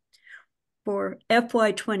other for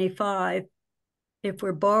FY25, if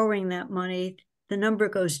we're borrowing that money, the number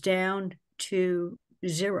goes down to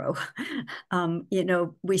 0.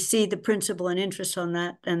 We see the principal and interest on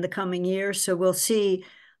that in the coming year, so we'll see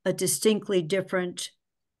a distinctly different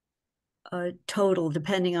total,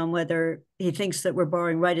 depending on whether he thinks that we're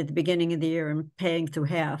borrowing right at the beginning of the year and paying through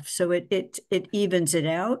half. So it evens it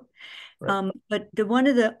out. Right. But one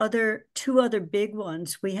of the two other big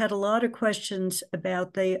ones, we had a lot of questions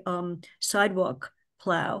about the sidewalk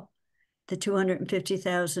plow, the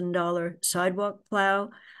 $250,000 sidewalk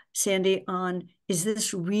plow. Sandy, is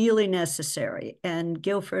this really necessary? And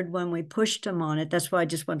Guilford, when we pushed him on it, that's why I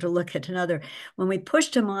just want to look at another. When we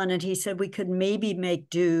pushed him on it, he said we could maybe make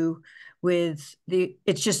do with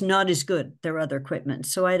it's just not as good, their other equipment.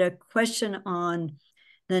 So I had a question on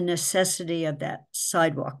the necessity of that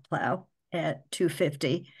sidewalk plow at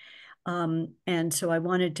 $250. And so I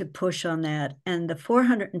wanted to push on that. And the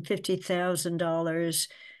 $450,000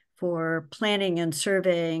 for planning and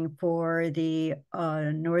surveying for the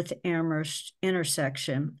North Amherst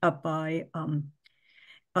intersection up by,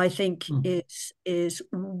 I think is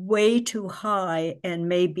way too high and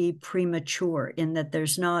may be premature, in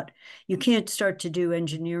that you can't start to do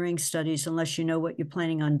engineering studies unless you know what you're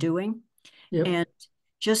planning on doing. Yep. And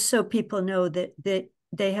just so people know that the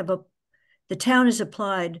town has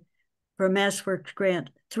applied for a MassWorks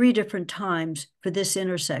grant 3 different times for this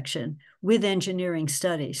intersection with engineering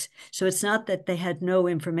studies. So it's not that they had no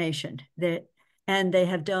information, and they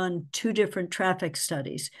have done 2 different traffic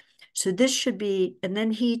studies. So this should be, and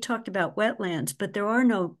then he talked about wetlands, but there are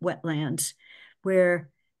no wetlands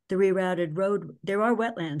where the rerouted road, there are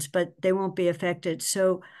wetlands, but they won't be affected.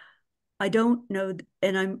 So I don't know,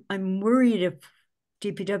 and I'm worried if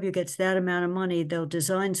DPW gets that amount of money, they'll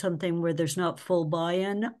design something where there's not full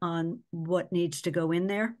buy-in on what needs to go in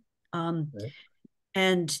there. Right.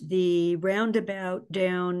 And the roundabout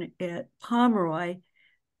down at Pomeroy,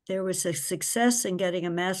 there was a success in getting a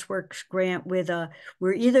MassWorks grant with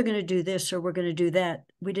we're either going to do this or we're going to do that.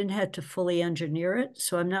 We didn't have to fully engineer it,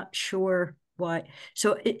 so I'm not sure why.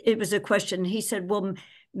 So it was a question. He said, well,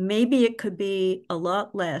 maybe it could be a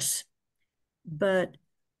lot less, but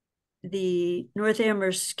the North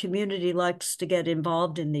Amherst community likes to get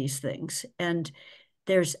involved in these things. And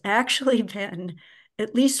there's actually been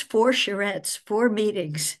at least 4 charrettes, 4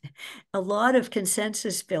 meetings, a lot of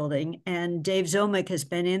consensus building. And Dave Zomick has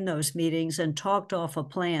been in those meetings and talked off a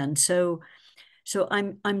plan. So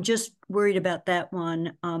I'm just worried about that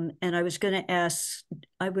one. And I was going to ask,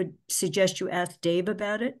 I would suggest you ask Dave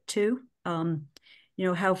about it too.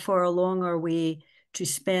 How far along are we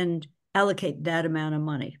to allocate that amount of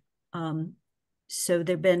money? So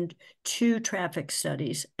there've been 2 traffic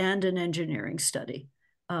studies and an engineering study.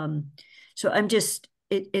 So I'm just,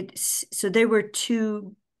 so there were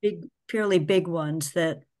 2 fairly big ones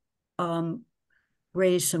that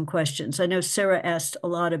raised some questions. I know Sarah asked a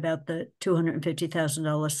lot about the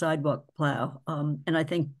 $250,000 sidewalk plow. And I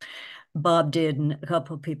think Bob did, and a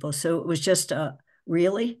couple of people. So it was just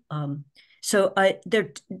really. So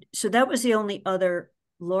that was the only other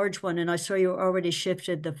large one. And I saw you already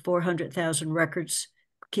shifted the 400,000 records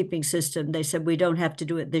keeping system. They said, we don't have to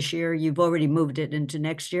do it this year. You've already moved it into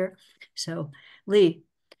next year. So Lee,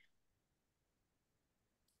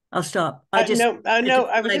 I'll stop. I was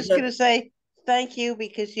just going to say thank you,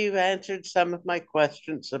 because you've answered some of my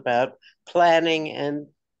questions about planning and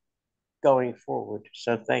going forward.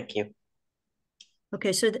 So thank you.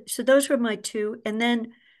 Okay, so those were my two. And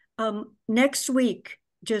then next week,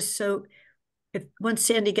 just so if once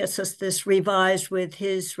Sandy gets us this revised with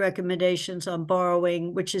his recommendations on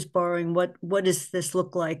borrowing, which is borrowing, what does this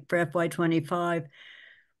look like for FY25?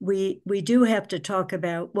 We do have to talk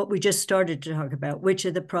about what we just started to talk about. Which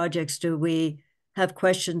of the projects do we have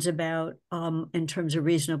questions about in terms of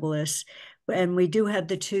reasonableness? And we do have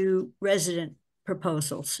the two resident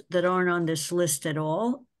proposals that aren't on this list at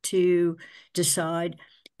all to decide.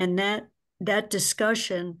 And that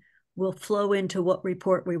discussion will flow into what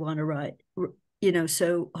report we want to write. You know,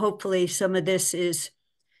 so hopefully some of this is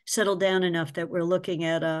settled down enough that we're looking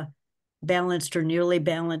at a balanced or nearly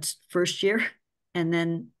balanced first year. And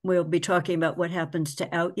then we'll be talking about what happens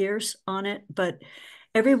to out years on it. But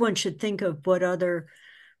everyone should think of what other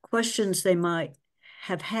questions they might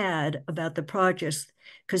have had about the projects,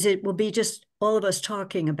 because it will be just all of us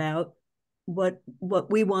talking about what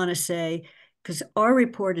we want to say, because our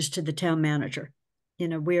report is to the town manager. You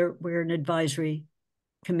know, we're an advisory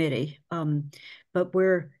committee, but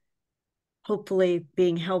we're hopefully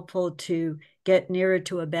being helpful to get nearer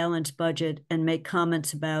to a balanced budget and make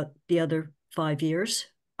comments about the other 5 years.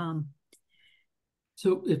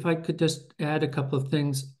 So if I could just add a couple of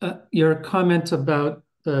things, your comments about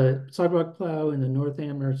the sidewalk plow and the North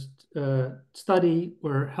Amherst study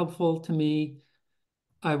were helpful to me.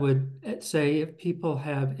 I would say if people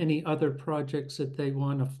have any other projects that they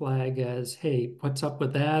want to flag as, hey, what's up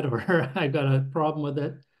with that? Or I got a problem with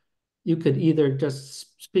it. You could either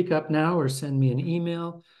just speak up now or send me an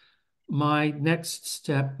email. My next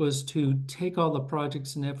step was to take all the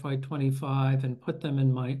projects in FY25 and put them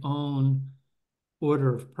in my own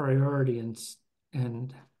order of priority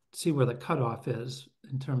and see where the cutoff is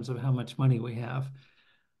in terms of how much money we have,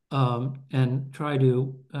 and try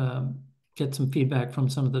to get some feedback from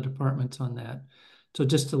some of the departments on that. So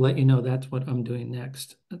just to let you know, that's what I'm doing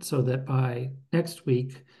next, so that by next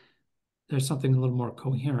week, there's something a little more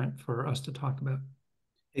coherent for us to talk about.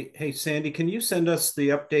 Hey, Sandy, can you send us the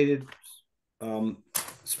updated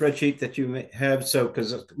spreadsheet that you may have? So,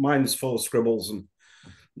 because mine is full of scribbles and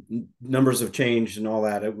numbers have changed and all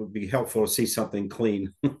that. It would be helpful to see something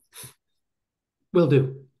clean. Will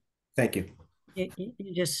do. Thank you.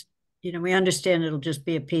 You just, you know, we understand it'll just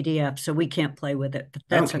be a PDF, so we can't play with it, but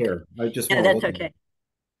that's okay. I just that's okay.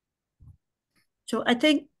 So I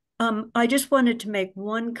think I just wanted to make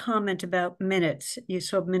one comment about minutes. You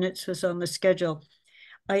saw minutes was on the schedule.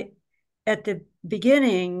 At the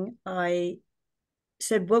beginning, I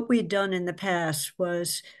said what we'd done in the past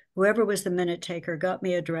was whoever was the minute taker got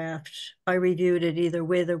me a draft. I reviewed it either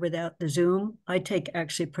with or without the Zoom. I take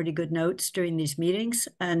actually pretty good notes during these meetings,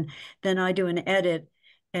 and then I do an edit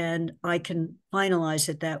and I can finalize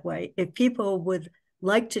it that way. If people would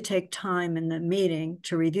like to take time in the meeting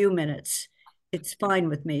to review minutes, it's fine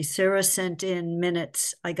with me. Sarah sent in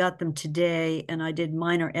minutes. I got them today and I did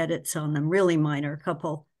minor edits on them, really minor, a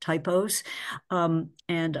couple typos.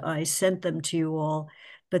 And I sent them to you all,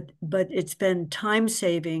 but it's been time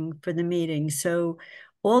saving for the meeting. So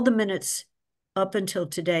all the minutes up until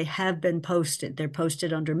today have been posted. They're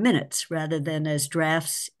posted under minutes rather than as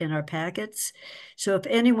drafts in our packets. So if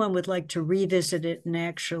anyone would like to revisit it and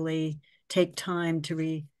actually take time to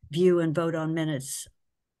review and vote on minutes,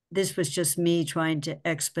 this was just me trying to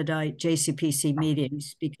expedite JCPC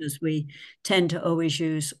meetings because we tend to always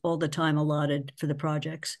use all the time allotted for the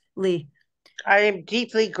projects. Lee. I am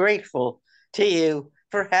deeply grateful to you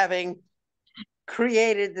for having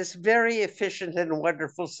created this very efficient and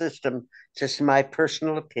wonderful system. Just my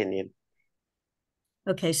personal opinion.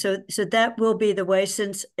 Okay, so that will be the way,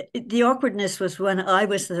 since the awkwardness was when I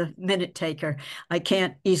was the minute taker. I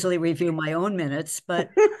can't easily review my own minutes, but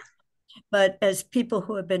but as people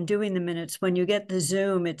who have been doing the minutes, when you get the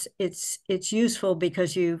Zoom, it's useful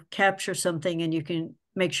because you capture something and you can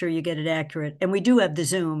make sure you get it accurate. And we do have the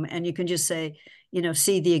Zoom, and you can just say, you know,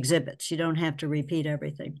 see the exhibits. You don't have to repeat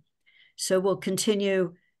everything. So we'll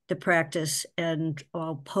continue the practice, and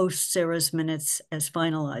I'll post Sarah's minutes as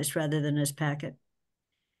finalized rather than as packet.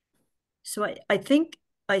 So I think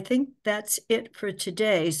that's it for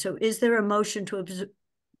today. So is there a motion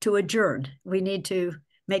to adjourn? We need to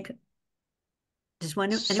make. Does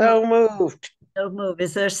one? So moved. So moved.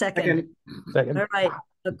 Is there a second? Second. All right.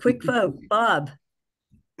 A quick vote. Bob.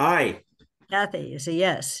 Aye. Kathy is a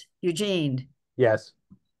yes. Eugene. Yes.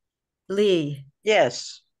 Lee.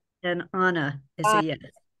 Yes. And Anna is a yes.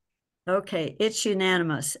 Okay, it's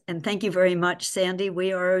unanimous. And thank you very much, Sandy.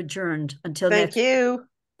 We are adjourned until next. Thank you.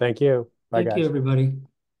 Thank you. Bye, guys. Thank you, everybody.